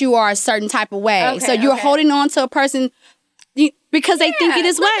thinking that you are a certain type of way. So you're holding on to a person. Because they think it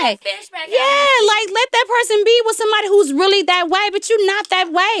is way. Let that person be with somebody who's really that way, but you're not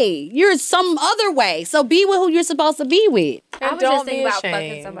that way. You're some other way. So be with who you're supposed to be with. I was just thinking about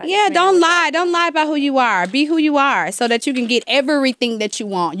fucking somebody. Yeah, don't lie. Don't lie about who you are. Be who you are so that you can get everything that you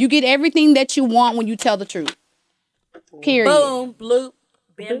want. You get everything that you want when you tell the truth. Period. Boom, bloop,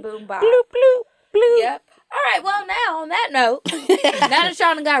 bim, boom, bop. Bloop, bloop, bloop. Yep. All right, well, now on that note, now that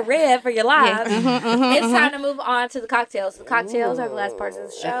y'all got red for your lives, it's time to move on to the cocktails. The cocktails are the last part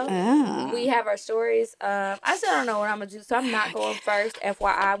of the show. We have our stories. I still don't know what I'm going to do, so I'm not going first.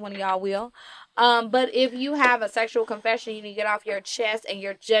 FYI, one of y'all will. But if you have a sexual confession you need to get off your chest and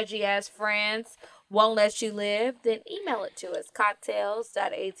your judgy-ass friends won't let you live, then email it to us,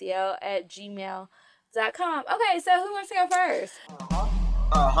 cocktails.atl@gmail.com. Okay, so who wants to go first?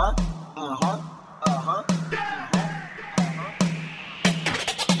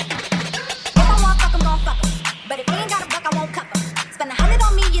 But if he ain't got a buck, I won't cuff him. Spend 100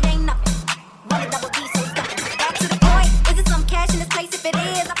 on me, it ain't nothing. Run a double D, so stuffing. Back to the point. Is it some cash in this place? If it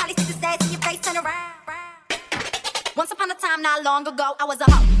is, I'll probably stick the stats in your face, turn around. Once upon a time, not long ago, I was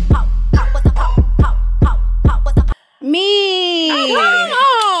a hoe. Was a hoe. Was a hoe. Me.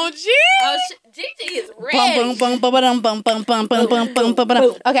 Oh, G. Gigi is ready.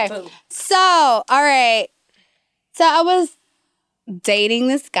 Okay. So, all right. So I was dating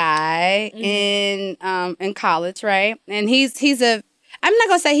this guy in college, right? And he's a I'm not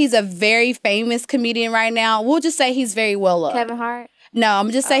gonna say he's a very famous comedian right now. We'll just say he's very well up. Kevin Hart? No,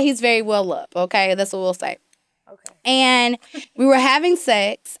 I'm just say he's very well up. Okay, that's what we'll say. Okay. And we were having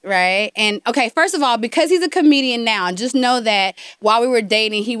sex, right? And okay, first of all, because he's a comedian now, just know that while we were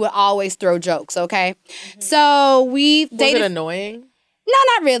dating, he would always throw jokes. Okay, so we dated. Was it annoying? No,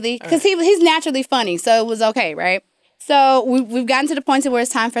 not really, because he's naturally funny, so it was okay, right? So we've gotten to the point where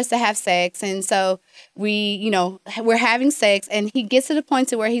it's time for us to have sex, and so we're having sex, and he gets to the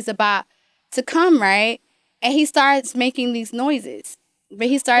point where he's about to come, right? And he starts making these noises. But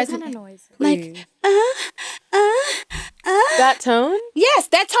he starts what kind of noises? Like that tone? Yes,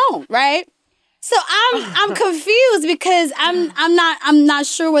 that tone, right? So I'm confused because I'm not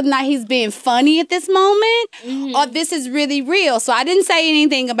sure whether or not he's being funny at this moment or this is really real. So I didn't say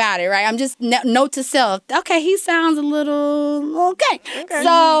anything about it, right? I'm just note to self. Okay, he sounds a little okay.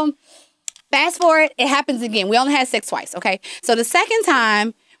 So fast forward, it happens again. We only had sex twice, okay? So the second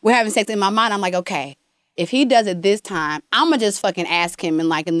time we're having sex, in my mind, I'm like, okay, if he does it this time, I'm going to just fucking ask him in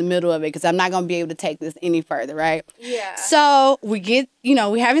the middle of it because I'm not going to be able to take this any further, right? Yeah. So we get,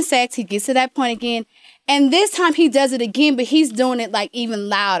 we're having sex. He gets to that point again. And this time he does it again, but he's doing it even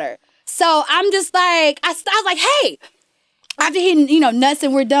louder. So I'm just like, I was like, hey, after hitting, nuts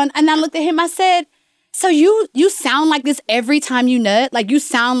and we're done. And I looked at him, I said, so you sound like this every time you nut? Like you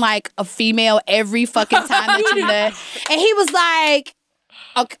sound like a female every fucking time that you nut? And he was like,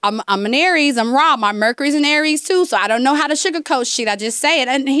 okay, I'm an Aries. I'm raw. My Mercury's in Aries too, so I don't know how to sugarcoat shit. I just say it,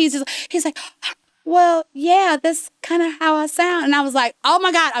 and he's like, well, yeah, that's kind of how I sound. And I was like, oh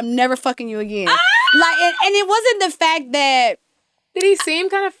my God, I'm never fucking you again. And it wasn't the fact that. Did he seem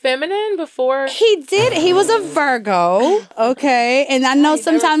kind of feminine before? He did. He was a Virgo, okay, and I know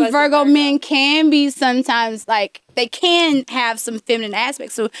sometimes Virgo men can be sometimes they can have some feminine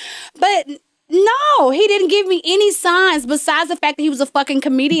aspects to, but. No, he didn't give me any signs besides the fact that he was a fucking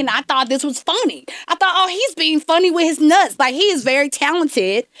comedian. I thought this was funny. I thought, he's being funny with his nuts. Like, he is very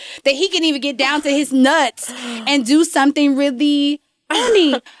talented that he can even get down to his nuts and do something really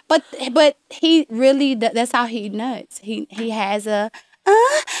funny. But he really, that's how he nuts. He has a,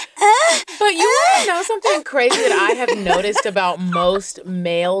 But you want to know something crazy that I have noticed about most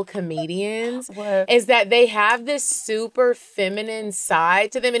male comedians is that they have this super feminine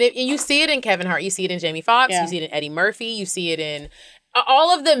side to them. And you see it in Kevin Hart. You see it in Jamie Foxx. You see it in Eddie Murphy. You see it in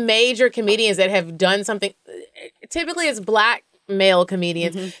all of the major comedians that have done something. Typically, it's black male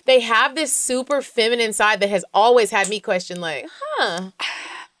comedians. They have this super feminine side that has always had me question, like,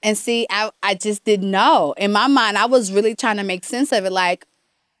 And see, I just didn't know. In my mind, I was really trying to make sense of it. Like,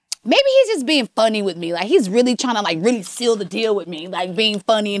 maybe he's just being funny with me. Like, he's really trying to, like, really seal the deal with me. Like, being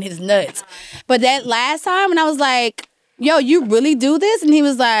funny in his nuts. But that last time, when I was like, yo, you really do this? And he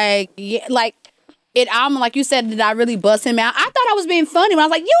was like, yeah, like, I'm like you said, did I really bust him out? I thought I was being funny. When I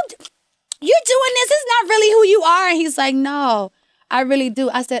was like, you doing this? It's not really who you are. And he's like, no, I really do.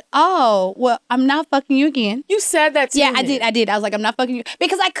 I said, oh, well, I'm not fucking you again. You said that to me. Yeah, I did. I was like, I'm not fucking you.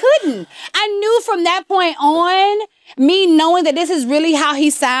 Because I couldn't. I knew from that point on, me knowing that this is really how he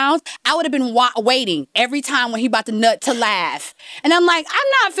sounds, I would have been waiting every time when he about to nut to laugh. And I'm like, I'm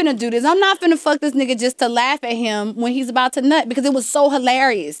not finna do this. I'm not finna fuck this nigga just to laugh at him when he's about to nut, because it was so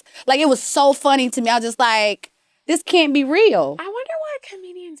hilarious. Like, it was so funny to me. I was just like, this can't be real. I wonder why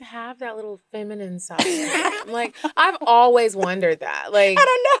comedians have that little feminine side. Like, I've always wondered that. Like, I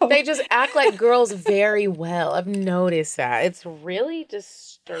don't know. They just act like girls very well. I've noticed that. It's really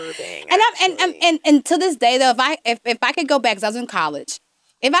disturbing. And to this day though, if I could go back, because I was in college,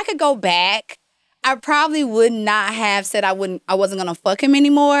 if I could go back, I probably would not have said I wasn't gonna fuck him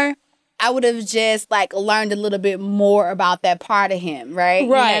anymore. I would have just like learned a little bit more about that part of him, right?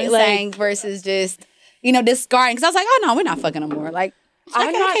 Right. You know what I'm saying? Versus just, discarding. Because I was like, oh no, we're not fucking no more. Like,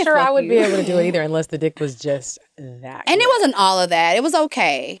 I'm not sure I would be able to do it either unless the dick was just that. And it wasn't all of that. It was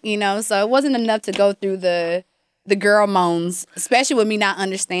okay, so it wasn't enough to go through the girl moans, especially with me not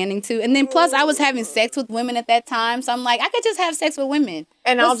understanding too. And then plus I was having sex with women at that time, so I'm like, I could just have sex with women.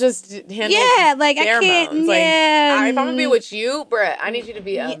 And I'll just handle like I can't. Moans. Yeah. Like, if I'm gonna be with you, bruh, I need you to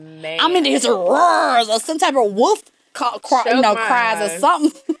be a man. I'm gonna hear some roars or some type of wolf cries or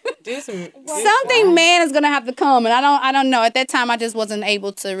something. Do something man is gonna have to come, and I don't know. At that time, I just wasn't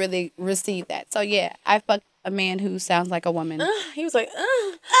able to really receive that. So yeah, I fucked a man who sounds like a woman. He was like,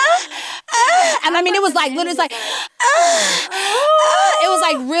 and I mean, it was like literally like, it was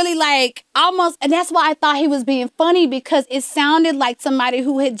like really like almost, and that's why I thought he was being funny, because it sounded like somebody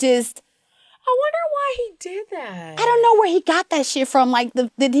who had just. I wonder why he did that. I don't know where he got that shit from. Like,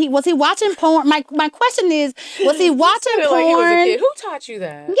 was he watching porn? My question is, was he watching porn? Like he was a kid. Who taught you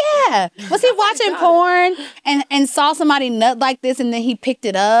that? Yeah. Was he watching porn and saw somebody nut like this, and then he picked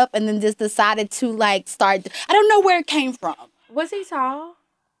it up and then just decided to like start? I don't know where it came from. Was he tall?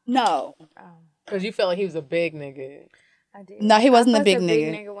 No. Because you felt like he was a big nigga. I did. No, he wasn't a big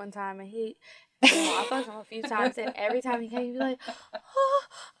nigga. Big nigga one time, and he. I fucked him a few times, and every time he came, he'd be like,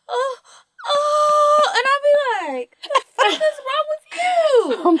 and I'd be like, what the fuck is wrong with you?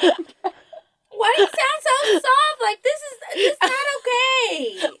 Why do you sound so soft? Like, this is not okay.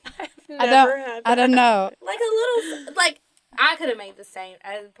 I don't know. Like a little, like, I could have made the same.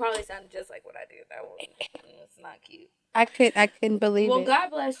 It probably sounded just like what I did. That was, it's not cute. I couldn't believe it. Well, God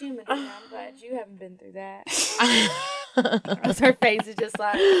bless you, Medina. I'm glad you haven't been through that. Because her face is just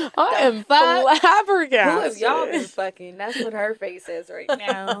like, I am flabbergasted. Who have y'all been fucking? That's what her face says right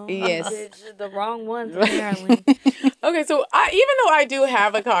now. Yes. Bitch, the wrong ones, apparently. Okay, so even though I do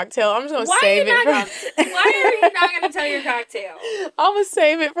have a cocktail, I'm just going to save it for... Why are you not going to tell your cocktail? I'm going to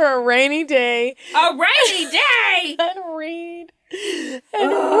save it for a rainy day. A rainy day? And read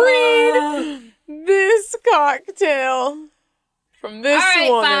this cocktail from this woman.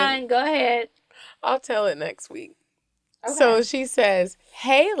 All right, fine. Go ahead. I'll tell it next week. Okay. So she says,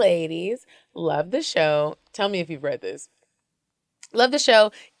 hey, ladies, love the show. Tell me if you've read this. Love the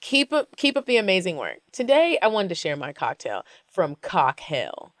show. Keep up the amazing work. Today, I wanted to share my cocktail from Cock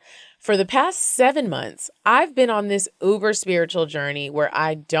Hell. For the past 7 months, I've been on this uber spiritual journey where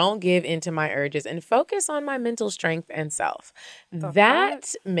I don't give into my urges and focus on my mental strength and self.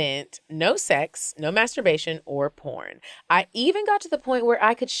 That meant no sex, no masturbation, or porn. I even got to the point where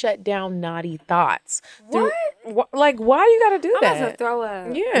I could shut down naughty thoughts. What? Why do you got to do that? I'm about to throw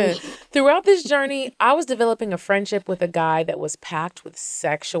up. Yeah. Throughout this journey, I was developing a friendship with a guy that was packed with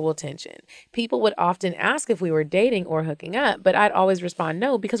sexual tension. People would often ask if we were dating or hooking up, but I'd always respond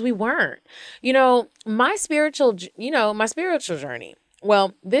no because we weren't. My spiritual journey.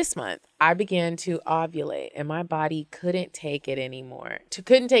 Well, this month I began to ovulate and my body couldn't take it anymore.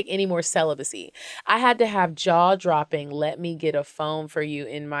 Couldn't take any more celibacy. I had to have jaw-dropping, let me get a phone for you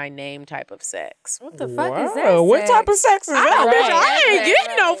in my name type of sex. What the fuck is that? What type of sex is that, bitch? I ain't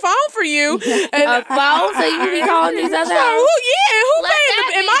getting no phone for you. A phone so you can be calling these other hoes?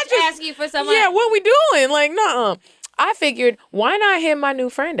 Who am I just asking you for somebody? Yeah, what we doing? Like, nuh-uh. I figured, why not hit my new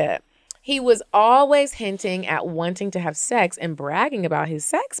friend up? He was always hinting at wanting to have sex and bragging about his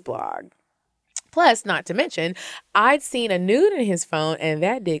sex blog. Plus, not to mention, I'd seen a nude in his phone and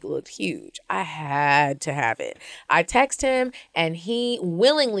that dick looked huge. I had to have it. I text him and he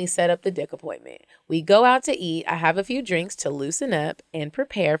willingly set up the dick appointment. We go out to eat. I have a few drinks to loosen up and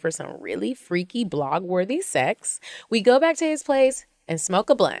prepare for some really freaky blog-worthy sex. We go back to his place and smoke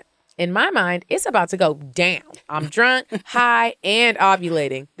a blunt. In my mind, it's about to go down. I'm drunk, high, and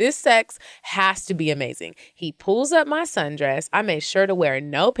ovulating. This sex has to be amazing. He pulls up my sundress. I made sure to wear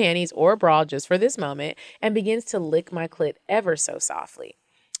no panties or bra just for this moment and begins to lick my clit ever so softly.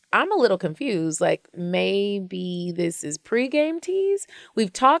 I'm a little confused, like maybe this is pregame tease?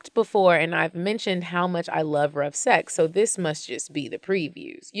 We've talked before and I've mentioned how much I love rough sex, so this must just be the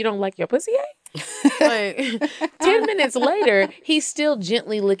previews. You don't like your pussy, eh? Like, 10 minutes later, he's still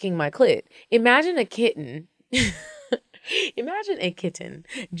gently licking my clit. Imagine a kitten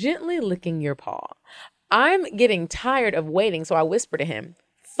gently licking your paw. I'm getting tired of waiting, so I whisper to him,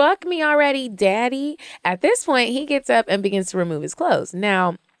 "Fuck me already, daddy." At this point, he gets up and begins to remove his clothes.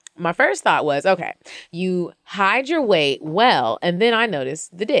 Now, my first thought was, okay, you hide your weight well, and then I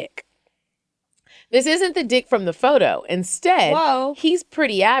noticed the dick. This isn't the dick from the photo. Instead, he's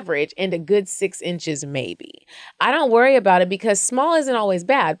pretty average and a good 6 inches maybe. I don't worry about it because small isn't always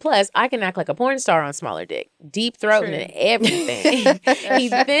bad. Plus, I can act like a porn star on smaller dick. Deep throating and everything. He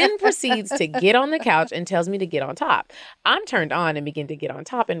then proceeds to get on the couch and tells me to get on top. I'm turned on and begin to get on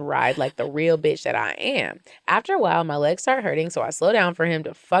top and ride like the real bitch that I am. After a while, my legs start hurting, so I slow down for him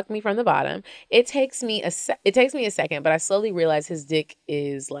to fuck me from the bottom. It takes me a second, but I slowly realize his dick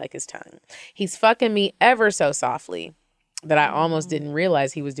is like his tongue. He's fucking me ever so softly that I almost didn't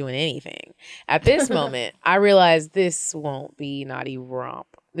realize he was doing anything. At this moment, I realized this won't be naughty romp.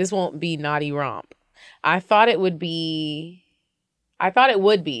 I thought it would be.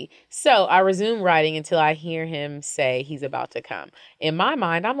 So I resume riding until I hear him say he's about to come. In my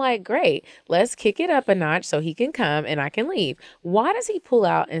mind, I'm like, great, let's kick it up a notch so he can come and I can leave. Why does he pull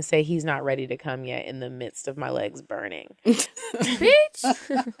out and say he's not ready to come yet in the midst of my legs burning? Bitch.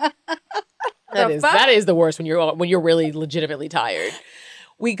 That is the worst when you're really legitimately tired.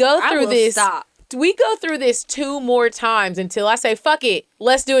 We go through this. We go through this 2 more times until I say, fuck it,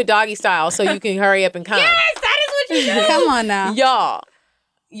 let's do it doggy style so you can hurry up and come. Yes, that is what you do. Come on now.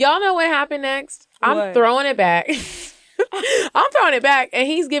 Y'all know what happened next? What? I'm throwing it back. And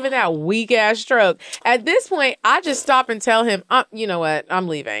he's giving that weak ass stroke. At this point, I just stop and tell him, you know what, I'm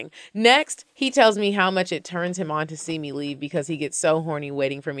leaving. Next, he tells me how much it turns him on to see me leave because he gets so horny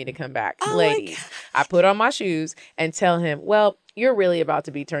waiting for me to come back. Ladies, I put on my shoes and tell him, well, you're really about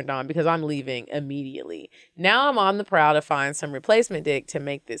to be turned on because I'm leaving immediately. Now I'm on the prowl to find some replacement dick to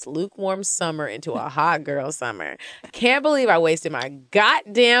make this lukewarm summer into a hot girl summer. Can't believe I wasted my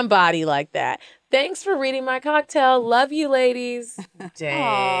goddamn body like that. Thanks for reading my cocktail. Love you, ladies.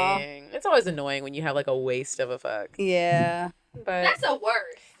 Dang. It's always annoying when you have like a waste of a fuck. Yeah. But that's a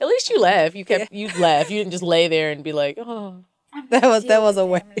word. At least you left. You left. You didn't just lay there and be like, oh. That was a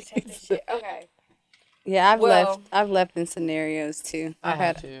waste. Okay. Yeah, I've left in scenarios too. I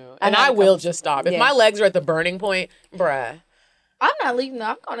had to. And I will just stop. If my legs are at the burning point, bruh. I'm not leaving. No,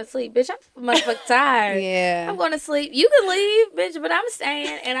 I'm going to sleep, bitch. I'm motherfucking tired. Yeah. I'm going to sleep. You can leave, bitch, but I'm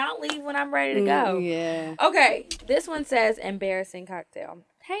staying, and I'll leave when I'm ready to go. Yeah. Okay. This one says embarrassing cocktail.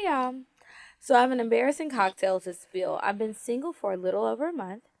 Hey, y'all. So I have an embarrassing cocktail to spill. I've been single for a little over a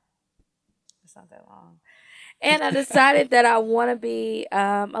month. It's not that long. And I decided that I want to be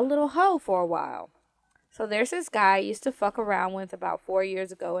a little hoe for a while. So there's this guy I used to fuck around with about 4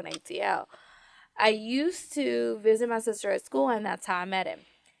 years ago in ATL. I used to visit my sister at school, and that's how I met him.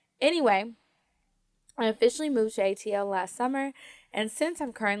 Anyway, I officially moved to ATL last summer, and since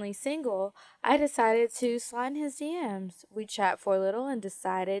I'm currently single, I decided to slide in his DMs. We chat for a little and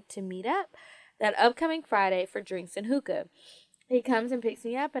decided to meet up that upcoming Friday for drinks and hookah. He comes and picks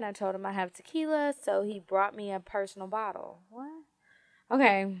me up, and I told him I have tequila, so he brought me a personal bottle. What?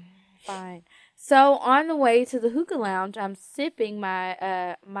 Okay, fine. So on the way to the hookah lounge, I'm sipping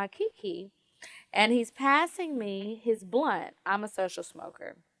my Kiki, and he's passing me his blunt. I'm a social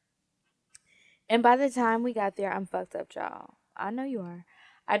smoker. And by the time we got there, I'm fucked up, y'all. I know you are.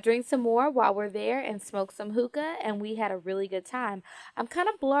 I drink some more while we're there and smoke some hookah, and we had a really good time. I'm kind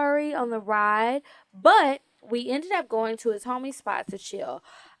of blurry on the ride, but we ended up going to his homie spot to chill.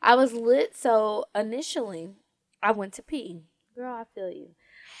 I was lit, so initially I went to pee. Girl, I feel you.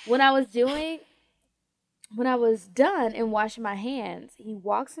 When I was doing when I was done and washing my hands, he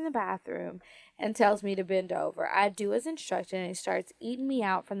walks in the bathroom and tells me to bend over. I do as instructed, and he starts eating me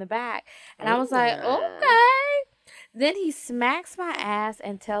out from the back. And I was like, okay. Then he smacks my ass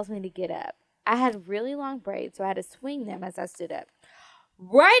and tells me to get up. I had really long braids, so I had to swing them as I stood up.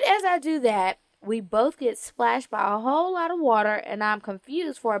 Right as I do that, we both get splashed by a whole lot of water, and I'm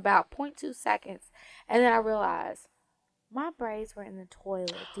confused for about 0.2 seconds. And then I realize my braids were in the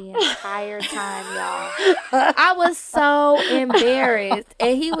toilet the entire time, y'all. I was so embarrassed,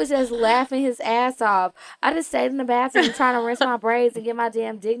 and he was just laughing his ass off. I just stayed in the bathroom trying to rinse my braids and get my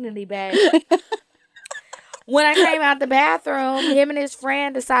damn dignity back. When I came out the bathroom, him and his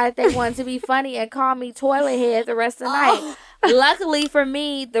friend decided they wanted to be funny and called me toilet head the rest of the night. Luckily for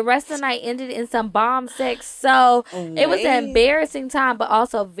me, the rest of the night ended in some bomb sex, so it was an embarrassing time, but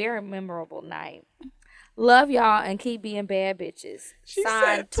also a very memorable night. Love y'all and keep being bad bitches.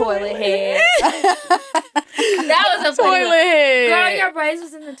 Signed, toilet head. That was a funny toilet head. Girl, your braids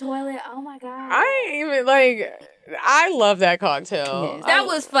was in the toilet. Oh my God. I ain't even like. I love that cocktail. Yes. That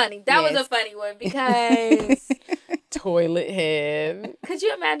was funny. That was a funny one because toilet head. Could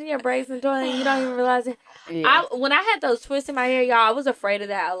you imagine your braids in the toilet and you don't even realize it? Yeah. When I had those twists in my hair, y'all, I was afraid of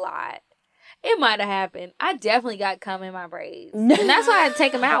that a lot. It might have happened. I definitely got cum in my braids. And that's why I had to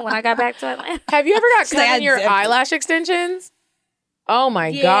take them out when I got back to Atlanta. Have you ever got cum in your eyelash extensions? Oh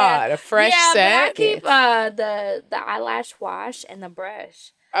my God. A fresh set? But I keep the eyelash wash and the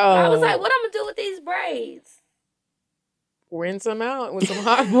brush. Oh. I was like, what I'm going to do with these braids? Rinse them out with some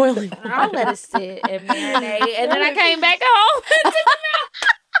hot boiling water. I'll let it sit and marinate. And then I came back home and took them out.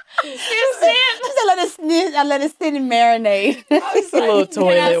 I let it sit and marinate. Just a little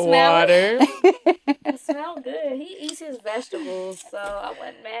toilet water. It smelled good. He eats his vegetables, so I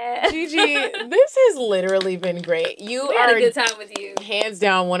wasn't mad. Gigi, this has literally been great. We had a good time with you. Hands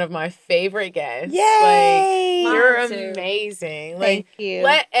down, one of my favorite guests. Yay! Like, you're amazing. Thank you.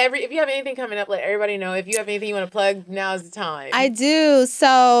 If you have anything coming up, let everybody know. If you have anything you want to plug, now's the time. I do.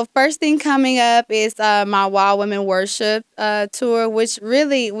 So first thing coming up is my Wild Women Worship tour, which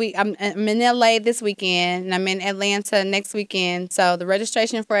really I'm in LA this weekend and I'm in Atlanta next weekend. So the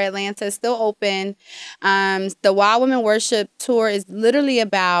registration for Atlanta is still open. The Wild Women Worship tour is literally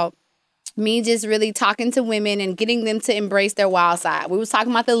about me just really talking to women and getting them to embrace their wild side. We was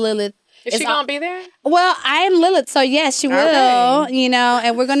talking about the Lilith. Is she going to be there? Well, I am Lilith, so yes, she will,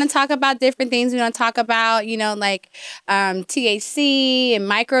 and we're going to talk about different things. We're going to talk about, like THC and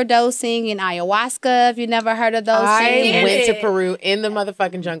microdosing and ayahuasca, if you've never heard of those things. I went to Peru in the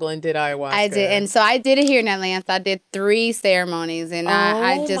motherfucking jungle and did ayahuasca. I did, and so I did it here in Atlanta. I did 3 ceremonies, and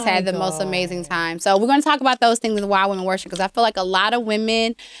I just had the most amazing time. So we're going to talk about those things in the Wild Women Worship, because I feel like a lot of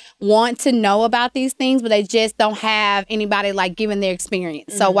women want to know about these things, but they just don't have anybody like giving their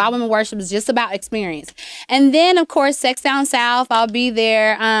experience. So Wild Women Worship is just about experience. And then, of course, Sex Down South, I'll be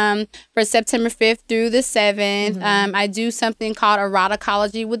there for September 5th through the 7th. I do something called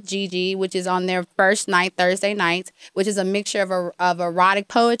Eroticology with Gigi, which is on their first night, Thursday night, which is a mixture of erotic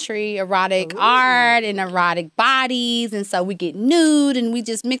poetry, erotic art, and erotic bodies. And so we get nude and we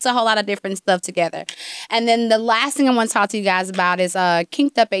just mix a whole lot of different stuff together. And then the last thing I want to talk to you guys about is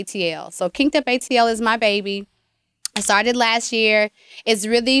Kinked Up ATL. So Kinked Up ATL is my baby. I started last year. It's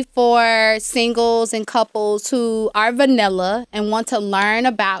really for singles and couples who are vanilla and want to learn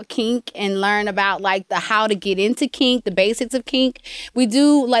about kink and learn about like the how to get into kink, the basics of kink. We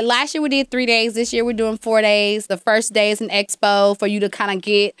do, like last year we did 3 days. This year we're doing 4 days. The first day is an expo for you to kind of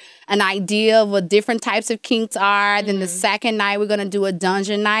get an idea of what different types of kinks are. Then the second night we're going to do a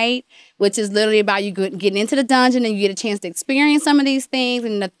dungeon night, which is literally about you getting into the dungeon and you get a chance to experience some of these things.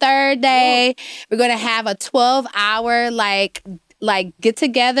 And the third day, we're going to have a 12-hour like get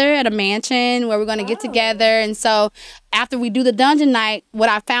together at a mansion where we're going to get together. And so after we do the dungeon night, what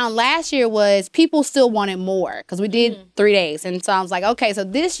I found last year was people still wanted more because we did 3 days. And so I was like, okay, so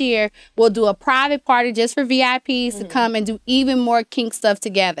this year we'll do a private party just for VIPs to come and do even more kink stuff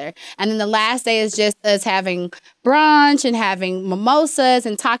together. And then the last day is just us having brunch and having mimosas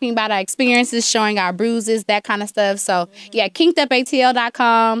and talking about our experiences, showing our bruises, that kind of stuff. So yeah,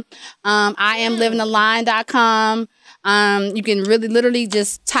 kinkedupatl.com. IamLivingTheLine.com. You can really literally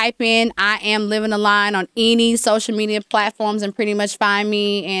just type in I Am Living the Line on any social media platforms and pretty much find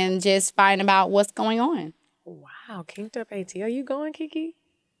me and just find about what's going on. Wow, Kinked Up ATL. You going, Kiki?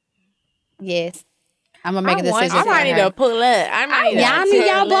 Yes. I'm going to make a decision. I might need to pull up.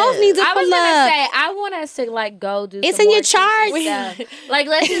 Y'all both need to pull up. I was going to say, I want us to like go do it's in your chart. Like,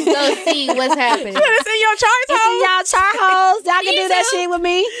 let's just go see what's happening. It's in your y'all chart This is y'all chart hoes. Y'all can do that shit with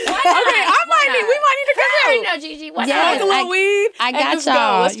me. Okay, we might need to go. No, Gigi. What Smoke a little weed. I got just go.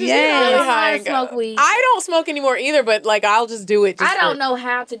 y'all. Let's just get really high and go. Smoke weed. I don't smoke anymore either, but like I'll just do it. I don't know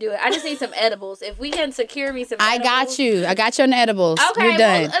how to do it. I just need some edibles. If we can secure me some I edibles. got you. I got you on the edibles. Okay, You're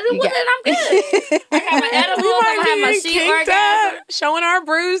done. well, then I'm good. I got my edibles. I'm gonna have my sheet orgasm. Showing our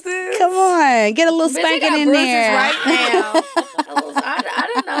bruises. Come on. Get a little spanking in there. Right now. I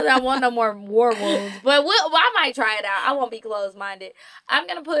didn't know that I want no more war wounds, but I might try it out. I won't be closed-minded. I'm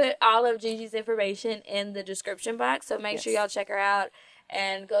going to put all of Gigi's information in the description box, so make sure y'all check her out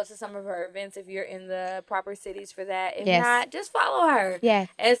and go to some of her events if you're in the proper cities for that. If not, just follow her. Yeah.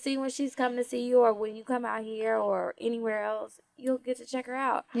 And see when she's coming to see you or when you come out here or anywhere else, you'll get to check her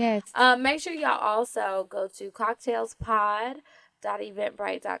out. Yes. Make sure y'all also go to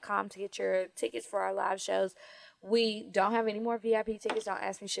cocktailspod.eventbrite.com to get your tickets for our live shows. We don't have any more VIP tickets. Don't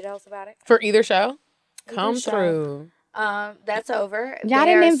ask me shit else about it. For either show? Come through. That's over. Y'all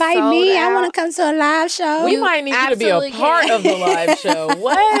didn't invite me. I want to come to a live show. We might need you to be a part of the live show.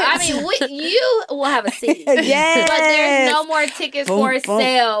 What? I mean, you will have a seat. Yes. But there's no more tickets for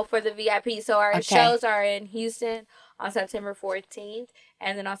sale for the VIP. So our shows are in Houston on September 14th.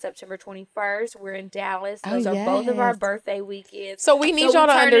 And then on September 21st, we're in Dallas. Those are both of our birthday weekends. So we need y'all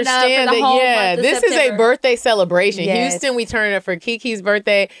to understand that, this is a birthday celebration. Yes. Houston, we turn it up for Kiki's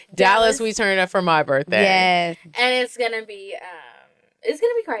birthday. Dallas, we turn it up for my birthday. Yes. And it's going to be...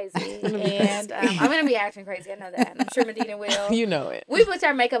 crazy. And I'm going to be acting crazy. I know that. I'm sure Medina will. You know it. We booked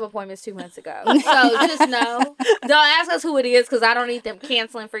our makeup appointments 2 months ago. So just know. Don't ask us who it is because I don't need them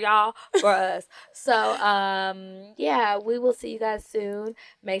canceling for y'all, for us. So, we will see you guys soon.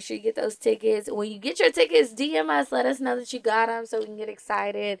 Make sure you get those tickets. When you get your tickets, DM us. Let us know that you got them so we can get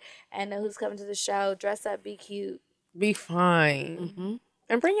excited and know who's coming to the show. Dress up. Be cute. Be fine. Mm-hmm.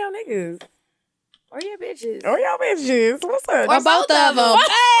 And bring y'all niggas. Or your bitches. What's up? Or both of them.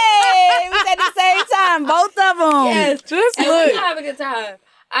 Hey, we at the same time. Both of them. Yes. Just and look. we have a good time.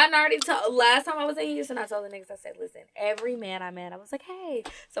 I already told, last time I was in Houston, I told the niggas, I said, listen, every man I met, I was like, hey.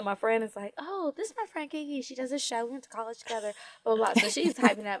 So my friend is like, oh, this is my friend Gigi. She does a show. We went to college together, blah, blah, blah. So she's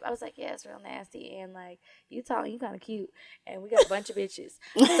hyping up. I was like, yeah, it's real nasty. And like, you kind of cute. And we got a bunch of bitches.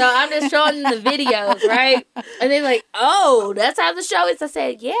 So I'm just showing them the videos, right? And they're like, oh, that's how the show is. I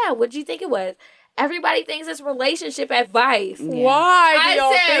said, yeah, what did you think it was? Everybody thinks it's relationship advice. Yeah. Why do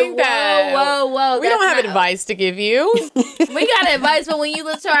y'all think that? Whoa. We don't have advice to give you. We got advice, but when you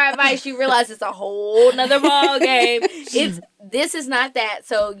listen to our advice, you realize it's a whole nother ball game. This is not that.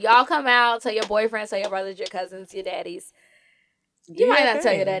 So y'all come out, tell your boyfriends, tell your brothers, your cousins, your daddies. You might not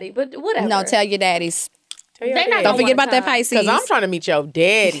tell your daddy, but whatever. No, tell your daddies. Don't forget about that Pisces. Because I'm trying to meet your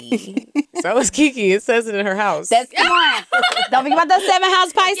daddy. So is Kiki. It says it in her house. That's the one. Don't forget about the 7th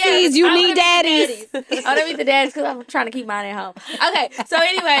house Pisces. Yes, you need daddies. I want to meet the daddies because I'm trying to keep mine at home. Okay, so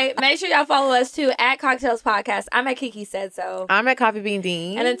anyway, make sure y'all follow us too at Cocktails Podcast. I'm at Kiki Said So. I'm at Coffee Bean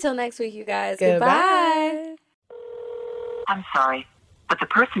Dean. And until next week, you guys. Goodbye. I'm sorry, but the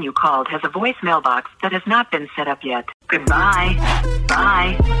person you called has a voicemail box that has not been set up yet. Goodbye.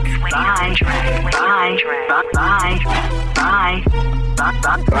 Bye. Bye. Bye. Bye. Bye. Bye.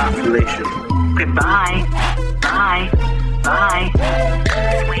 Population. Goodbye. Bye. Bye.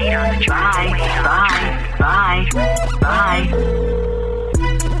 Wait on the track. Bye. Bye. Bye.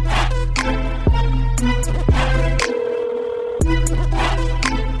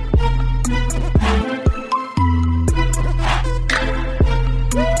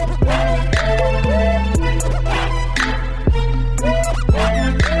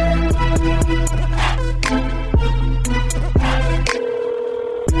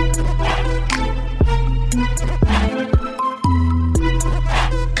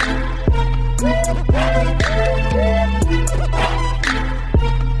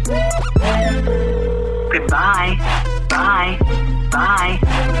 Goodbye. Bye. Bye.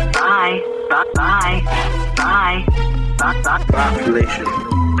 Bye. Bye. Bye. Bye. Population.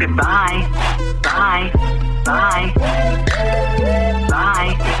 Goodbye. Bye. Bye.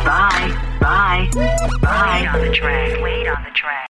 Bye. Bye. Bye. Bye. Wait on the track.